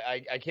 Heineken.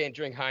 I can't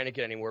drink Heineken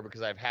anymore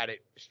because I've had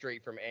it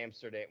straight from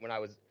Amsterdam when I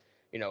was,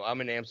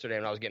 I'm in Amsterdam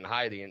and I was getting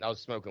high I was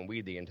smoking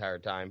weed the entire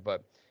time,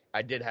 but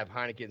I did have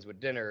Heinekens with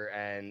dinner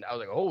and I was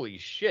like, holy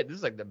shit, this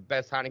is like the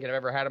best Heineken I've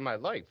ever had in my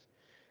life.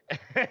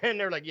 And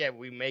they're like, yeah,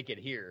 we make it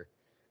here.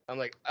 I'm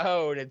like,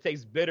 oh, and it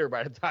tastes bitter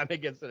by the time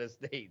it gets to the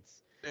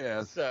States.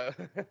 yes. So,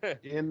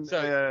 In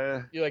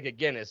so you like a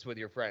Guinness with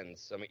your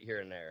friends, I mean, here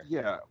and there.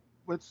 yeah,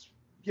 it's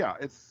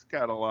it's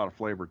got a lot of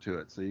flavor to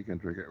it, so you can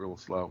drink it real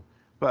slow.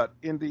 But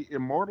in the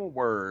immortal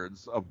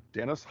words of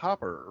Dennis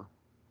Hopper,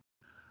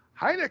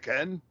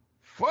 Heineken,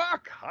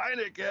 fuck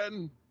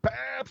Heineken,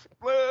 Pabst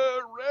Blue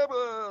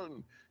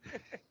Ribbon.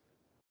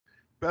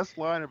 Best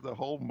line of the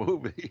whole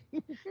movie.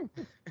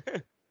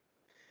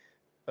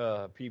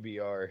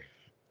 PBR,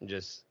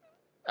 just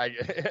I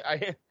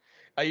I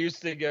I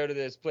used to go to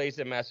this place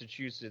in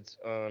Massachusetts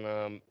on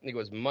I think it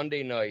was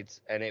Monday nights,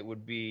 and it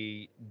would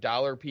be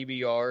dollar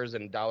PBRs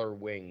and dollar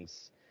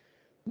wings,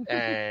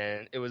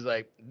 and it was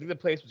like I think the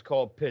place was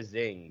called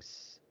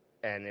Pizzings,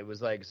 and it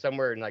was like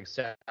somewhere in like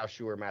South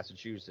Shore,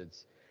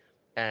 Massachusetts,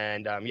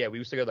 and yeah, we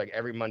used to go like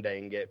every Monday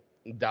and get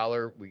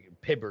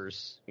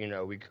pibbers,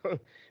 we go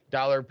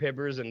dollar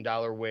pibbers and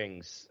dollar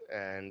wings,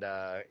 and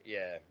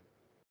yeah.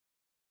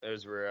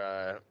 Those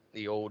were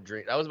the old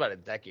drink. That was about a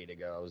decade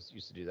ago. I was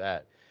used to do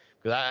that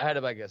because I had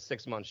like a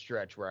 6 month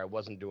stretch where I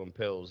wasn't doing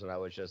pills and I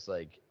was just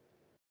like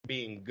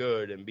being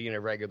good and being a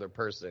regular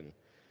person.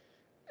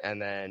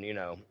 And then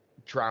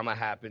trauma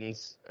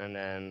happens, and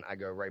then I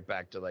go right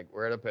back to like,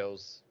 where are the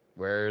pills?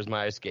 Where's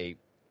my escape?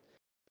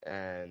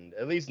 And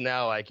at least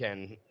now I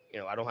can,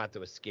 I don't have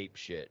to escape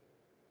shit.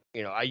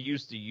 I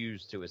used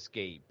to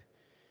escape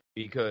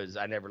because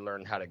I never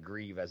learned how to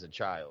grieve as a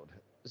child.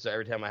 So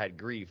every time I had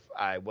grief,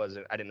 I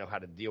didn't know how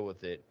to deal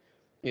with it.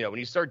 When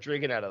you start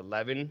drinking at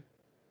 11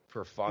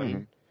 for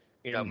Hmm. fun,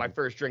 My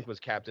first drink was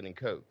Captain and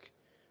Coke,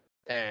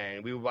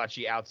 and we would watch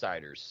The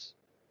Outsiders,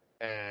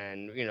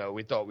 and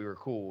we thought we were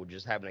cool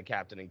just having a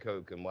Captain and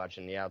Coke and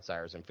watching The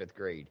Outsiders in 5th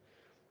grade.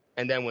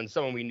 And then when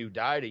someone we knew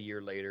died a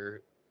year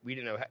later,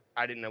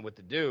 I didn't know what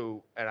to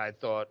do, and I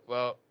thought,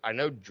 well, I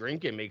know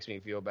drinking makes me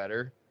feel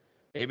better.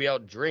 Maybe I'll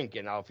drink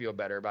and I'll feel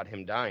better about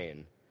him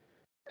dying.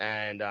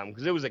 And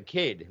because it was a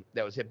kid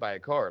that was hit by a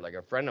car, like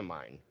a friend of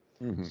mine.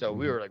 So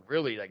we were like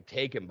really like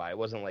taken by it. It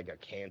wasn't like a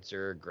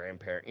cancer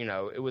grandparent,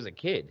 it was a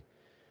kid.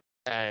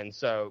 And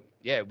so,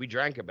 yeah, we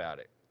drank about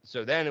it.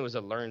 So then it was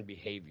a learned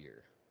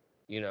behavior,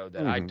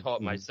 that I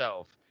taught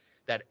myself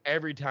that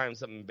every time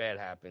something bad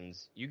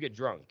happens, you get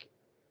drunk.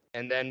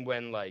 And then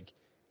when like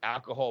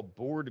alcohol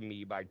bored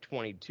me by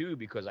 22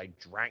 because I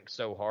drank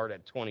so hard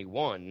at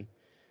 21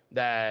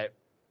 that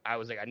I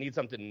was like, I need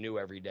something new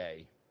every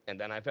day. And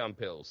then I found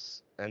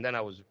pills. And then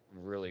I was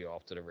really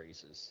off to the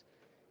races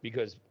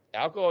because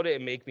alcohol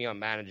didn't make me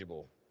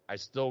unmanageable. I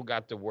still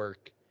got to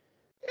work.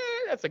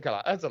 That's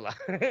a lot.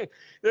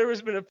 There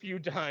has been a few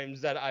times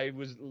that I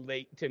was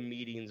late to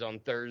meetings on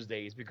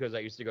Thursdays because I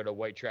used to go to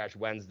White Trash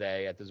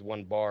Wednesday at this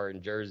one bar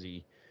in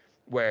Jersey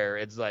where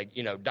it's like,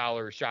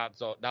 dollar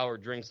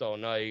drinks all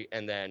night.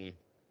 And then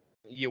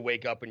you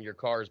wake up and your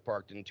car is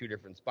parked in 2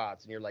 different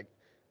spots. And you're like,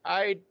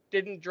 I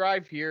didn't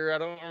drive here. I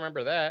don't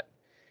remember that.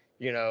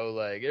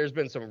 Like there's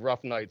been some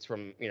rough nights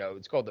from,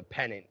 it's called the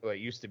Pennant. Well, it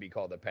used to be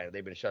called the Pennant.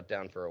 They've been shut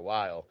down for a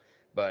while.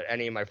 But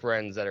any of my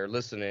friends that are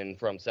listening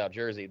from South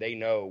Jersey, they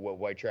know what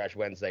White Trash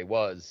Wednesday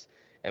was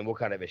and what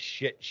kind of a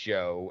shit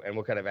show and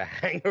what kind of a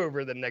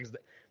hangover the next day.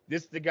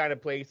 This is the kind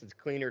of place it's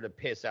cleaner to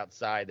piss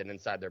outside than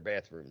inside their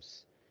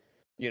bathrooms.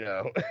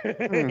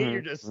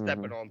 You're just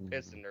stepping on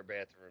piss in their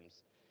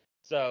bathrooms.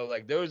 So,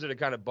 like, those are the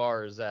kind of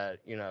bars that,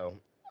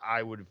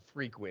 I would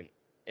frequent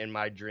in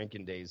my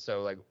drinking days.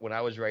 So, like, when I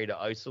was ready to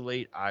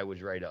isolate, I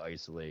was ready to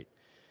isolate.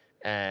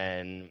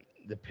 And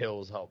the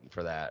pills helped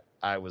for that.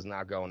 I was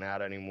not going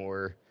out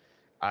anymore.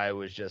 I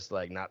was just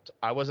like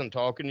I wasn't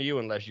talking to you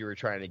unless you were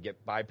trying to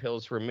buy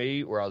pills from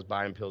me or I was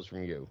buying pills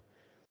from you.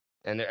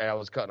 And I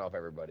was cutting off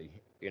everybody,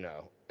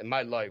 And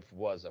my life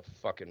was a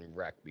fucking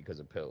wreck because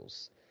of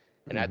pills.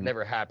 And that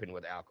never happened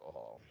with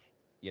alcohol.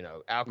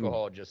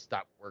 Alcohol just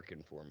stopped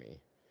working for me.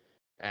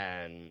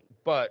 And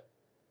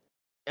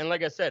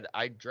like I said,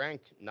 I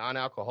drank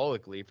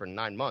non-alcoholically for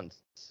 9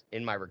 months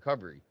in my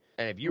recovery.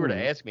 And if you were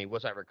to ask me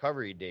what's my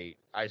recovery date,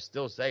 I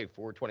still say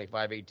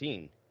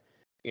 4/25/18.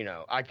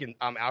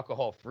 I'm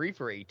alcohol free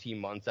for 18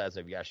 months as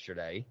of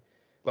yesterday,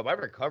 but my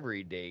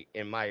recovery date,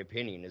 in my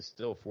opinion, is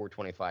still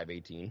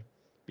 4/25/18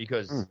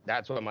 because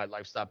that's when my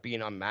life stopped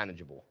being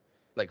unmanageable.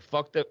 Like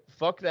fuck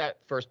that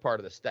first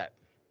part of the step.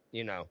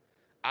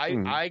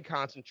 I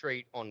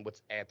concentrate on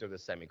what's after the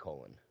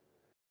semicolon.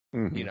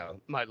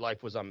 My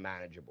life was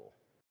unmanageable.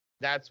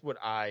 That's what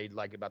I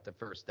like about the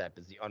first step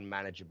is the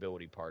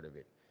unmanageability part of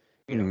it.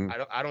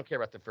 I don't care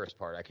about the first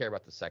part. I care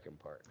about the second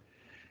part.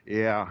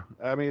 Yeah.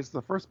 I mean, it's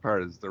the first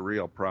part is the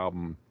real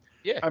problem.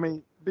 Yeah. I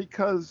mean,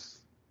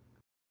 because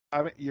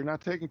you're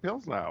not taking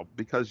pills now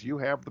because you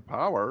have the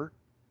power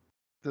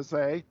to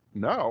say,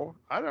 no,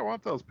 I don't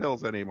want those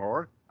pills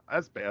anymore.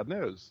 That's bad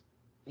news.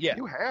 Yeah.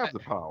 You have the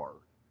power.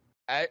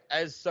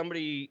 As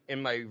somebody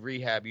in my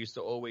rehab used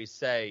to always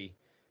say,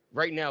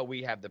 right now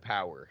we have the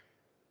power.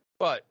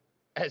 But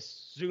as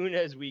soon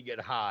as we get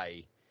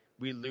high,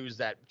 we lose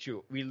that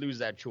choice.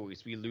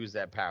 We lose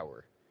that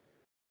power.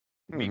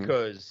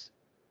 Because,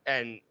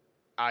 and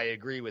I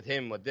agree with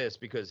him with this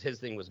because his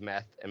thing was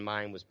meth and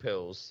mine was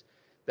pills.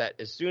 That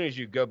as soon as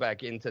you go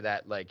back into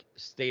that like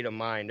state of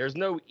mind, there's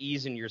no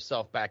easing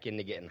yourself back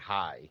into getting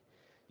high.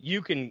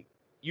 You can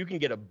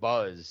get a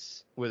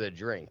buzz with a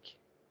drink.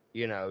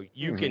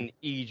 You can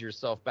ease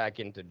yourself back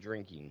into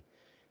drinking.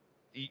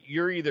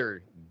 You're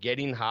either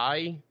getting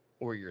high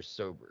or you're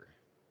sober.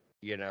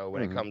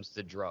 When it comes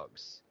to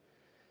drugs.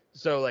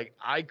 So, like,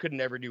 I could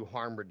never do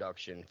harm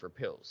reduction for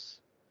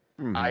pills.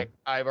 I've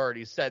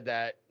already said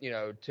that,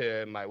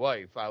 to my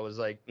wife. I was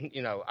like,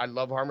 I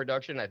love harm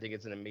reduction. I think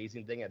it's an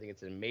amazing thing. I think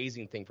it's an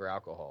amazing thing for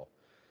alcohol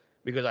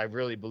because I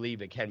really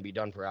believe it can be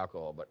done for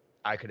alcohol, but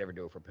I could never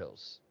do it for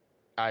pills.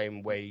 I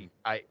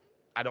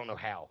don't know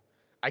how.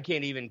 I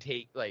can't even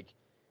take, like,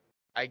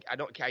 I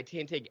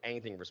can't take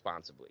anything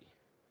responsibly,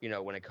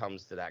 when it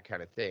comes to that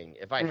kind of thing.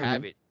 If I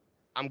have it,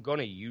 I'm going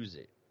to use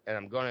it. And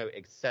I'm going to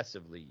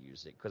excessively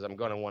use it because I'm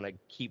going to want to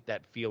keep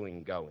that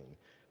feeling going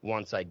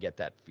once I get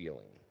that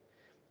feeling.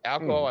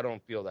 Alcohol, I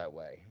don't feel that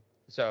way.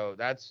 So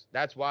that's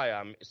why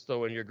I'm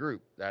still in your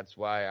group. That's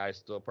why I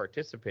still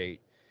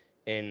participate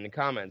in the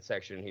comment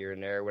section here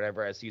and there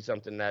whenever I see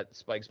something that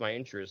spikes my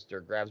interest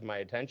or grabs my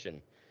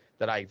attention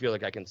that I feel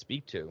like I can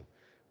speak to.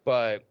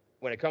 But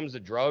when it comes to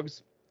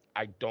drugs,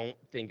 I don't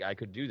think I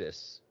could do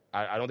this.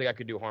 I don't think I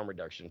could do harm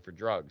reduction for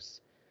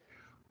drugs.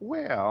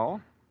 Well...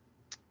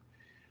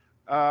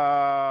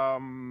 I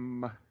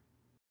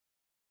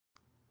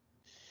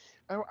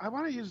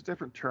want to use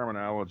different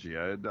terminology.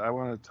 I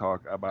want to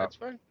talk about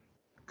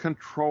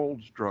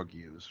controlled drug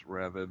use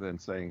rather than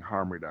saying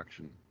harm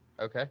reduction.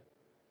 Okay.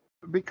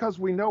 because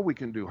we know we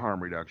can do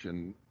harm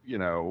reduction.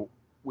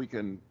 We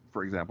can,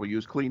 for example,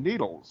 use clean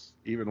needles,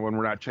 even when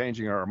we're not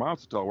changing our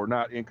amounts at all. We're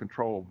not in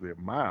control of the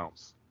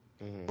amounts,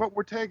 Hmm. but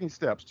we're taking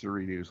steps to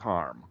reduce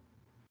harm.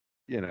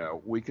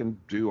 We can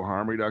do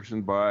harm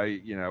reduction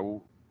by,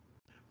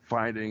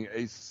 finding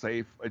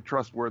a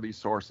trustworthy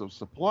source of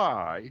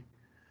supply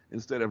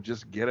instead of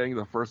just getting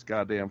the first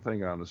goddamn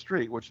thing on the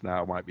street, which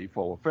now might be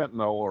full of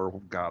fentanyl or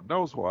God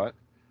knows what.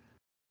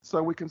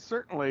 So we can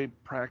certainly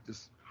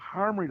practice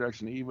harm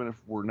reduction even if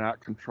we're not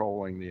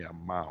controlling the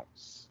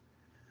amounts.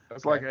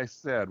 It's like Okay. I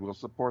said, we'll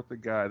support the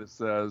guy that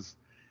says,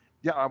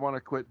 yeah, I want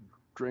to quit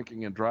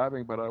drinking and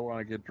driving, but I want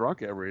to get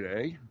drunk every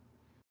day.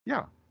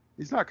 Yeah,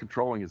 he's not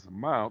controlling his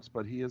amounts,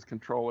 but he is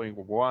controlling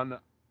one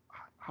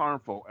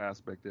harmful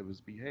aspect of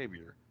his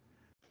behavior.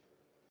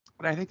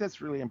 And I think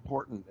that's really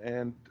important.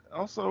 And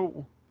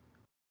also,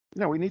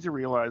 we need to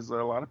realize that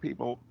a lot of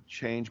people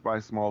change by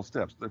small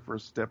steps. Their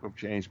first step of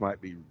change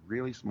might be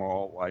really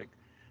small, like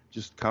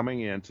just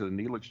coming into the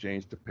needle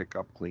exchange to pick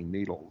up clean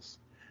needles.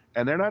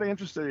 And they're not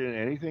interested in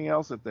anything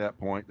else at that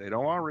point. They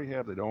don't want to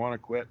rehab. They don't want to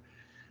quit.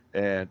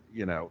 And,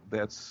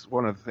 that's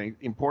one of the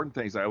important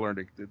things I learned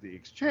at the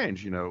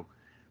exchange.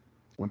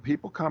 When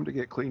people come to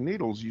get clean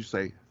needles, you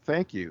say,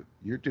 thank you.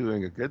 You're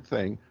doing a good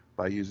thing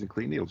by using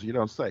clean needles. You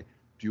don't say,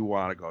 do you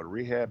want to go to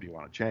rehab? Do you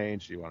want to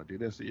change? Do you want to do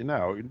this? You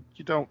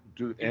don't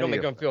do You don't any make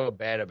of them that. feel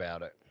bad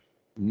about it.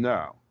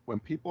 No. When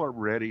people are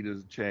ready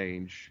to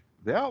change,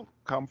 they'll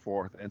come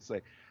forth and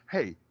say,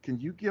 hey, can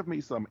you give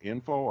me some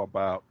info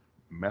about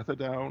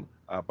methadone,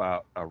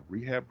 about a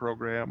rehab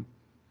program?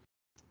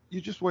 You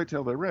just wait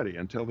till they're ready.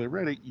 Until they're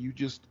ready, you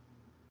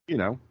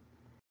know,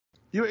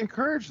 you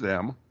encourage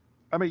them.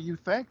 I mean, you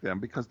thank them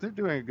because they're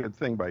doing a good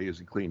thing by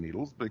using clean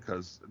needles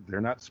because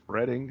they're not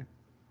spreading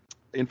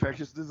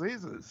infectious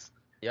diseases.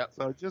 Yep.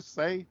 So just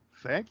say,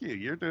 thank you.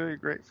 You're doing a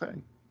great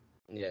thing.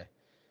 Yeah.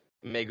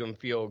 Make them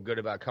feel good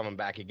about coming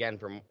back again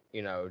from,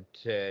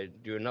 to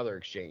do another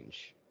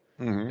exchange.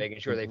 Hmm. Making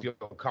sure they Hmm. feel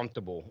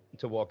comfortable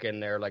to walk in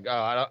there like,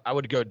 oh, I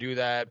would go do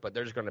that, but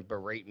they're just going to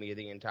berate me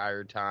the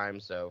entire time.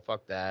 So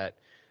fuck that.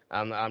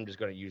 I'm just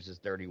going to use this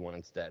dirty one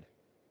instead.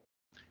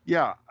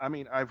 Yeah, I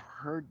mean, I've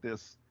heard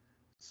this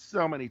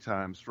so many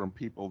times from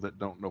people that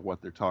don't know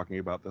what they're talking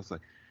about. They'll say,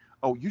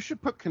 oh, you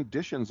should put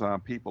conditions on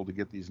people to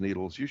get these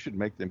needles. You should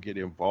make them get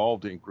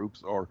involved in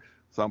groups or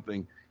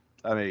something.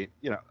 I mean,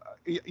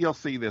 you'll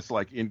see this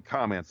like in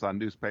comments on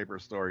newspaper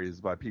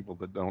stories by people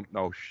that don't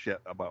know shit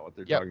about what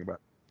they're Yep. talking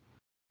about.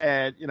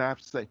 And, I have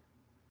to say,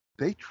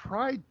 they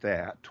tried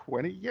that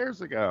 20 years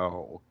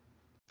ago,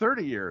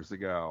 30 years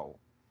ago.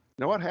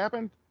 You know what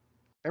happened?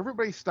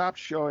 Everybody stopped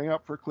showing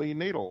up for clean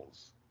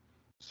needles.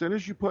 As soon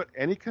as you put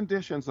any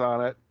conditions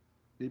on it,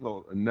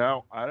 people,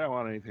 no, I don't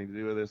want anything to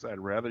do with this. I'd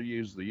rather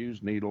use the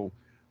used needle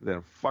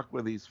than fuck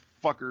with these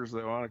fuckers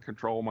that want to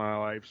control my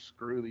life.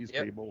 Screw these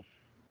Yep. people.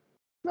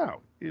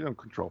 No, you don't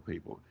control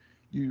people.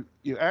 You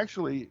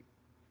actually,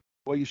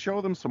 well, you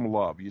show them some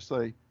love. You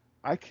say,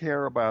 I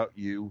care about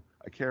you.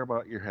 I care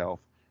about your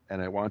health,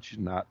 and I want you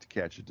not to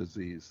catch a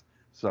disease.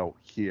 So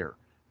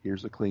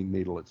here's a clean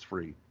needle. It's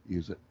free.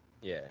 Use it.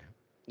 Yeah.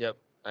 Yep.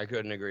 I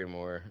couldn't agree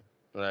more.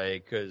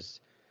 Like, because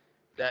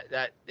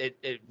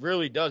it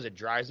really does. It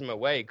drives them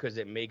away because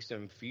it makes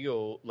them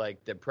feel like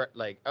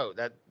oh,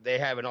 that they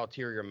have an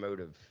ulterior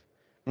motive.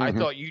 I Hmm.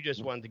 thought you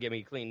just wanted to give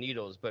me clean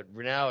needles, but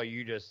now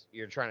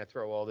you're trying to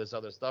throw all this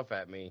other stuff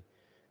at me,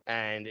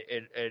 and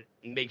it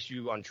makes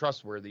you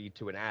untrustworthy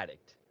to an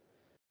addict.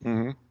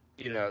 Hmm.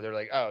 They're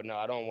like, oh no,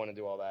 I don't want to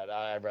do all that.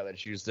 I'd rather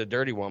choose the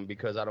dirty one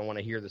because I don't want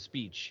to hear the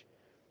speech.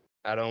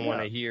 I don't want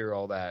Yeah. to hear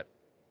all that.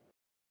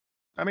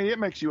 I mean, it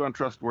makes you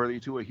untrustworthy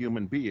to a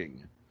human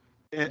being.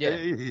 Yeah.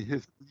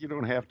 You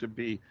don't have to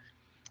be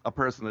a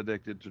person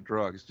addicted to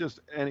drugs. Just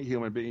any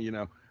human being,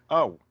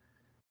 oh,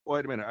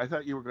 wait a minute. I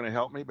thought you were going to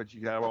help me, but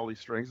you have all these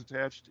strings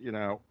attached.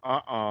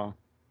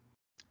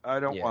 I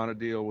don't Yeah. want to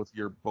deal with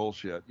your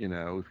bullshit. If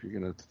you're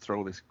going to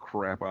throw this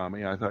crap on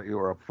me, I thought you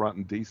were upfront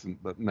and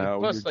decent, but And no, you're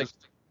plus, like,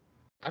 just.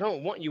 I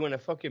don't want you in a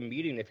fucking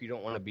meeting if you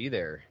don't want to be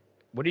there.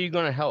 What are you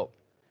gonna help?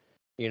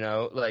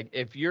 Like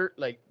if you're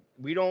like,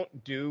 we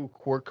don't do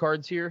court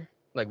cards here.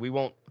 Like we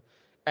won't.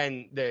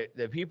 And the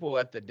people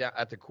at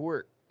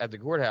the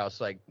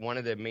courthouse, like one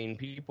of the main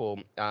people,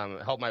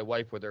 helped my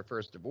wife with her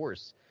first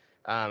divorce,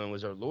 and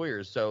was our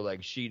lawyers. So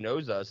like she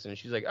knows us, and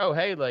she's like, oh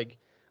hey, like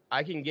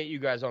I can get you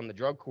guys on the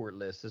drug court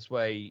list. This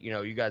way,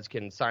 you guys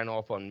can sign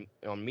off on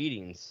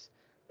meetings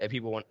if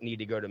people need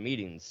to go to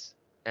meetings.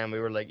 And we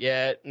were like,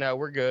 yeah, no,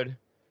 we're good.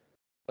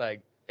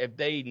 Like if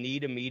they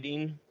need a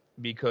meeting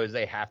because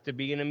they have to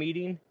be in a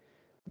meeting,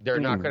 they're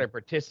not going Mm-hmm. to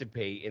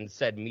participate in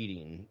said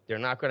meeting. They're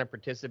not going to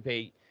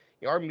participate.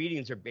 Our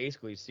meetings are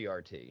basically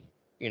CRT.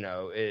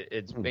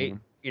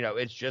 Mm-hmm.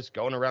 It's just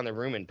going around the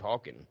room and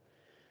talking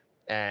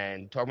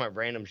about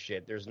random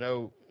shit. There's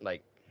no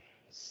like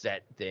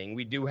set thing.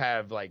 We do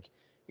have like,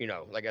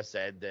 like I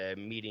said, the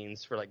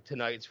meetings for like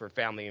tonight's for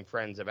family and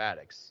friends of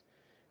addicts.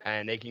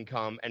 And they can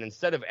come, and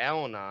instead of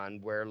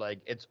Al-Anon, where like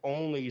it's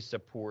only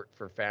support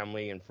for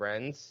family and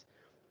friends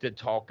to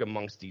talk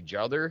amongst each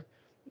other,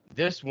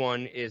 This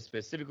one is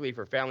specifically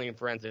for family and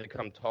friends to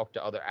come talk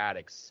to other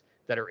addicts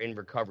that are in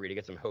recovery to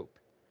get some hope.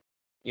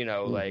 You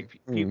know, like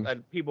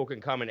people can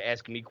come and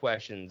ask me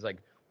questions like,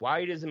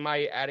 why doesn't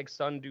my addict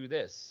son do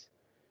this?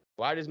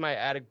 Why does my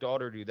addict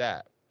daughter do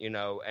that? You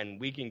know, and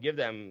we can give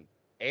them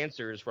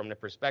answers from the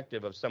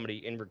perspective of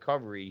somebody in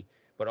recovery,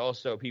 but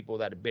also people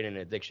that have been in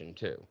addiction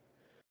too.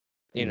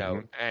 You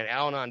know, and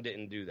Al-Anon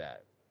didn't do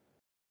that.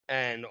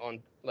 And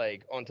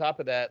on top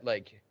of that,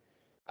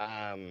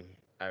 I'm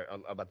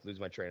about to lose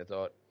my train of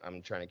thought.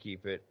 I'm trying to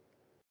keep it.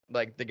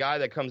 Like the guy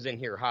that comes in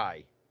here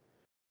high,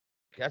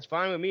 that's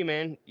fine with me,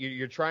 man.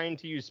 You're trying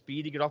to use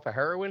speed to get off of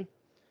heroin.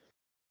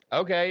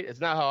 Okay, it's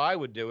not how I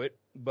would do it,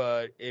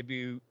 but if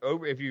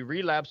you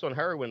relapse on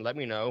heroin, let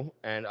me know,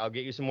 and I'll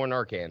get you some more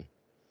Narcan.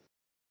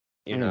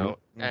 You know,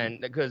 and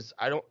because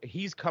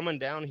he's coming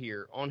down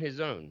here on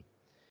his own.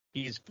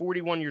 He's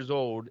 41 years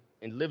old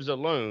and lives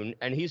alone,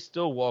 and he's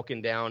still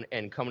walking down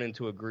and coming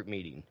into a group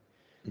meeting.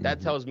 That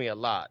tells me a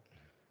lot,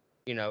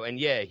 you know. And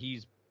yeah,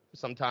 he's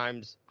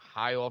sometimes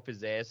high off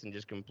his ass and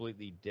just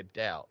completely dipped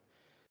out.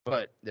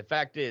 But the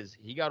fact is,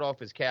 he got off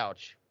his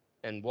couch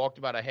and walked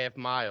about a half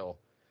mile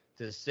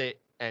to sit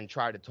and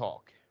try to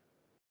talk.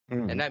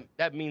 And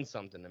that means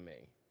something to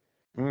me,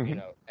 you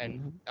know.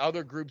 And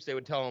other groups, they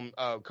would tell him,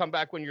 come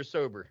back when you're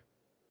sober.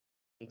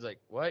 It's like,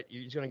 what?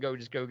 You're just going to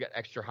just go get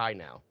extra high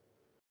now?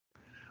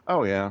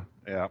 Oh, yeah.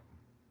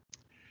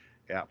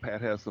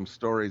 Pat has some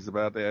stories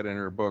about that in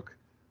her book.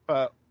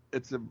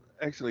 It's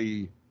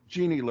actually,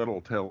 Jeannie Little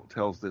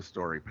tells this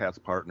story, Pat's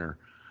partner.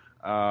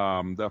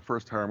 The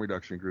first harm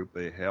reduction group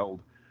they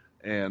held,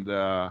 and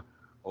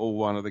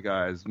one of the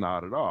guys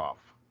nodded off.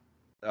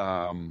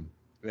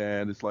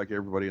 And it's like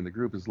everybody in the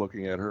group is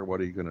looking at her, what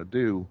are you going to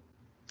do?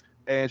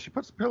 And she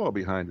puts a pillow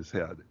behind his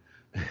head.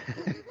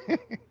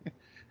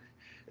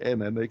 And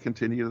then they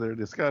continue their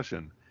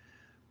discussion.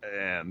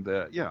 And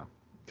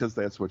because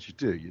that's what you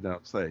do. You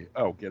don't say,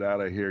 oh, get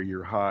out of here,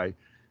 you're high.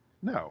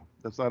 No,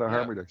 that's not a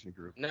harm reduction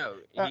group. No.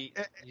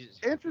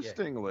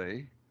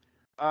 Interestingly,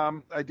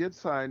 I did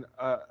sign,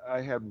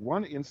 I had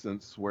one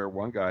instance where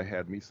one guy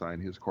had me sign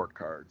his court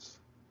cards.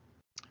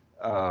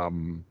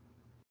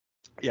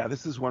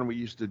 This is when we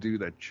used to do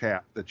the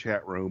chat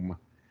room,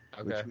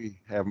 which we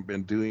haven't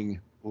been doing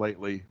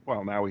lately.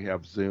 Well, now we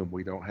have Zoom.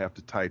 We don't have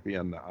to type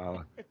in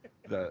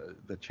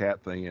the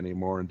chat thing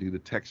anymore and do the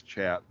text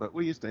chat, but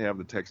we used to have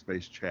the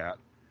text-based chat.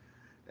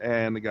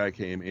 And the guy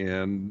came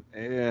in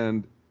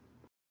and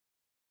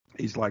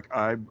he's like,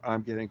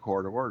 I'm getting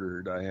court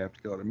ordered. I have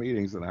to go to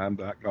meetings, and I'm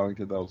not going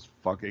to those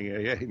fucking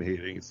AA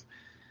meetings.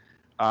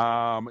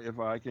 If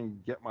I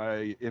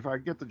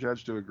get the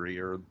judge to agree,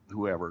 or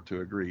whoever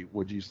to agree,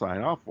 would you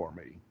sign off for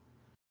me?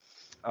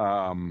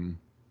 And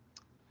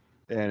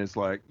it's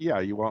like, yeah,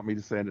 you want me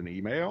to send an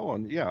email?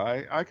 And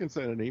yeah, I can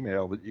send an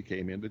email that you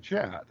came in to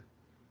chat.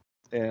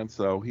 And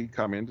so he'd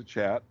come in to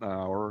chat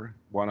 1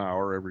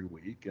 hour every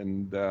week.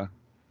 And I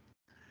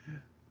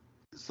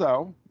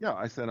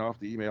sent off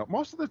the email.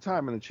 Most of the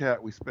time in the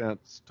chat, we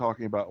spent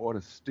talking about what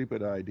a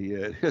stupid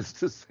idea it is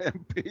to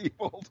send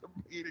people to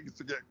meetings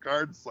to get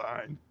cards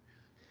signed.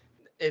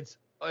 It's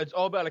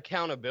all about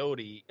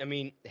accountability. I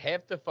mean,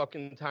 half the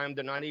fucking time,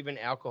 they're not even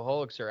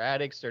alcoholics or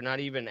addicts. They're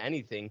not even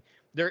anything.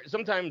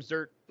 Sometimes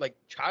they're like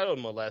child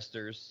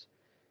molesters,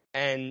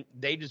 and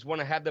they just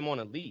want to have them on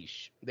a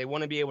leash. They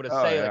want to be able to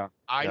say,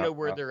 I know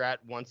where they're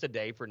at once a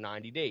day for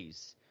 90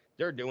 days.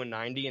 They're doing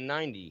 90 and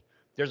 90.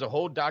 There's a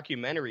whole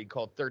documentary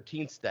called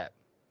 13th Step.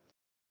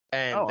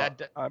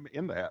 And I'm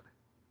in that.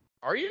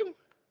 Are you?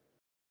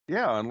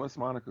 Yeah, unless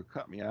Monica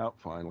cut me out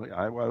finally.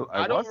 I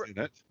was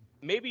in it.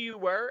 Maybe you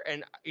were,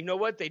 and you know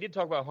what? They did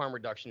talk about harm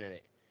reduction in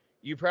it.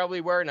 You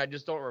probably were, and I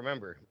just don't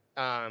remember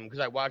because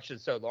I watched it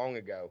so long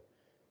ago,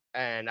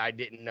 and I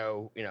didn't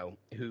know,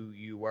 who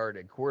you were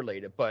to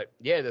correlate it. But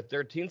yeah, the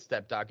 13th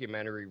Step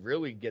documentary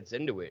really gets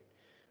into it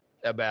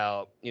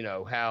about,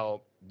 how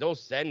they'll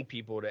send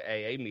people to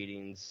AA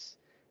meetings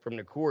from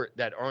the court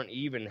that aren't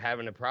even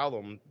having a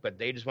problem, but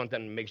they just want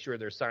them to make sure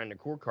they're signing a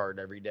court card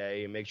every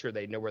day and make sure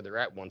they know where they're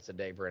at once a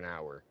day for an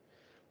hour.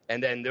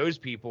 And then those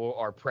people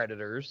are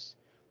predators,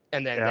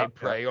 and then they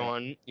prey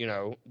on,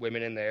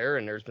 women in there,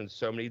 and there's been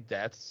so many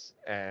deaths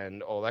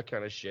and all that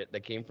kind of shit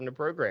that came from the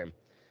program.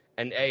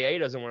 And AA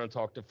doesn't want to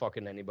talk to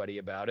fucking anybody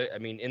about it. I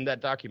mean, in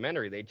that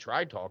documentary, they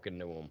tried talking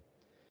to them.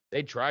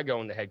 They tried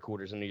going to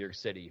headquarters in New York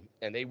City,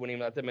 and they wouldn't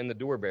even let them in the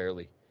door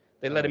barely.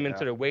 They let him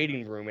into the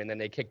waiting room, and then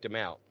they kicked him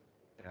out.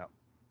 Yeah.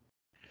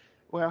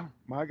 Well,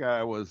 my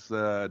guy was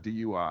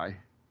DUI.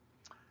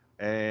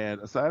 And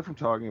aside from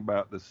talking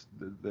about this,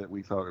 that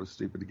we thought it was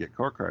stupid to get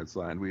court cards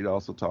signed, we'd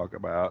also talk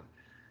about,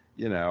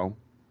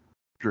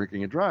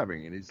 drinking and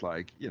driving. And he's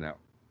like,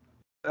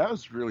 that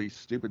was a really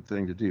stupid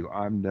thing to do.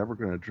 I'm never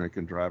going to drink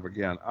and drive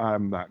again.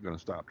 I'm not going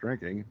to stop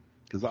drinking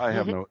because I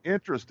have no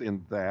interest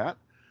in that.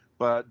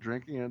 But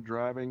drinking and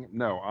driving,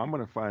 no, I'm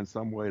going to find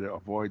some way to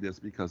avoid this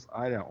because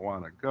I don't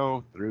want to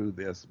go through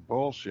this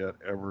bullshit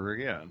ever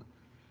again.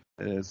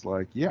 And it's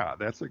like, yeah,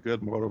 that's a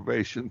good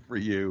motivation for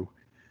you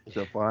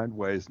to find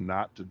ways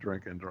not to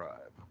drink and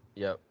drive.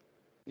 Yep.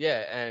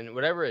 Yeah, and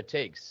whatever it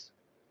takes,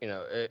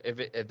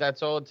 if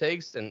that's all it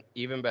takes, then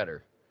even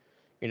better.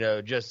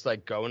 Just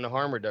like going to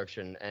harm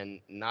reduction and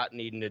not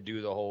needing to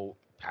do the whole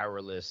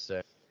powerless.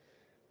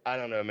 I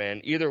don't know,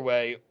 man. Either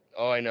way,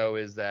 all I know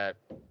is that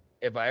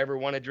if I ever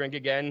want to drink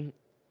again,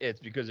 it's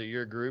because of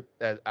your group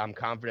that I'm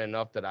confident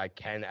enough that I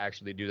can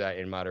actually do that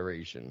in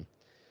moderation.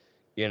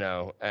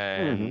 Hmm.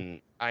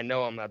 And I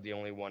know I'm not the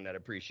only one that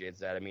appreciates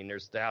that. I mean,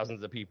 there's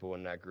thousands of people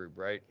in that group,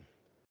 right?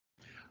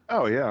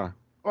 Oh yeah.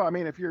 Well, I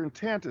mean, if your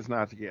intent is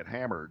not to get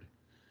hammered,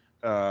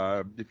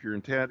 if your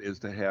intent is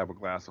to have a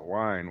glass of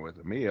wine with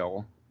a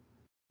meal,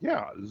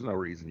 yeah, there's no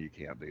reason you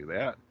can't do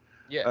that.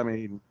 Yeah. I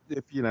mean,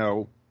 if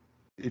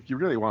you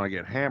really want to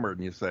get hammered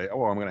and you say,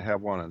 "Oh, I'm going to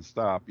have one and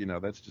stop,"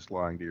 that's just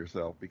lying to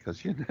yourself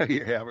because you know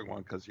you're having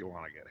one because you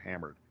want to get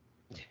hammered.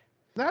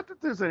 Not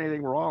that there's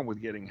anything wrong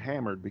with getting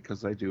hammered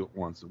because I do it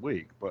once a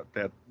week, but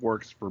that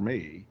works for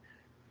me.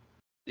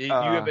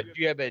 Uh,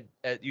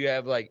 You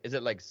have like, is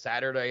it like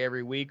Saturday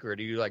every week, or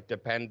do you like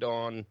depend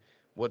on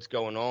what's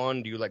going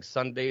on? Do you like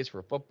Sundays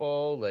for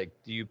football? Like,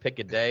 do you pick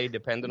a day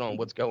depending on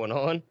what's going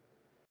on?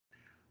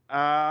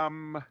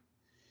 um,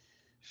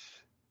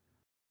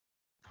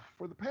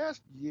 for the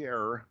past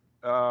year,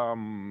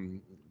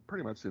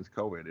 pretty much since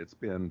COVID, it's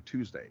been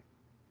Tuesday.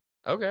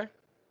 Okay.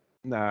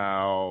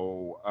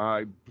 Now,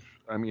 I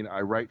mean, I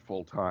write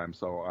full time,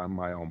 so I'm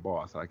my own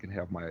boss. I can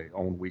have my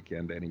own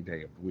weekend any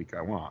day of the week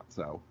I want.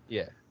 So,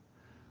 Yeah.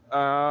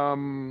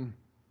 um,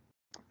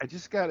 I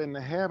just got in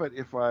the habit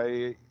if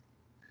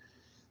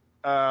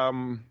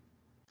um,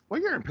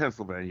 well, you're in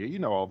Pennsylvania. You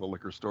know all the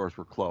liquor stores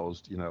were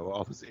closed. You know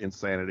all this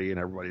insanity, and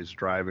everybody's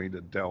driving to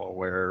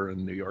Delaware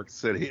and New York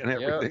City and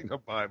Yeah. everything to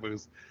buy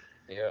booze.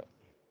 Yeah.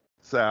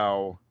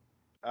 So,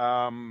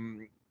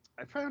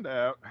 I found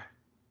out.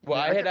 Well,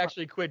 Yeah, I I had got my.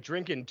 actually quit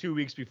drinking 2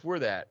 weeks before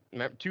that.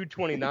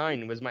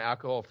 2/29 was my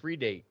alcohol free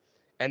date,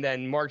 and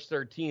then March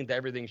 13th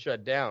everything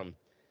shut down.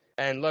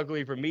 And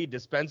luckily for me,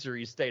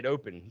 dispensaries stayed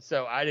open,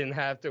 so I didn't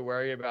have to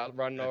worry about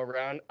running all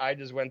around. I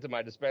just went to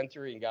my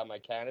dispensary and got my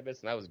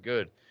cannabis, and that was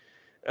good.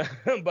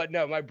 But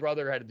no, my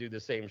brother had to do the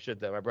same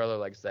shit. Though my brother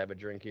likes to have a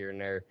drink here and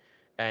there,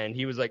 and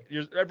he was like,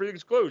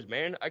 "Everything's closed,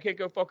 man. I can't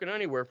go fucking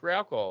anywhere for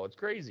alcohol. It's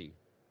crazy."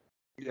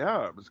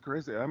 Yeah, it was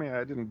crazy. I mean,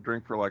 I didn't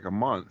drink for like a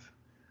month,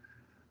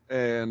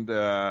 and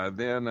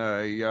then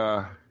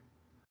I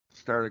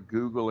started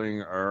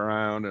Googling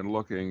around and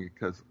looking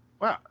because,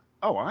 well,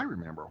 oh, I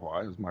remember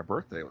why. It was my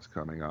birthday was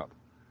coming up.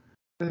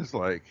 It's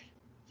like,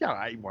 yeah,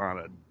 I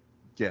want to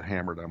get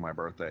hammered on my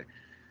birthday.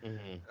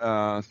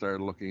 Hmm.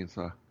 Started looking,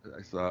 so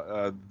I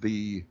saw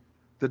the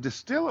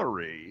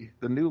distillery,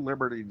 the New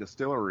Liberty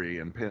Distillery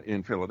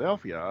in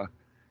Philadelphia,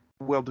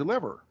 will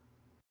deliver.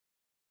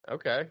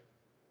 Okay.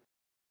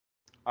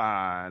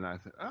 And I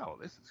thought, oh,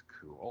 this is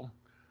cool.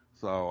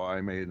 So I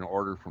made an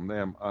order from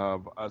them.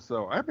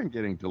 So I've been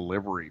getting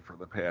delivery for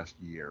the past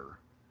year.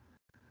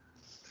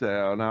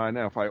 So now I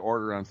know if I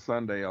order on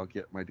Sunday, I'll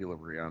get my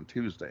delivery on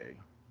Tuesday.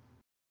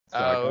 So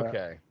Oh,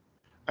 okay.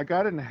 I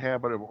got in the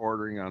habit of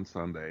ordering on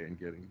Sunday and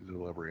getting the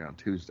delivery on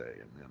Tuesday,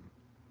 and then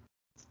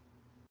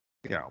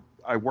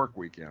I work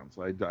weekends.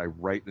 I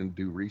write and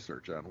do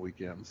research on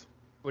weekends.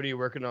 What are you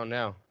working on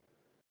now?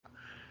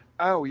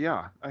 Oh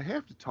yeah, I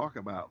have to talk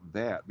about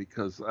that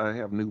because I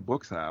have new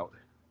books out.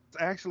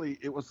 Actually,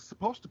 it was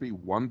supposed to be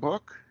one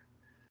book,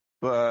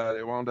 but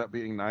it wound up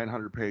being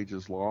 900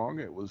 pages long.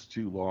 It was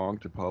too long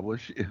to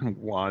publish in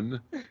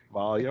one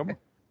volume,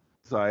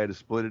 so I had to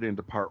split it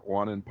into part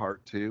one and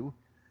part two.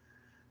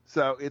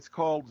 So it's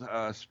called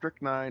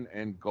Strychnine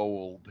and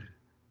Gold.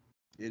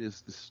 It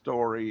is the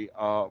story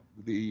of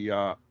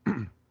the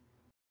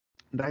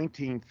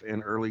 19th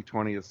and early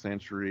 20th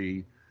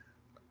century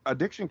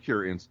addiction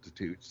cure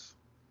institutes.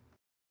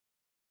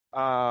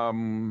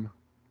 Um,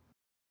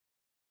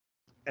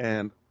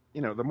 and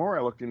the more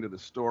I looked into the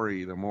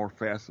story, the more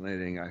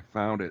fascinating I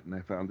found it, and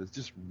I found there's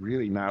just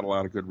really not a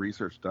lot of good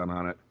research done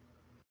on it.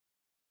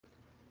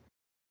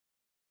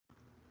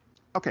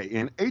 Okay,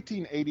 in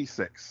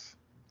 1886,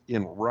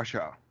 in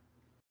Russia,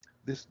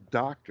 this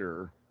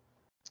doctor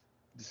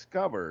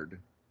discovered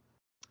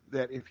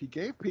that if he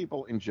gave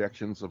people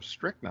injections of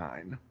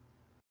strychnine,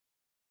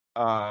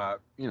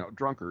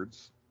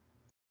 drunkards,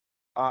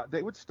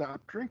 they would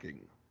stop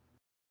drinking.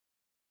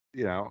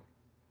 You know,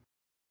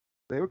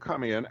 they would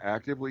come in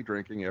actively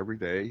drinking every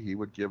day. He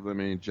would give them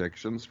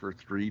injections for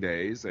 3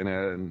 days,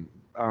 and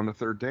on the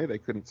third day, they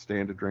couldn't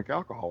stand to drink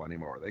alcohol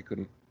anymore. They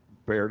couldn't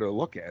bear to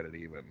look at it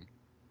even.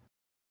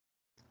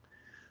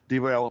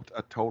 Developed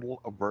a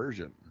total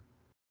aversion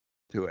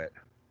to it.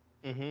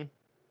 Hmm.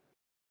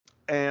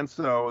 And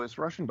so this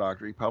Russian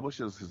doctor, he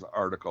publishes his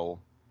article,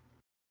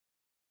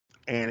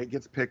 and it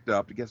gets picked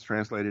up, it gets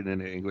translated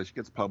into English,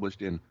 gets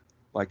published in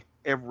like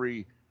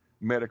every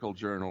medical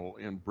journal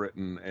in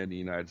Britain and the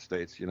United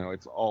States.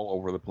 It's all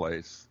over the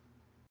place,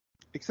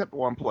 except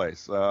one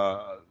place.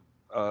 The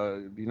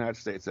United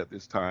States at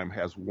this time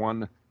has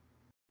one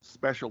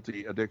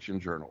specialty addiction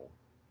journal,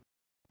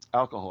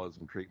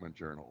 alcoholism treatment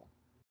journal.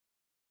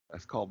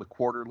 That's called the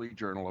Quarterly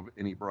Journal of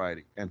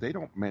Inebriety, and they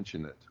don't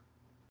mention it.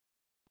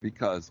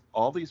 because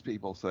all these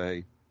people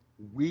say,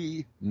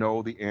 we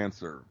know the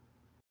answer.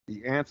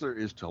 The answer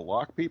is to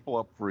lock people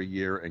up for a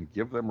year and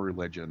give them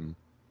religion.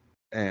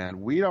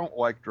 And we don't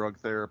like drug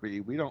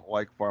therapy. We don't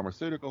like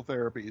pharmaceutical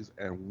therapies.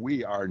 And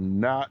we are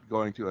not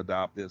going to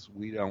adopt this.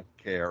 We don't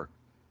care.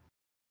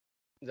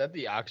 Is that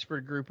the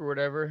Oxford group or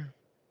whatever?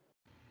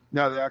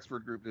 No, the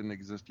Oxford group didn't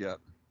exist yet.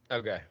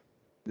 Okay.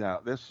 Now,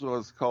 this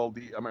was called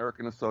the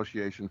American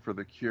Association for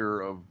the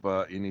Cure of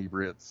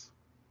Inebriates.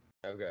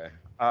 Okay.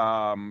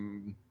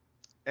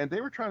 And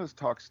they were trying to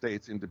talk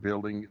states into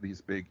building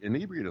these big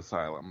inebriate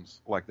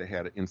asylums, like they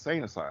had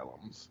insane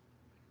asylums,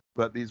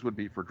 but these would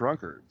be for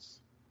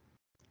drunkards.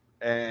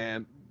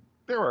 And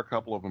there were a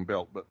couple of them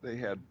built, but they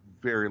had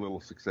very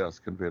little success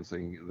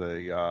convincing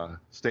the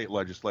state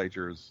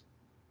legislatures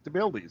to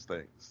build these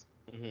things.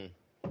 Mm-hmm.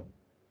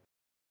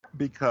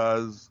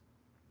 Because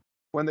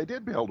when they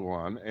did build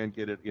one and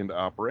get it into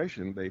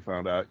operation, they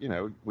found out,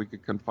 we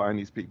could confine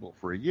these people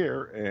for a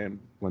year. And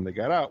when they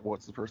got out,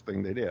 what's the first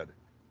thing they did?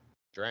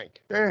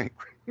 Drank. Drank,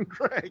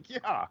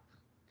 yeah.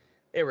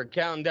 They were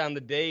counting down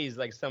the days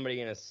like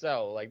somebody in a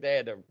cell. Like they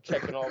had to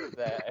check it off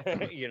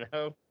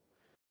that,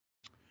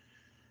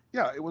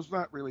 Yeah, it was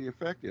not really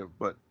effective,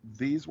 but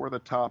these were the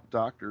top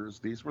doctors.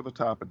 These were the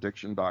top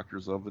addiction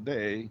doctors of the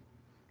day.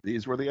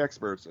 These were the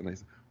experts, and they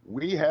said,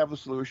 we have the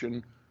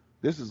solution.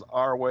 This is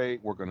our way.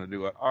 We're going to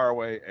do it our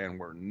way, and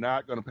we're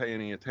not going to pay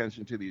any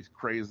attention to these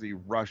crazy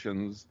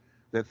Russians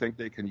that think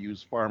they can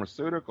use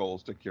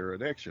pharmaceuticals to cure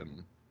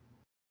addiction.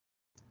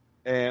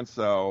 And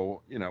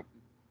so,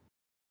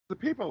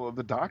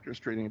 the doctors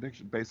treating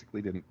addiction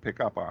basically didn't pick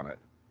up on it,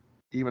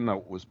 even though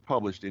it was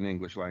published in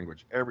English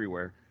language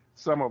everywhere.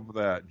 Some of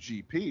the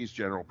GPs,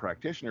 general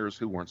practitioners,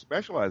 who weren't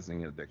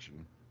specializing in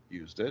addiction,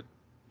 used it.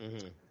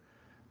 Mm-hmm.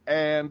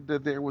 And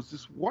there was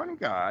this one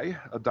guy,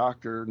 a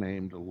doctor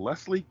named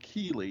Leslie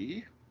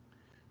Keeley,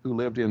 who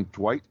lived in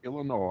Dwight,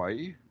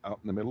 Illinois, out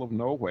in the middle of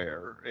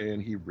nowhere,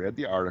 and he read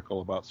the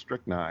article about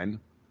strychnine.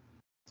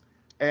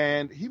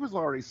 And he was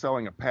already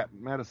selling a patent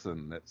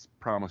medicine that's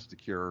promised to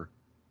cure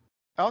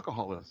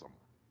alcoholism.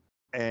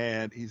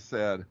 And he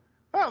said,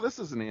 oh, this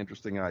is an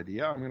interesting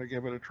idea. I'm going to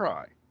give it a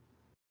try.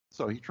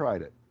 So he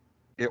tried it.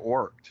 It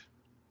worked.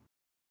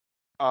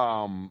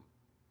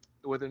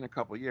 Within a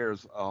couple of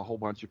years, a whole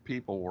bunch of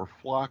people were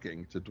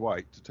flocking to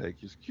Dwight to take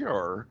his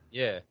cure.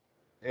 Yeah.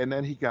 And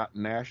then he got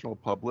national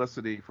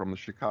publicity from the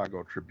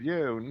Chicago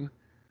Tribune.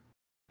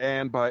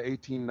 And by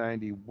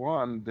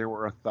 1891, there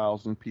were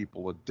 1,000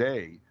 people a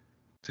day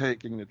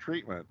taking the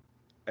treatment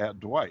at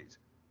Dwight.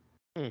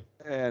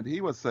 And he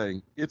was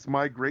saying, it's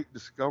my great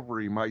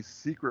discovery, my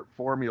secret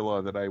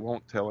formula that I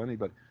won't tell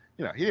anybody.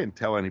 He didn't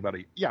tell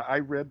anybody. Yeah, I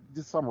read,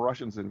 some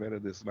Russians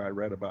invented this and I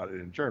read about it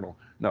in a journal.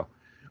 No,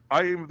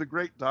 I am the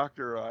great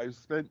doctor. I've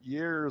spent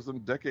years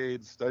and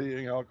decades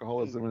studying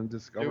alcoholism and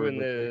discovering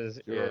this.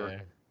 Yeah,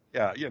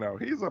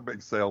 he's a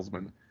big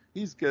salesman.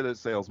 He's good at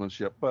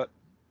salesmanship, but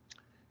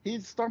he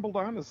stumbled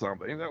onto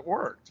something that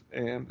worked.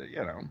 And,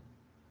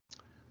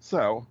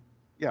 so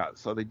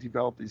they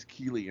developed these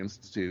Keeley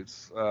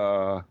Institutes.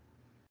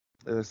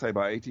 They say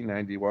by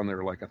 1891, there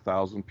were like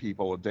 1,000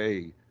 people a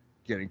day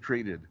getting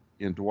treated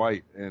in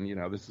Dwight. And,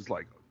 this is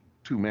like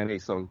too many.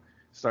 So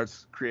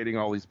starts creating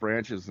all these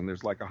branches, and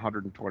there's like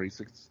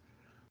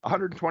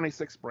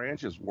 126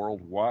 branches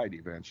worldwide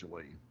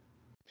eventually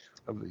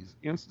of these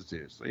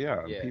institutes. So,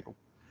 people.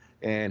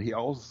 And he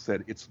also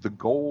said, it's the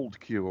gold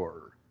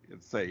cure.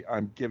 It'd say,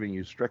 I'm giving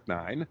you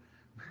strychnine.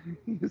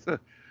 He said,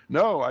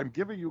 no, I'm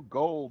giving you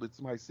gold.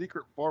 It's my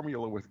secret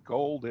formula with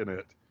gold in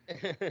it.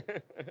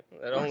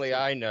 That only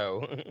I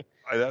know.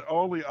 That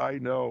only I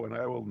know, and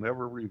I will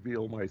never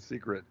reveal my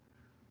secret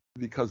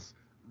because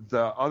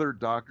the other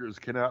doctors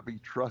cannot be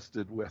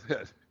trusted with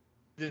it.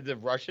 Did the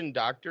Russian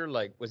doctor,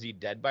 was he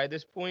dead by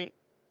this point?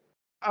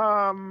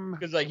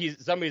 Because,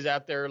 somebody's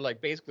out there,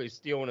 basically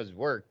stealing his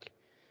work.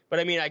 But,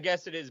 I mean, I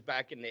guess it is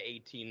back in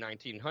the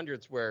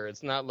 1900s where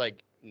it's not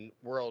like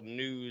world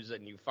news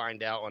and you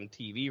find out on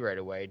TV right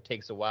away. It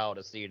takes a while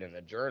to see it in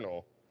a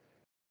journal.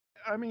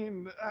 I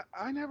mean,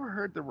 I never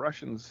heard the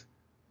Russians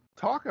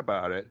talk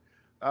about it.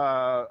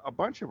 A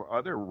bunch of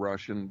other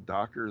Russian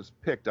doctors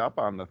picked up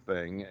on the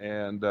thing,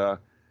 and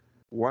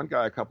one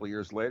guy a couple of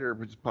years later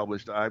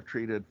published, I've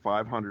treated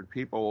 500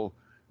 people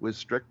with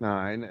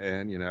strychnine,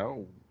 and,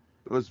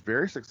 it was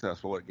very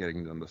successful at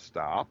getting them to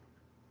stop.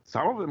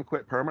 Some of them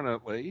quit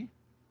permanently.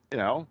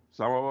 Some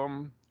of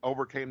them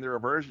overcame their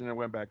aversion and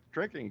went back to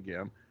drinking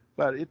again,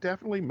 but it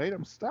definitely made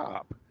them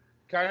stop.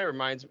 Kind of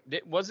reminds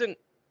me, wasn't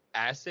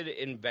acid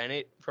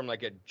invented from a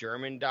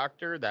German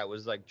doctor that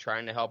was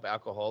trying to help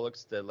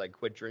alcoholics to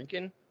quit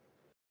drinking?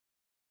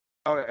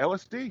 Oh,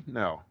 LSD?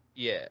 No.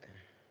 Yeah.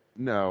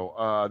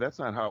 No, that's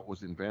not how it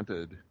was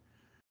invented.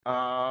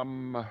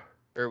 Or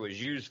it was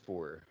used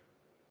for.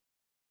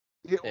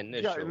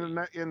 Initially. Yeah,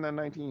 in the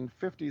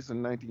 1950s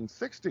and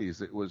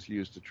 1960s, it was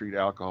used to treat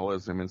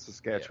alcoholism in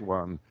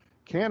Saskatchewan,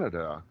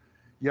 Canada.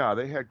 Yeah,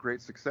 they had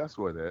great success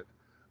with it.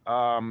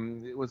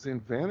 It was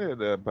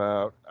invented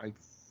about, I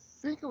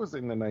think it was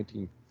in the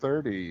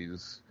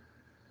 1930s.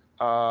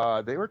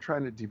 They were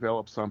trying to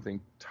develop something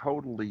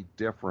totally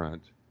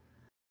different.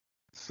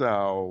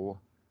 So,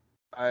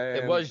 It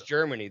and was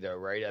Germany, though,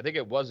 right? I think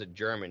it was a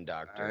German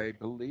doctor. I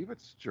believe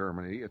it's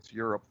Germany. It's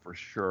Europe for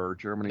sure.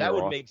 Germany That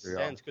or would make Austria.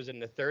 sense because in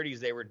the 30s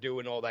they were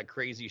doing all that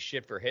crazy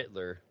shit for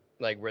Hitler,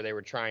 like where they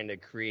were trying to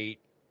create.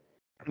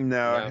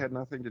 No, it No, had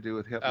nothing to do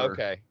with Hitler.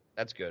 okay,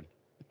 that's good.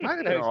 Might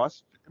have been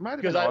Because It might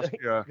have been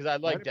Austria. I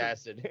Might liked have been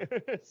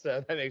acid,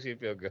 so that makes me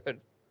feel good.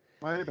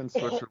 might have been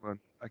Switzerland.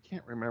 I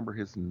can't remember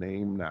his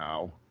name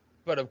now.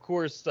 But of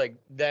course, like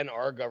then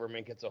our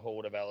government gets a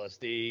hold of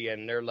LSD,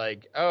 and they're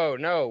like, "Oh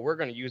no, we're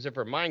going to use it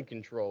for mind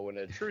control and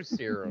a truth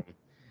serum."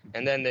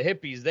 And then the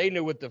hippies, they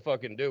knew what to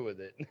fucking do with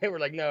it. They were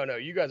like, "No, no,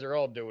 you guys are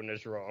all doing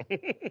this wrong."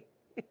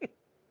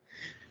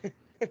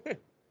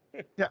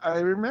 Yeah, I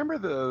remember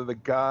the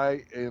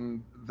guy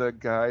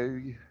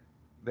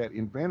that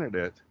invented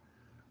it,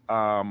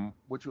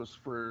 which was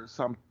for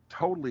some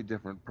totally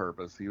different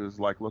purpose. He was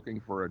like looking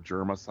for a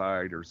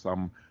germicide or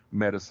some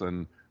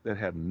medicine that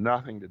had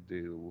nothing to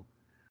do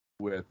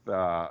with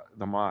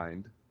the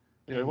mind.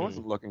 You know, he Hmm.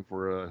 wasn't looking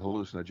for a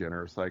hallucinogen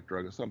or a psych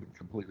drug or something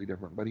completely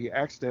different, but he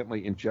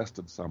accidentally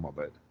ingested some of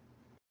it.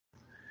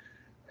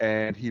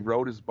 And he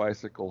rode his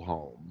bicycle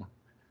home.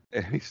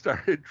 And he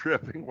started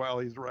tripping while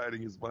he's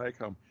riding his bike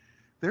home.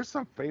 There's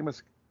some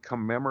famous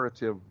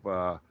commemorative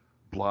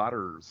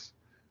blotters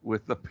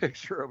with the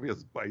picture of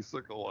his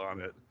bicycle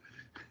on it.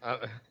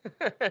 Uh,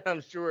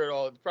 I'm sure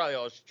it's probably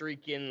all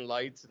streaking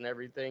lights and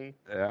everything.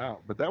 Yeah,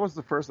 but that was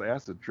the first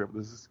acid trip.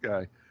 This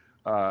guy,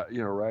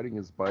 riding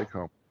his bike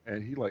home,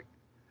 and he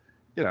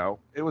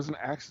it was an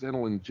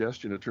accidental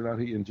ingestion. It turned out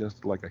he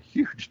ingested like a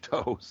huge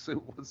dose. It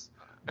was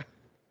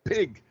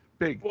big,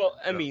 big. Well,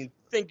 I Dose. mean,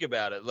 think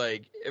about it.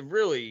 Like, it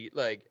really,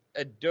 like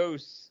a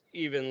dose,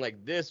 even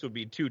like this would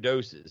be 2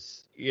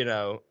 doses.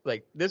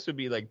 Like this would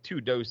be like 2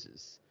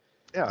 doses.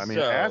 Yeah, I mean,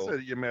 So,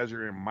 acid you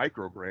measure in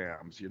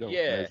micrograms. You don't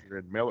yeah, measure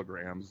in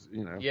milligrams.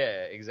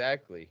 yeah,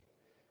 exactly.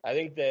 I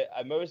think that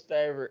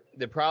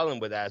the problem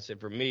with acid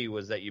for me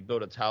was that you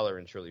build a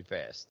tolerance really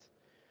fast.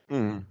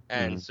 And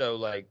Mm-hmm. so,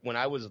 like, when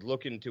I was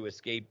looking to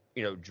escape,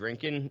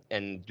 drinking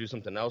and do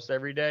something else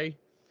every day,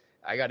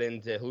 I got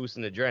into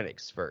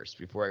hallucinogenics first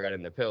before I got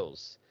into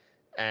pills,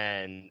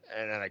 and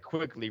then I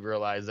quickly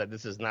realized that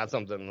this is not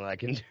something that I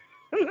can do,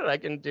 that I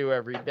can do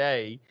every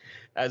day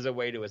as a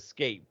way to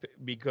escape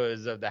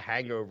because of the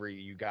hangover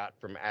you got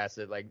from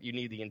acid. Like you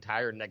need the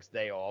entire next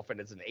day off, and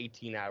it's an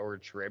 18-hour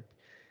trip,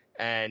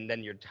 and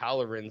then your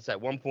tolerance. At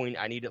one point,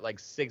 I needed like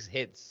 6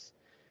 hits,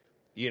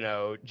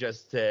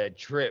 just to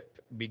trip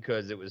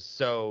because it was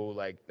so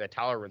like the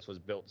tolerance was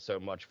built so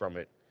much from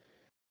it.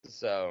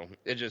 So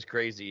it's just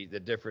crazy the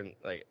different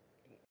like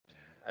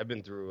I've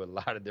been through a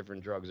lot of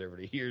different drugs over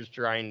the years,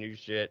 trying new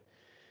shit,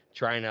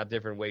 trying out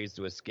different ways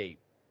to escape.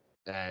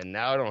 And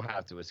now I don't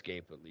have to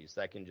escape. At least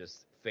I can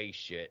just face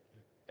shit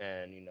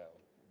and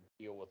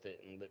deal with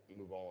it and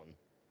move on.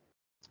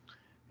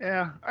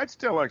 Yeah, I'd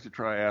still like to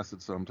try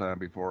acid sometime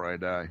before I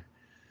die.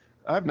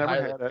 I've never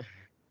Highly had it.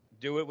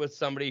 do it with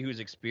somebody who's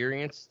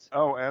experienced.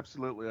 Oh,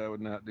 absolutely. I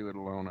would not do it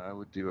alone. I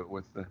would do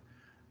it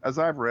as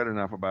I've read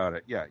enough about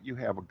it. Yeah, you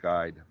have a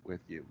guide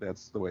with you.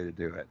 That's the way to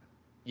do it.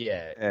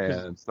 Yeah,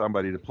 because And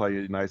somebody to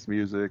play nice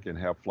music and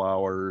have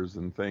flowers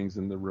and things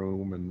in the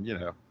room. And,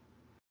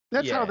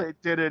 that's how yeah, they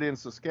did it in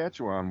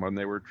Saskatchewan when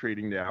they were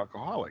treating the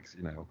alcoholics.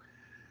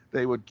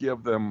 They would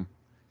give them,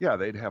 yeah,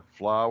 they'd have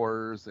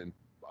flowers and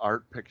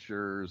art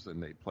pictures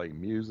and they'd play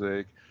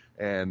music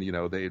and,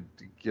 they'd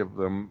give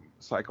them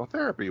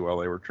psychotherapy while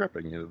they were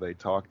tripping. They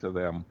talk to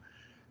them.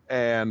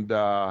 And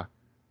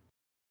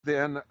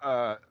then,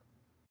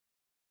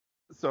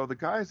 so the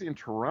guys in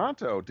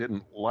Toronto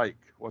didn't like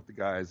what the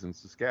guys in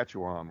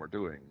Saskatchewan were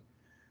doing.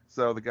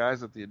 So the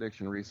guys at the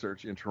addiction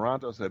research in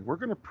Toronto said, we're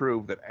going to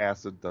prove that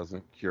acid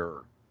doesn't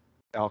cure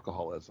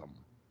alcoholism.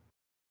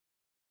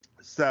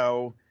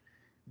 So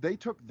they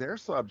took their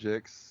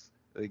subjects,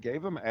 they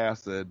gave them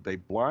acid, they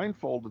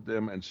blindfolded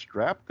them and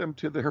strapped them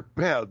to their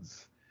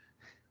beds.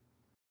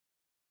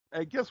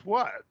 And guess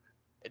what?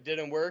 it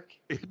didn't work.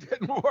 It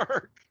didn't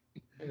work.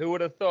 Who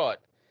would have thought?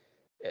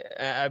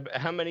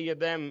 How many of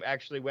them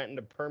actually went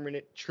into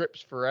permanent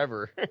trips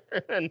forever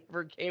and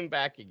never came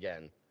back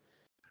again?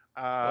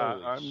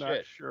 Holy I'm not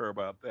shit. sure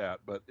about that,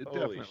 but it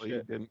Holy definitely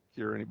shit. didn't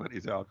cure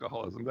anybody's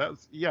alcoholism.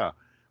 Yeah.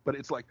 But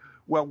it's like,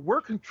 well,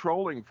 we're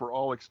controlling for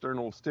all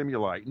external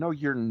stimuli. No,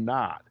 you're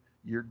not.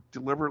 You're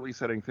deliberately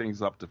setting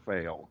things up to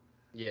fail.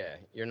 Yeah,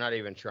 you're not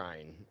even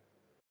trying.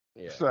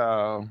 Yeah.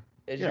 So,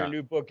 Is your yeah.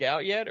 new book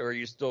out yet, or are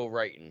you still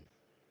writing?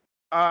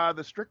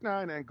 The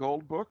Strychnine and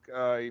Gold book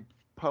I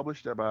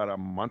published about a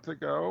month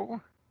ago.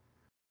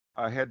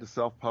 I had to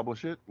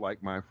self-publish it,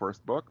 like my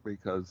first book,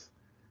 because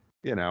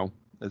I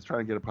was trying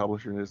to get a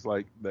publisher, and it's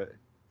like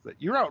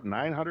you wrote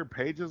 900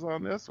 pages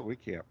on this, so we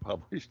can't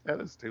publish that.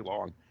 It's too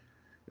long.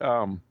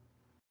 Um,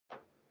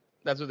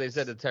 That's what they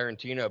said to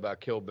Tarantino about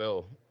Kill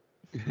Bill.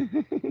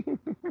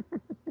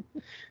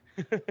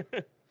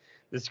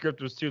 The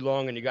script was too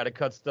long, and you got to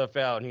cut stuff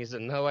out. And he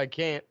said, "No, I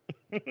can't."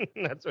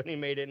 That's when he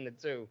made it into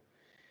 2.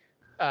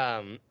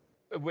 Um,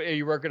 Are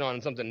you working on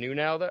something new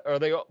now? That are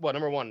they? Well,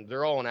 number one,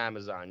 they're all on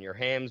Amazon. Your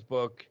Ham's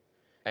book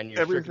and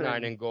your Strychnine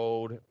Everything, and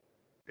Gold.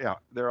 yeah,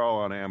 they're all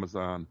on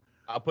Amazon.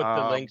 I'll put the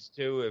Um, links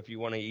to if you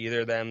want to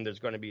either of them. There's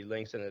going to be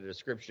links in the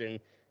description,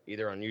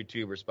 either on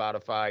YouTube or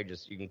Spotify.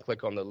 Just you can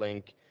click on the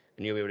link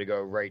and you'll be able to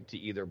go right to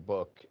either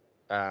book.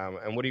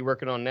 And what are you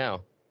working on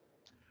now?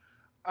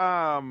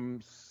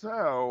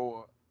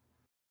 so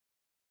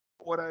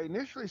what I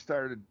initially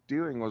started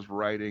doing was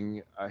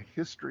writing a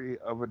history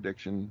of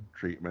addiction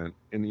treatment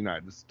in the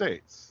United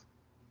States.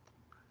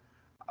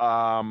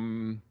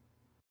 Um,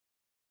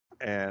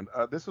 and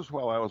this was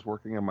while I was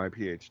working on my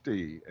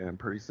PhD, and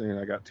pretty soon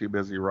I got too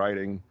busy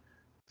writing,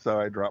 so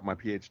I dropped my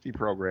PhD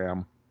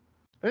program.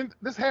 And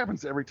this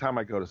happens every time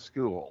I go to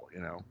school, you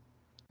know.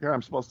 Here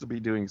I'm supposed to be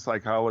doing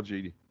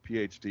psychology,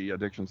 PhD,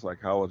 addiction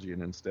psychology,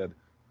 and instead,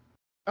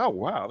 oh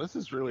wow, this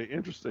is really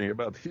interesting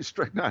about these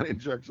strychnine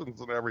injections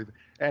and everything.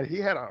 And he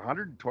had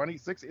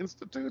 126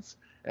 institutes,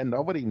 and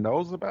nobody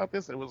knows about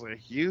this. It was a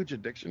huge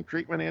addiction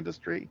treatment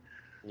industry,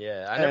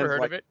 Yeah, I and never it's heard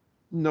like of it.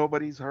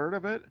 nobody's heard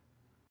of it.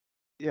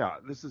 Yeah,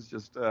 this is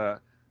just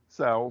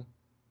so.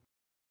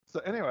 So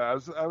anyway, I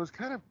was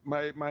kind of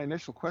my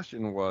initial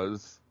question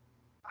was,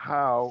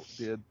 how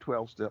did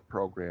 12-step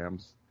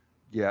programs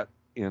get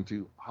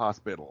into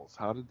hospitals?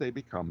 How did they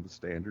become the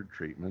standard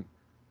treatment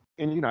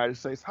in United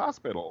States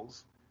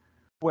hospitals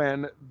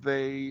when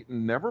they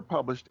never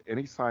published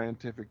any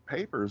scientific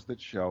papers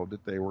that showed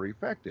that they were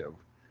effective?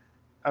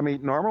 I mean,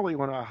 normally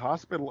when a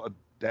hospital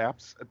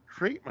adapts a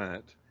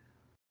treatment,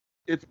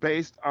 it's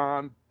based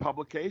on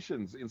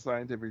publications in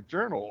scientific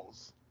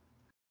journals.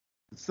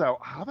 So,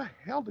 how the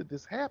hell did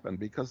this happen?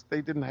 Because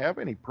they didn't have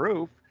any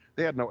proof,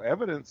 they had no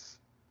evidence.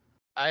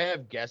 I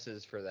have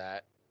guesses for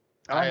that.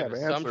 I I have have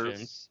answers.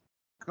 assumptions.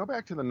 Go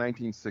back to the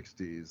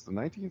 1960s. The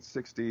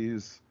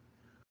 1960s,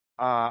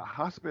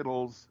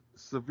 hospitals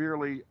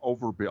severely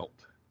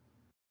overbuilt.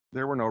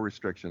 There were no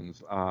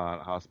restrictions on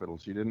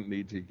hospitals. You didn't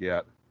need to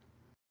get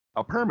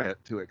a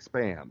permit to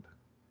expand.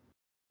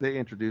 They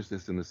introduced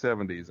this in the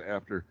 70s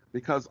after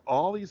because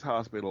all these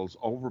hospitals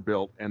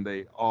overbuilt and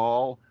they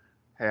all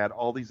had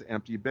all these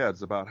empty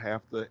beds. About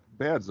half the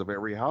beds of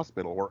every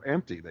hospital were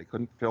empty. They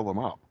couldn't fill them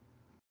up.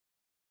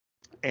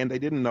 And they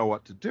didn't know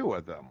what to do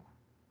with them.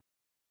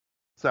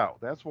 So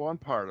that's one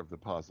part of the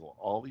puzzle.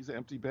 All these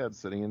empty beds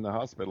sitting in the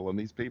hospital and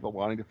these people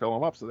wanting to fill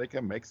them up so they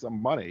can make some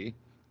money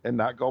and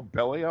not go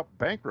belly up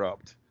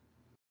bankrupt.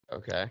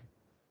 Okay.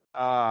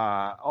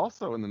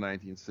 Also in the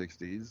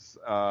 1960s,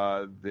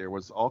 there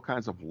was all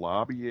kinds of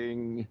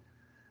lobbying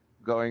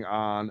going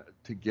on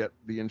to get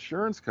the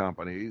insurance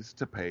companies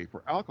to pay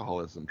for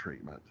alcoholism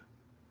treatment.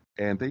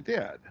 And they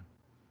did.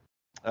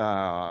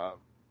 But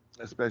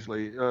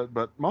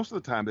most of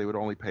the time they would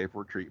only pay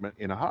for treatment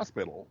in a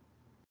hospital.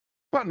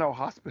 But no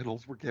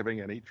hospitals were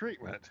giving any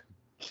treatment.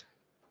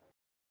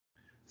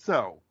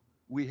 So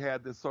we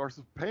had this source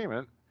of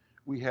payment.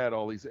 We had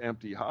all these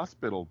empty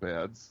hospital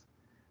beds.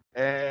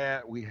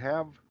 And we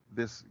have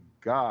this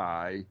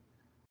guy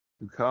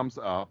who comes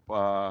up.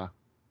 Oh,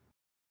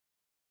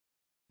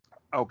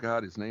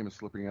 God, his name is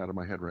slipping out of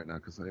my head right now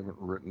because I haven't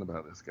written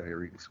about this guy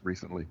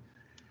recently.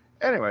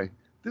 Anyway,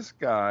 this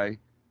guy,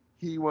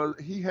 he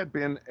had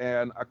been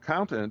an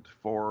accountant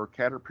for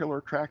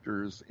Caterpillar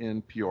Tractors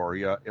in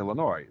Peoria,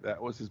 Illinois.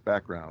 That was his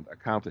background,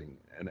 accounting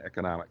and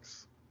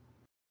economics.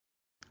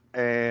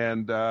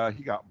 And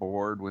he got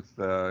bored with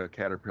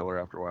Caterpillar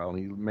after a while, and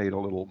he made a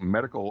little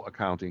medical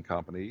accounting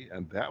company,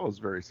 and that was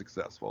very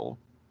successful.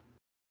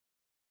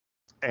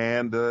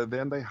 And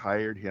then they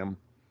hired him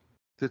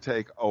to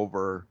take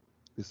over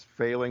this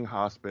failing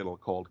hospital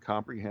called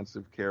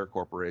Comprehensive Care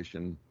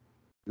Corporation.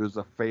 It was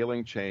a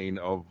failing chain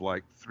of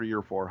like 3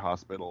 or 4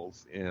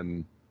 hospitals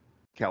in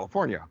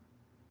California.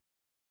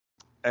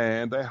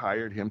 And they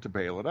hired him to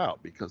bail it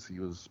out because he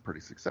was pretty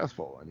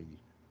successful. And he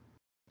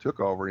took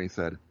over and he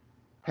said,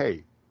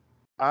 hey,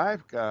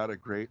 I've got a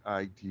great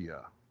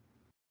idea.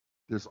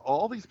 There's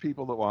all these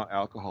people that want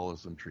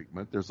alcoholism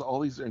treatment. There's all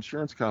these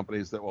insurance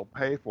companies that will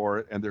pay for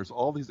it. And there's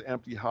all these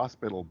empty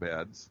hospital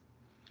beds.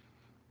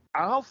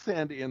 I'll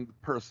send in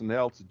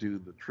personnel to do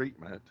the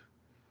treatment.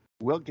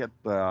 We'll get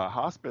the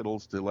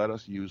hospitals to let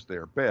us use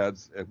their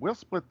beds, and we'll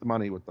split the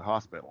money with the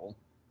hospital.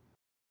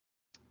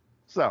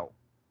 So,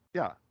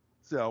 yeah.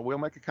 So we'll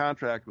make a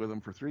contract with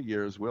them for 3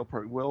 years. We'll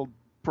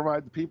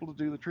provide the people to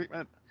do the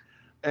treatment.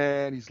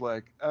 And he's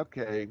like,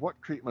 okay, what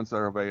treatments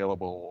are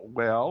available?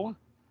 Well,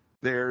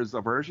 there's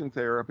aversion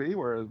therapy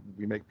where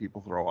we make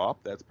people throw up.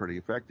 That's pretty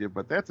effective,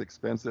 but that's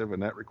expensive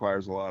and that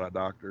requires a lot of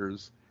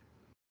doctors.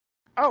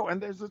 Oh,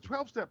 and there's a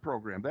 12-step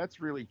program.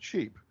 That's really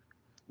cheap.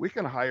 We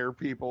can hire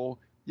people,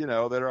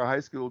 that are high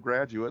school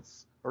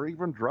graduates or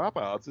even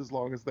dropouts as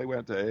long as they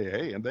went to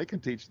AA and they can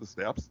teach the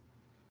steps.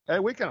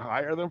 And we can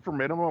hire them for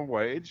minimum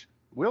wage.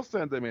 We'll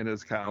send them in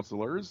as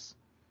counselors.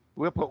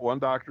 We'll put one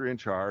doctor in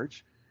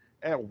charge.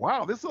 And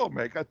wow, this will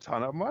make a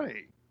ton of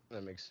money.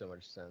 That makes so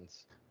much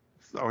sense.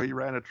 So he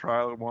ran a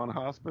trial at one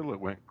hospital.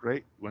 It went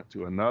great. Went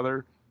to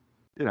another.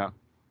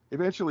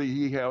 Eventually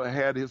he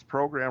had his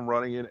program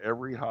running in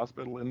every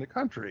hospital in the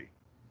country.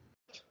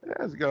 Yeah,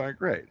 it's going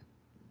great.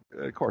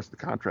 Of course, the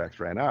contracts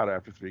ran out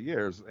after 3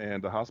 years,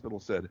 and the hospital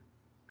said,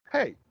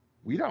 "Hey,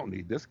 we don't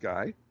need this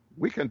guy.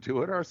 We can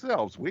do it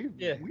ourselves. We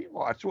Yeah. we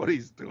watch what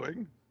he's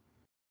doing."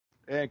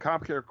 And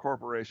Comcare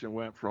Corporation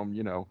went from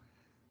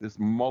this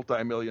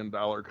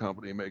multi-million-dollar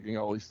company making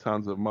all these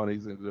tons of money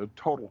into a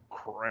total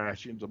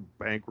crash into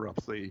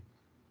bankruptcy.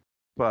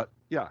 But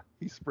yeah,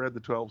 he spread the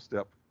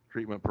 12-step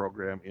treatment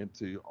program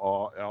into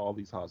all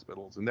these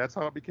hospitals, and that's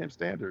how it became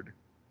standard.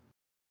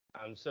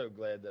 I'm so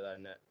glad that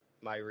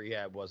my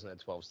rehab wasn't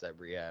a 12-step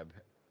rehab.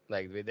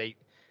 Like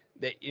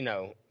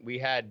we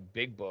had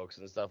big books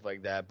and stuff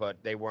like that,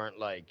 but they weren't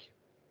like,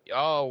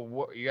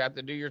 oh, you have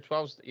to do your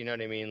 12. You know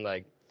what I mean?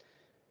 Like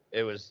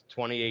it was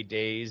 28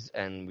 days,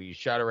 and we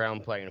shot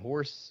around playing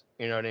horse.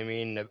 You know what I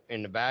mean?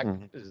 In the back,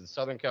 Mm-hmm. this is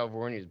Southern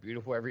California. It's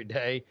beautiful every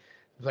day.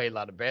 We played a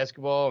lot of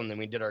basketball, and then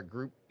we did our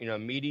group,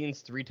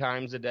 meetings 3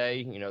 times a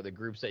day. The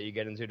groups that you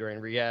get into during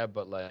rehab,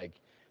 but like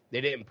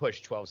they didn't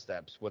push 12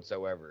 steps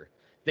whatsoever.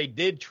 They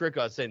did trick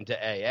us into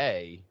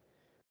AA.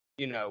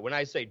 When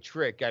I say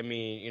trick, I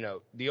mean,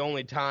 the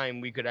only time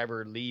we could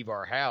ever leave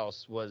our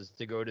house was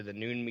to go to the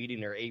noon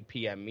meeting or 8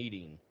 p.m.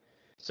 meeting.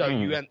 So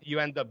Mm-hmm. you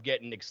end up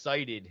getting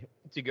excited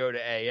to go to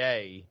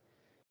AA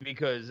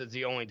because it's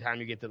the only time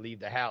you get to leave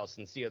the house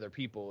and see other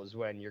people is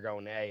when you're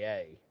going to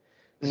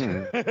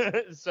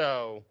Mm-hmm. AA.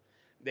 So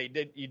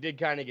you did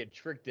kind of get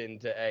tricked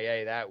into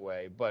AA that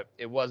way, but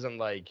it wasn't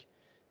like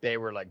they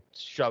were like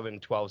shoving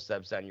 12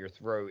 steps down your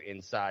throat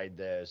inside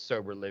the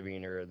sober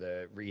living or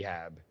the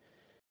rehab,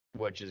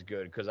 which is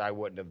good because I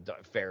wouldn't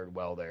have fared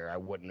well there. I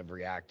wouldn't have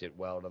reacted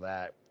well to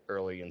that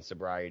early in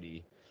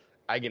sobriety.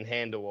 I can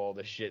handle all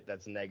the shit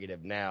that's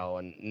negative now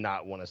and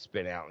not want to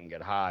spin out and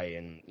get high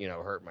and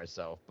hurt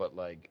myself. But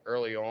like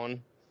early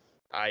on,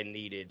 I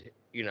needed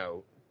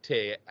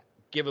to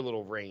give a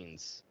little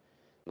reins.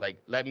 Like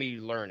let me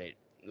learn it,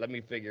 let me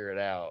figure it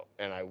out,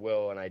 and I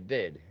will, and I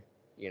did.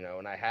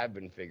 And I have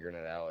been figuring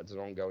it out. It's an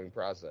ongoing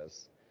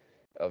process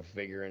of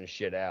figuring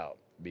shit out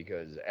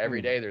because every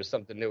day there's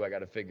something new I got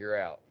to figure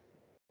out.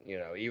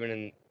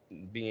 Even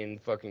in being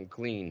fucking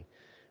clean,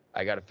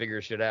 I got to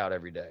figure shit out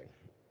every day,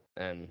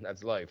 and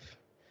that's life.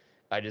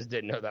 I just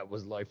didn't know that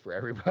was life for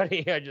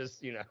everybody. I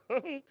just,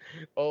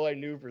 all I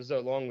knew for so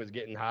long was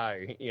getting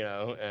high,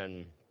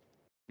 and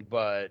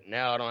but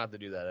now I don't have to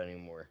do that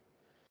anymore.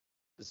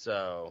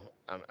 So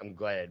I'm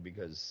glad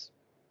because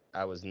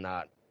I was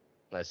not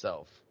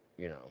myself,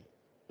 I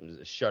was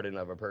a shut in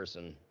of a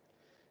person.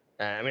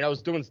 I mean, I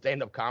was doing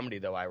stand up comedy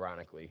though,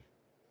 ironically.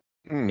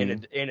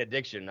 Mm-hmm. In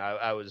addiction,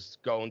 I was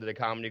going to the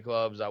comedy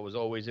clubs. I was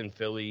always in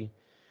Philly,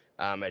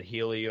 at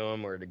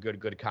Helium or the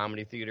Good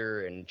Comedy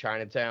Theater in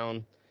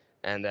Chinatown,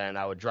 and then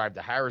I would drive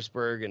to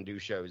Harrisburg and do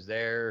shows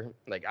there.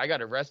 Like I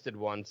got arrested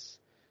once,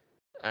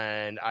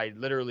 and I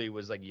literally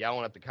was like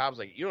yelling at the cops,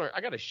 like,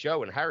 I got a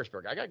show in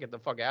Harrisburg. I gotta get the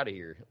fuck out of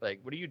here. Like,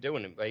 what are you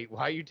doing? Like,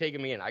 why are you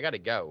taking me in? I gotta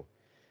go.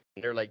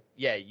 And they're like,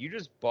 yeah, you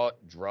just bought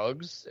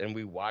drugs and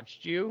we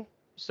watched you,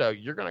 so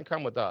you're gonna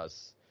come with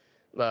us.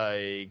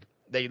 Like,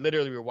 they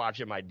literally were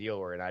watching my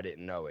dealer and I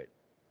didn't know it.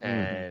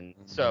 And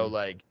so, Mm-hmm.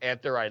 like,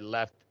 after I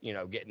left,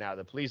 getting out of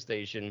the police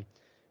station,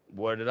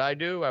 what did I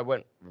do? I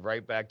went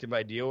right back to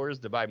my dealers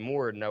to buy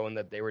more, knowing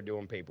that they were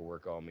doing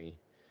paperwork on me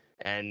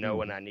and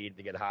knowing Mm-hmm. I needed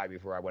to get high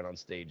before I went on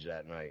stage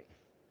that night.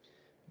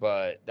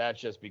 But that's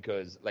just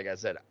because, like I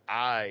said,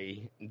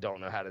 I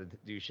don't know how to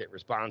do shit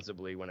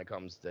responsibly when it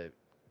comes to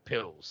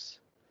pills.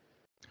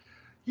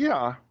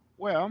 Yeah,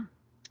 well,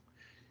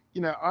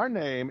 our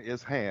name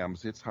is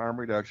HAMS. It's harm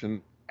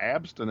reduction,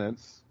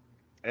 abstinence,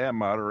 and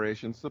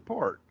moderation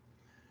support.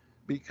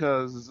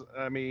 Because,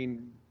 I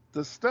mean,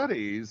 the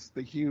studies,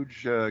 the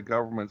huge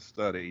government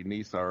study,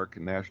 NESARC,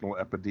 National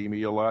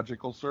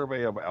Epidemiological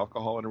Survey of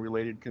Alcohol and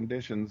Related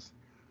Conditions,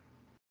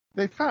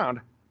 they found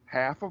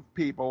half of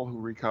people who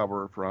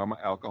recover from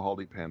alcohol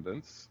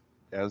dependence,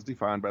 as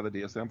defined by the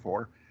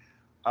DSM-4,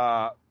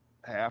 uh,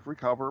 half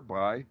recover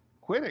by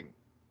quitting,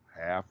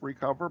 half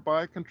recover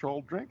by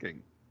controlled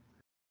drinking.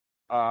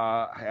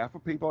 Half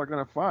of people are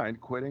going to find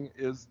quitting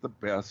is the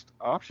best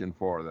option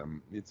for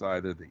them. It's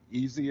either the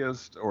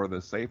easiest or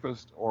the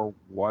safest or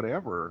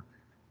whatever.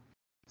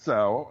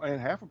 So,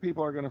 and half of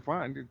people are going to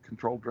find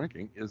controlled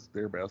drinking is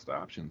their best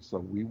option. So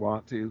we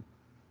want to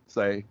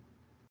say,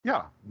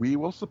 yeah, we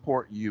will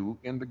support you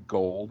in the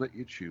goal that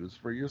you choose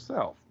for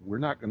yourself. We're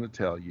not going to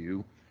tell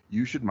you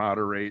you should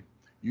moderate,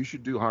 you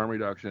should do harm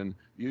reduction,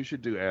 you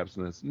should do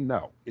abstinence.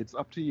 No, it's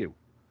up to you.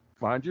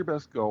 Find your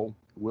best goal.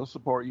 We'll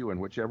support you in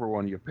whichever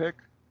one you pick.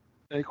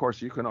 And of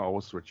course, you can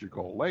always switch your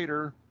goal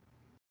later.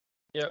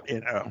 Yep.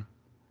 You know,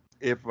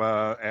 if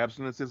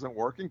abstinence isn't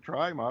working,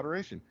 try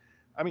moderation.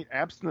 I mean,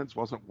 abstinence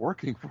wasn't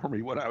working for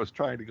me when I was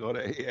trying to go to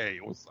AA.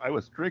 I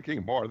was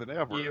drinking more than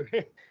ever. You,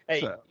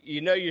 hey, So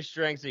you know your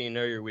strengths and you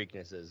know your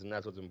weaknesses, and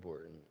that's what's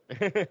important.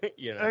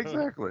 you know.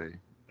 exactly.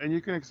 And you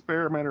can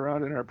experiment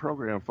around in our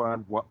program,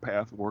 find what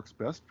path works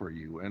best for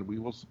you, and we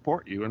will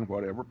support you in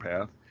whatever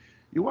path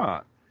you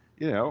want.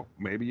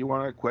 Maybe you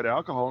want to quit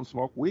alcohol and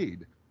smoke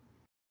weed.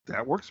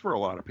 That works for a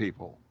lot of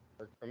people.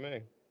 Work for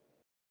me.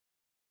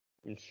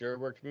 It sure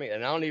worked for me.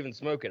 And I don't even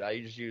smoke it. I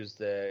just use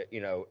the,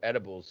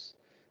 edibles,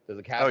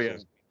 the Oh yeah.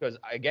 capsules, because,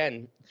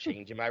 again,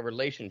 changing my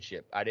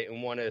relationship. I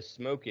didn't want to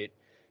smoke it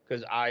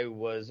because I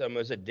was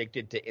almost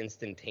addicted to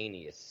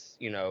instantaneous.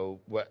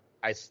 What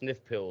I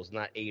sniff pills,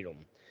 not ate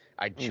them.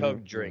 I Hmm.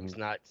 chug Hmm. drinks,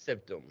 not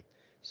sipped them.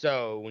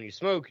 So when you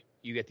smoke,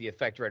 you get the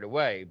effect right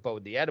away. But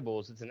with the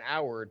edibles, it's an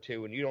hour or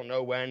two, and you don't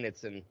know when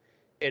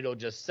it'll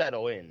just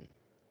settle in.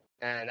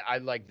 And I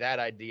like that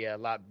idea a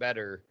lot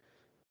better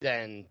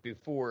than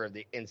before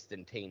the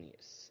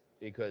instantaneous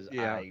because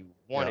Yeah. I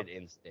Yeah. wanted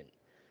instant.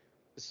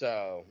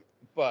 So,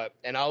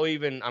 and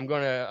I'm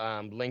going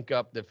to link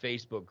up the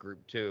Facebook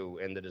group too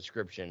in the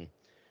description.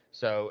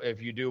 So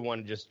if you do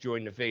want to just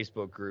join the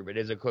Facebook group, it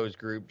is a closed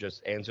group.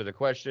 Just answer the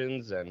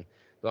questions, and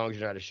as long as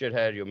you're not a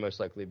shithead, you'll most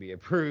likely be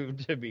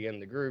approved to be in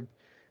the group.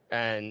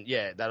 And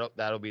yeah,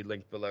 that'll be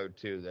linked below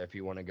too. If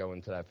you want to go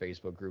into that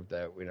Facebook group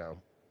that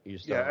you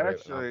Yeah. started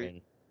it, I'm Actually,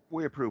 in.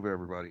 we approve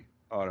everybody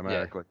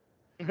Yeah. automatically.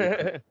 We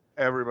approve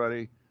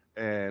everybody.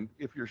 And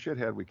if you're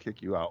shithead, we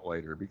kick you out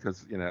later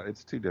because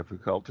it's too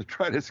difficult to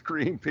try to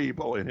screen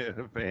people in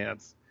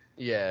advance.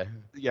 Yeah.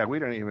 Yeah, we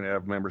don't even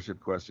have membership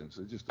questions.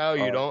 It's just Oh,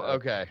 you don't?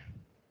 automatic. Okay.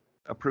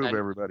 Approve And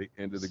everybody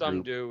into the some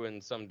group. do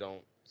and some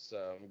don't.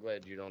 So I'm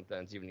glad you don't.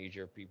 Then it's even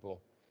easier for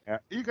people.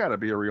 You got to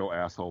be a real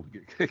asshole to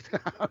get kicked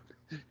out.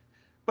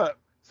 But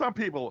some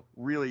people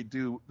really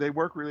do. They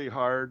work really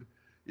hard,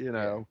 you Yeah.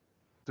 know,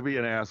 to be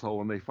an asshole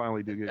when they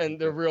finally do get And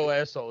kicked they're out. real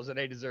assholes, and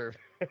they deserve.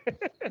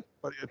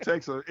 But it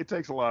takes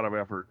a lot of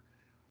effort.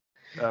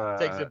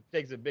 Uh,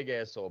 Takes a big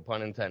asshole,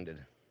 pun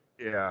intended.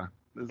 yeah,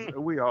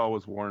 we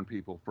always warn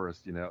people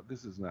first.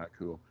 This is not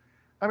cool.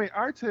 I mean,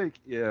 our take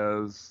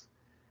is,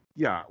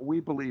 yeah, we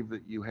believe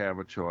that you have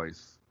a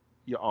choice.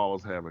 You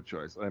always have a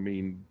choice. I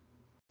mean,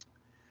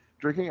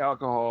 drinking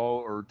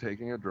alcohol or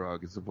taking a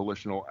drug is a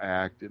volitional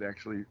act. It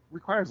actually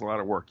requires a lot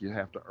of work. You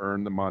have to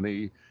earn the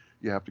money.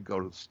 You have to go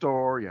to the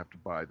store. You have to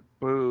buy the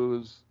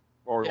booze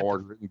or You have to,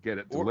 order it and get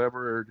it or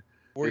delivered.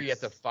 you have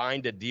to It's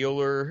find a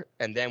dealer,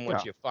 and then yeah,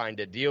 once you find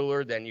a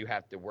dealer, then you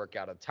have to work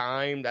out a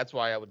time. That's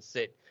why I would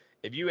sit.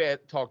 If you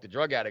had talked to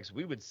drug addicts,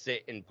 we would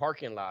sit in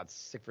parking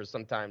lots for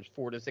sometimes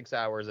 4 to 6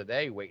 hours a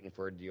day waiting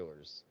for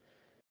dealers.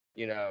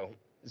 you know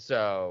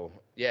so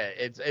yeah,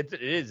 it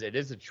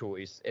is a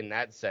choice in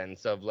that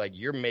sense of like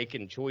you're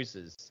making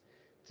choices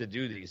to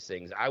do these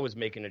things. I was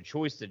making a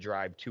choice to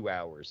drive 2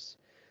 hours,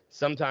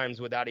 sometimes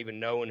without even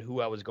knowing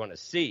who I was going to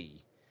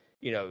see.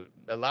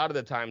 A lot of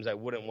the times I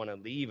wouldn't want to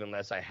leave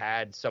unless I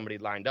had somebody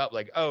lined up,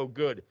 like, oh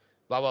good,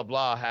 blah blah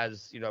blah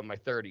has my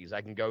 30s,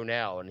 I can go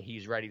now and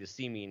he's ready to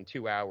see me in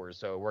 2 hours,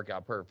 so it worked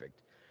out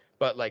perfect.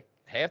 But like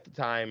half the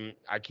time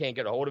I can't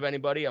get a hold of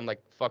anybody. I'm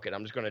like, fuck it,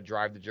 I'm just gonna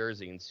drive to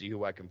Jersey and see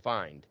who I can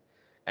find,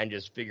 and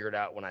just figure it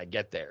out when I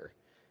get there,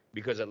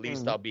 because at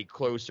least mhm, I'll be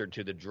closer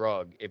to the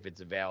drug if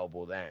it's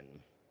available then.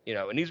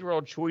 And these were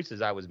all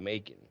choices I was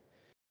making.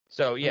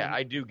 So yeah, mhm,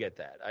 I do get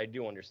that. I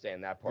do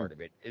understand that mhm. part of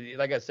it.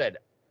 Like I said,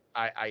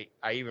 I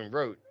even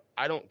wrote,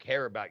 I don't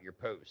care about your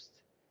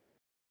post.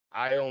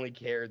 I only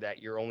care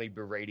that you're only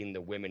berating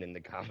the women in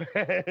the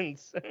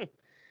comments.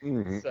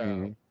 Mhm, So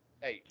mhm.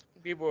 hey,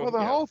 people, Well,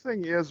 the whole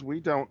thing is we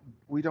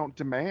don't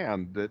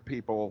demand that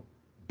people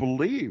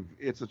believe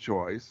it's a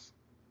choice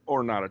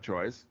or not a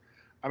choice.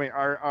 I mean,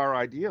 our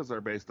ideas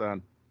are based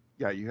on,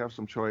 yeah, you have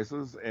some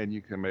choices and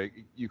you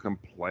can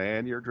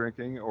plan your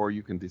drinking or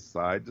you can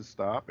decide to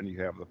stop and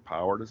you have the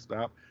power to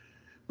stop.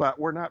 But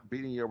we're not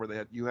beating you over the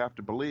head. You have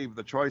to believe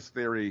the choice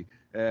theory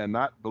and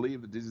not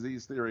believe the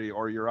disease theory,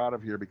 or you're out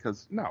of here.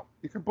 Because no,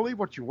 you can believe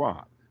what you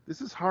want.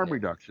 This is harm yeah,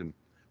 reduction.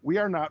 We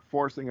are not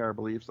forcing our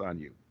beliefs on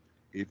you.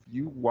 If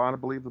you want to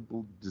believe the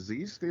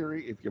disease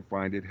theory, if you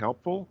find it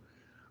helpful,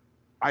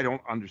 I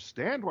don't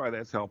understand why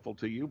that's helpful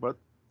to you, but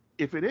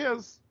if it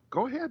is,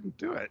 go ahead and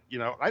do it.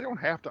 I don't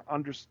have to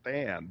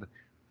understand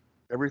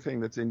everything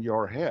that's in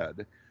your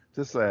head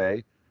to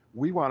say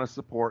we want to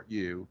support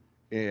you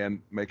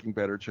in making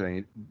better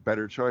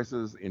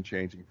choices in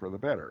changing for the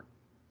better.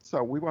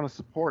 So we want to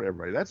support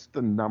everybody. That's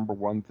the number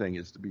one thing,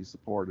 is to be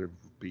supportive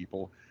of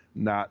people,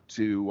 not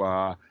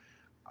to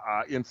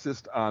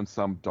insist on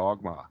some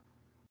dogma.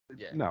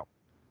 yeah. No.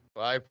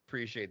 Well, I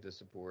appreciate the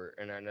support,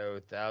 and I know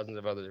thousands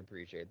of others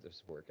appreciate the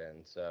support, Ken.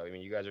 So, I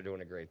mean, you guys are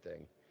doing a great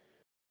thing.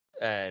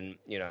 And,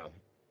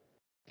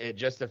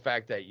 just the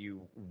fact that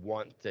you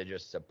want to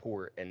just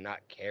support and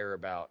not care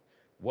about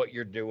what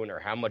you're doing or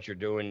how much you're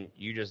doing,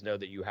 you just know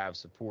that you have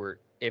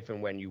support if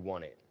and when you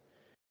want it.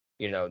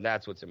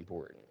 That's what's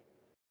important.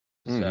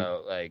 Hmm.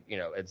 So, like,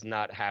 it's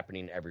not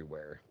happening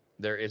everywhere.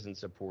 There isn't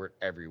support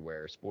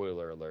everywhere.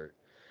 Spoiler alert.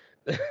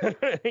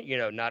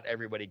 Not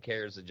everybody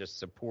cares to just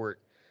support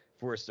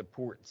for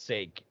support's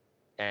sake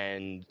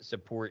and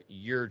support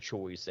your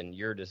choice and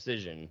your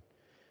decision.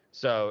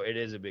 So it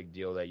is a big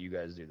deal that you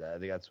guys do that. I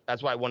think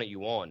that's why I wanted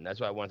you on. That's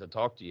why I wanted to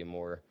talk to you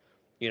more.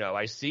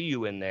 I see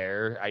you in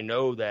there. I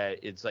know that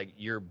it's like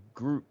your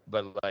group,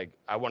 but like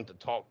I want to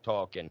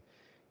talk and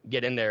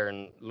get in there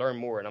and learn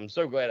more. And I'm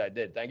so glad I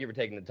did. Thank you for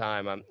taking the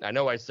time. I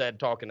know I said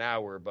talk an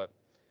hour, but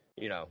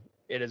you know,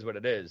 it is what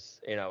it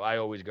is. I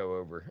always go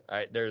over.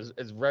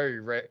 It's very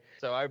rare.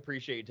 So I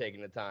appreciate you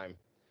taking the time.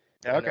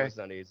 Yeah, I know okay. it's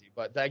not easy,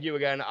 but thank you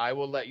again. I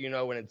will let you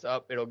know when it's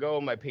up. It'll go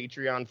on my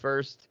Patreon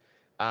first,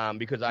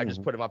 because I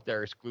just Mhm. put them up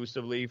there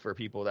exclusively for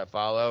people that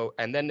follow,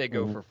 and then they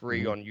go Mhm. for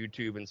free Mhm. on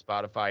YouTube and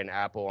Spotify and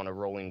Apple on a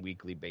rolling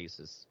weekly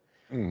basis.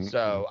 Mhm. Mhm.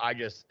 So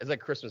it's like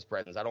Christmas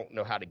presents. I don't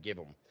know how to give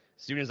them.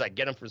 As soon as I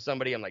get them for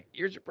somebody, I'm like,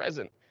 here's your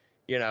present.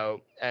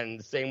 And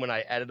the same when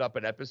I edit up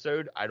an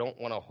episode, I don't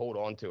want to hold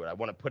on to it. I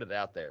want to put it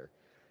out there.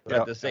 But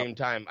at Yep. the Yep. same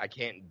time, I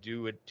can't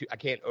do it. I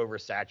can't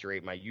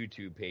oversaturate my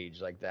YouTube page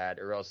like that,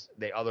 or else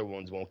the other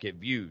ones won't get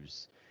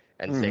views.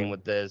 And same Mhm.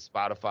 with the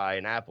Spotify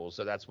and Apple.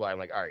 So that's why I'm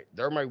like, all right,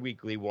 they're my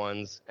weekly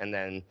ones, and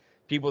then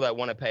people that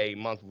want to pay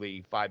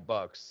monthly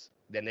 $5,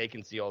 then they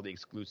can see all the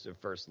exclusive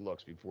first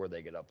looks before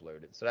they get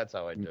uploaded. So that's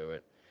how I do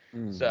it.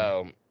 Mhm.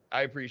 So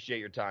I appreciate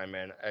your time,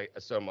 man,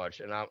 so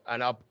much, and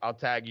I'll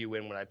tag you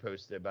in when I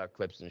post it about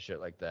clips and shit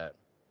like that.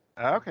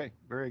 Okay.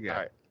 Very All good.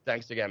 right,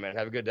 thanks again, man.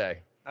 Have a good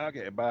day.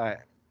 Okay.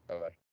 Bye. Bye bye.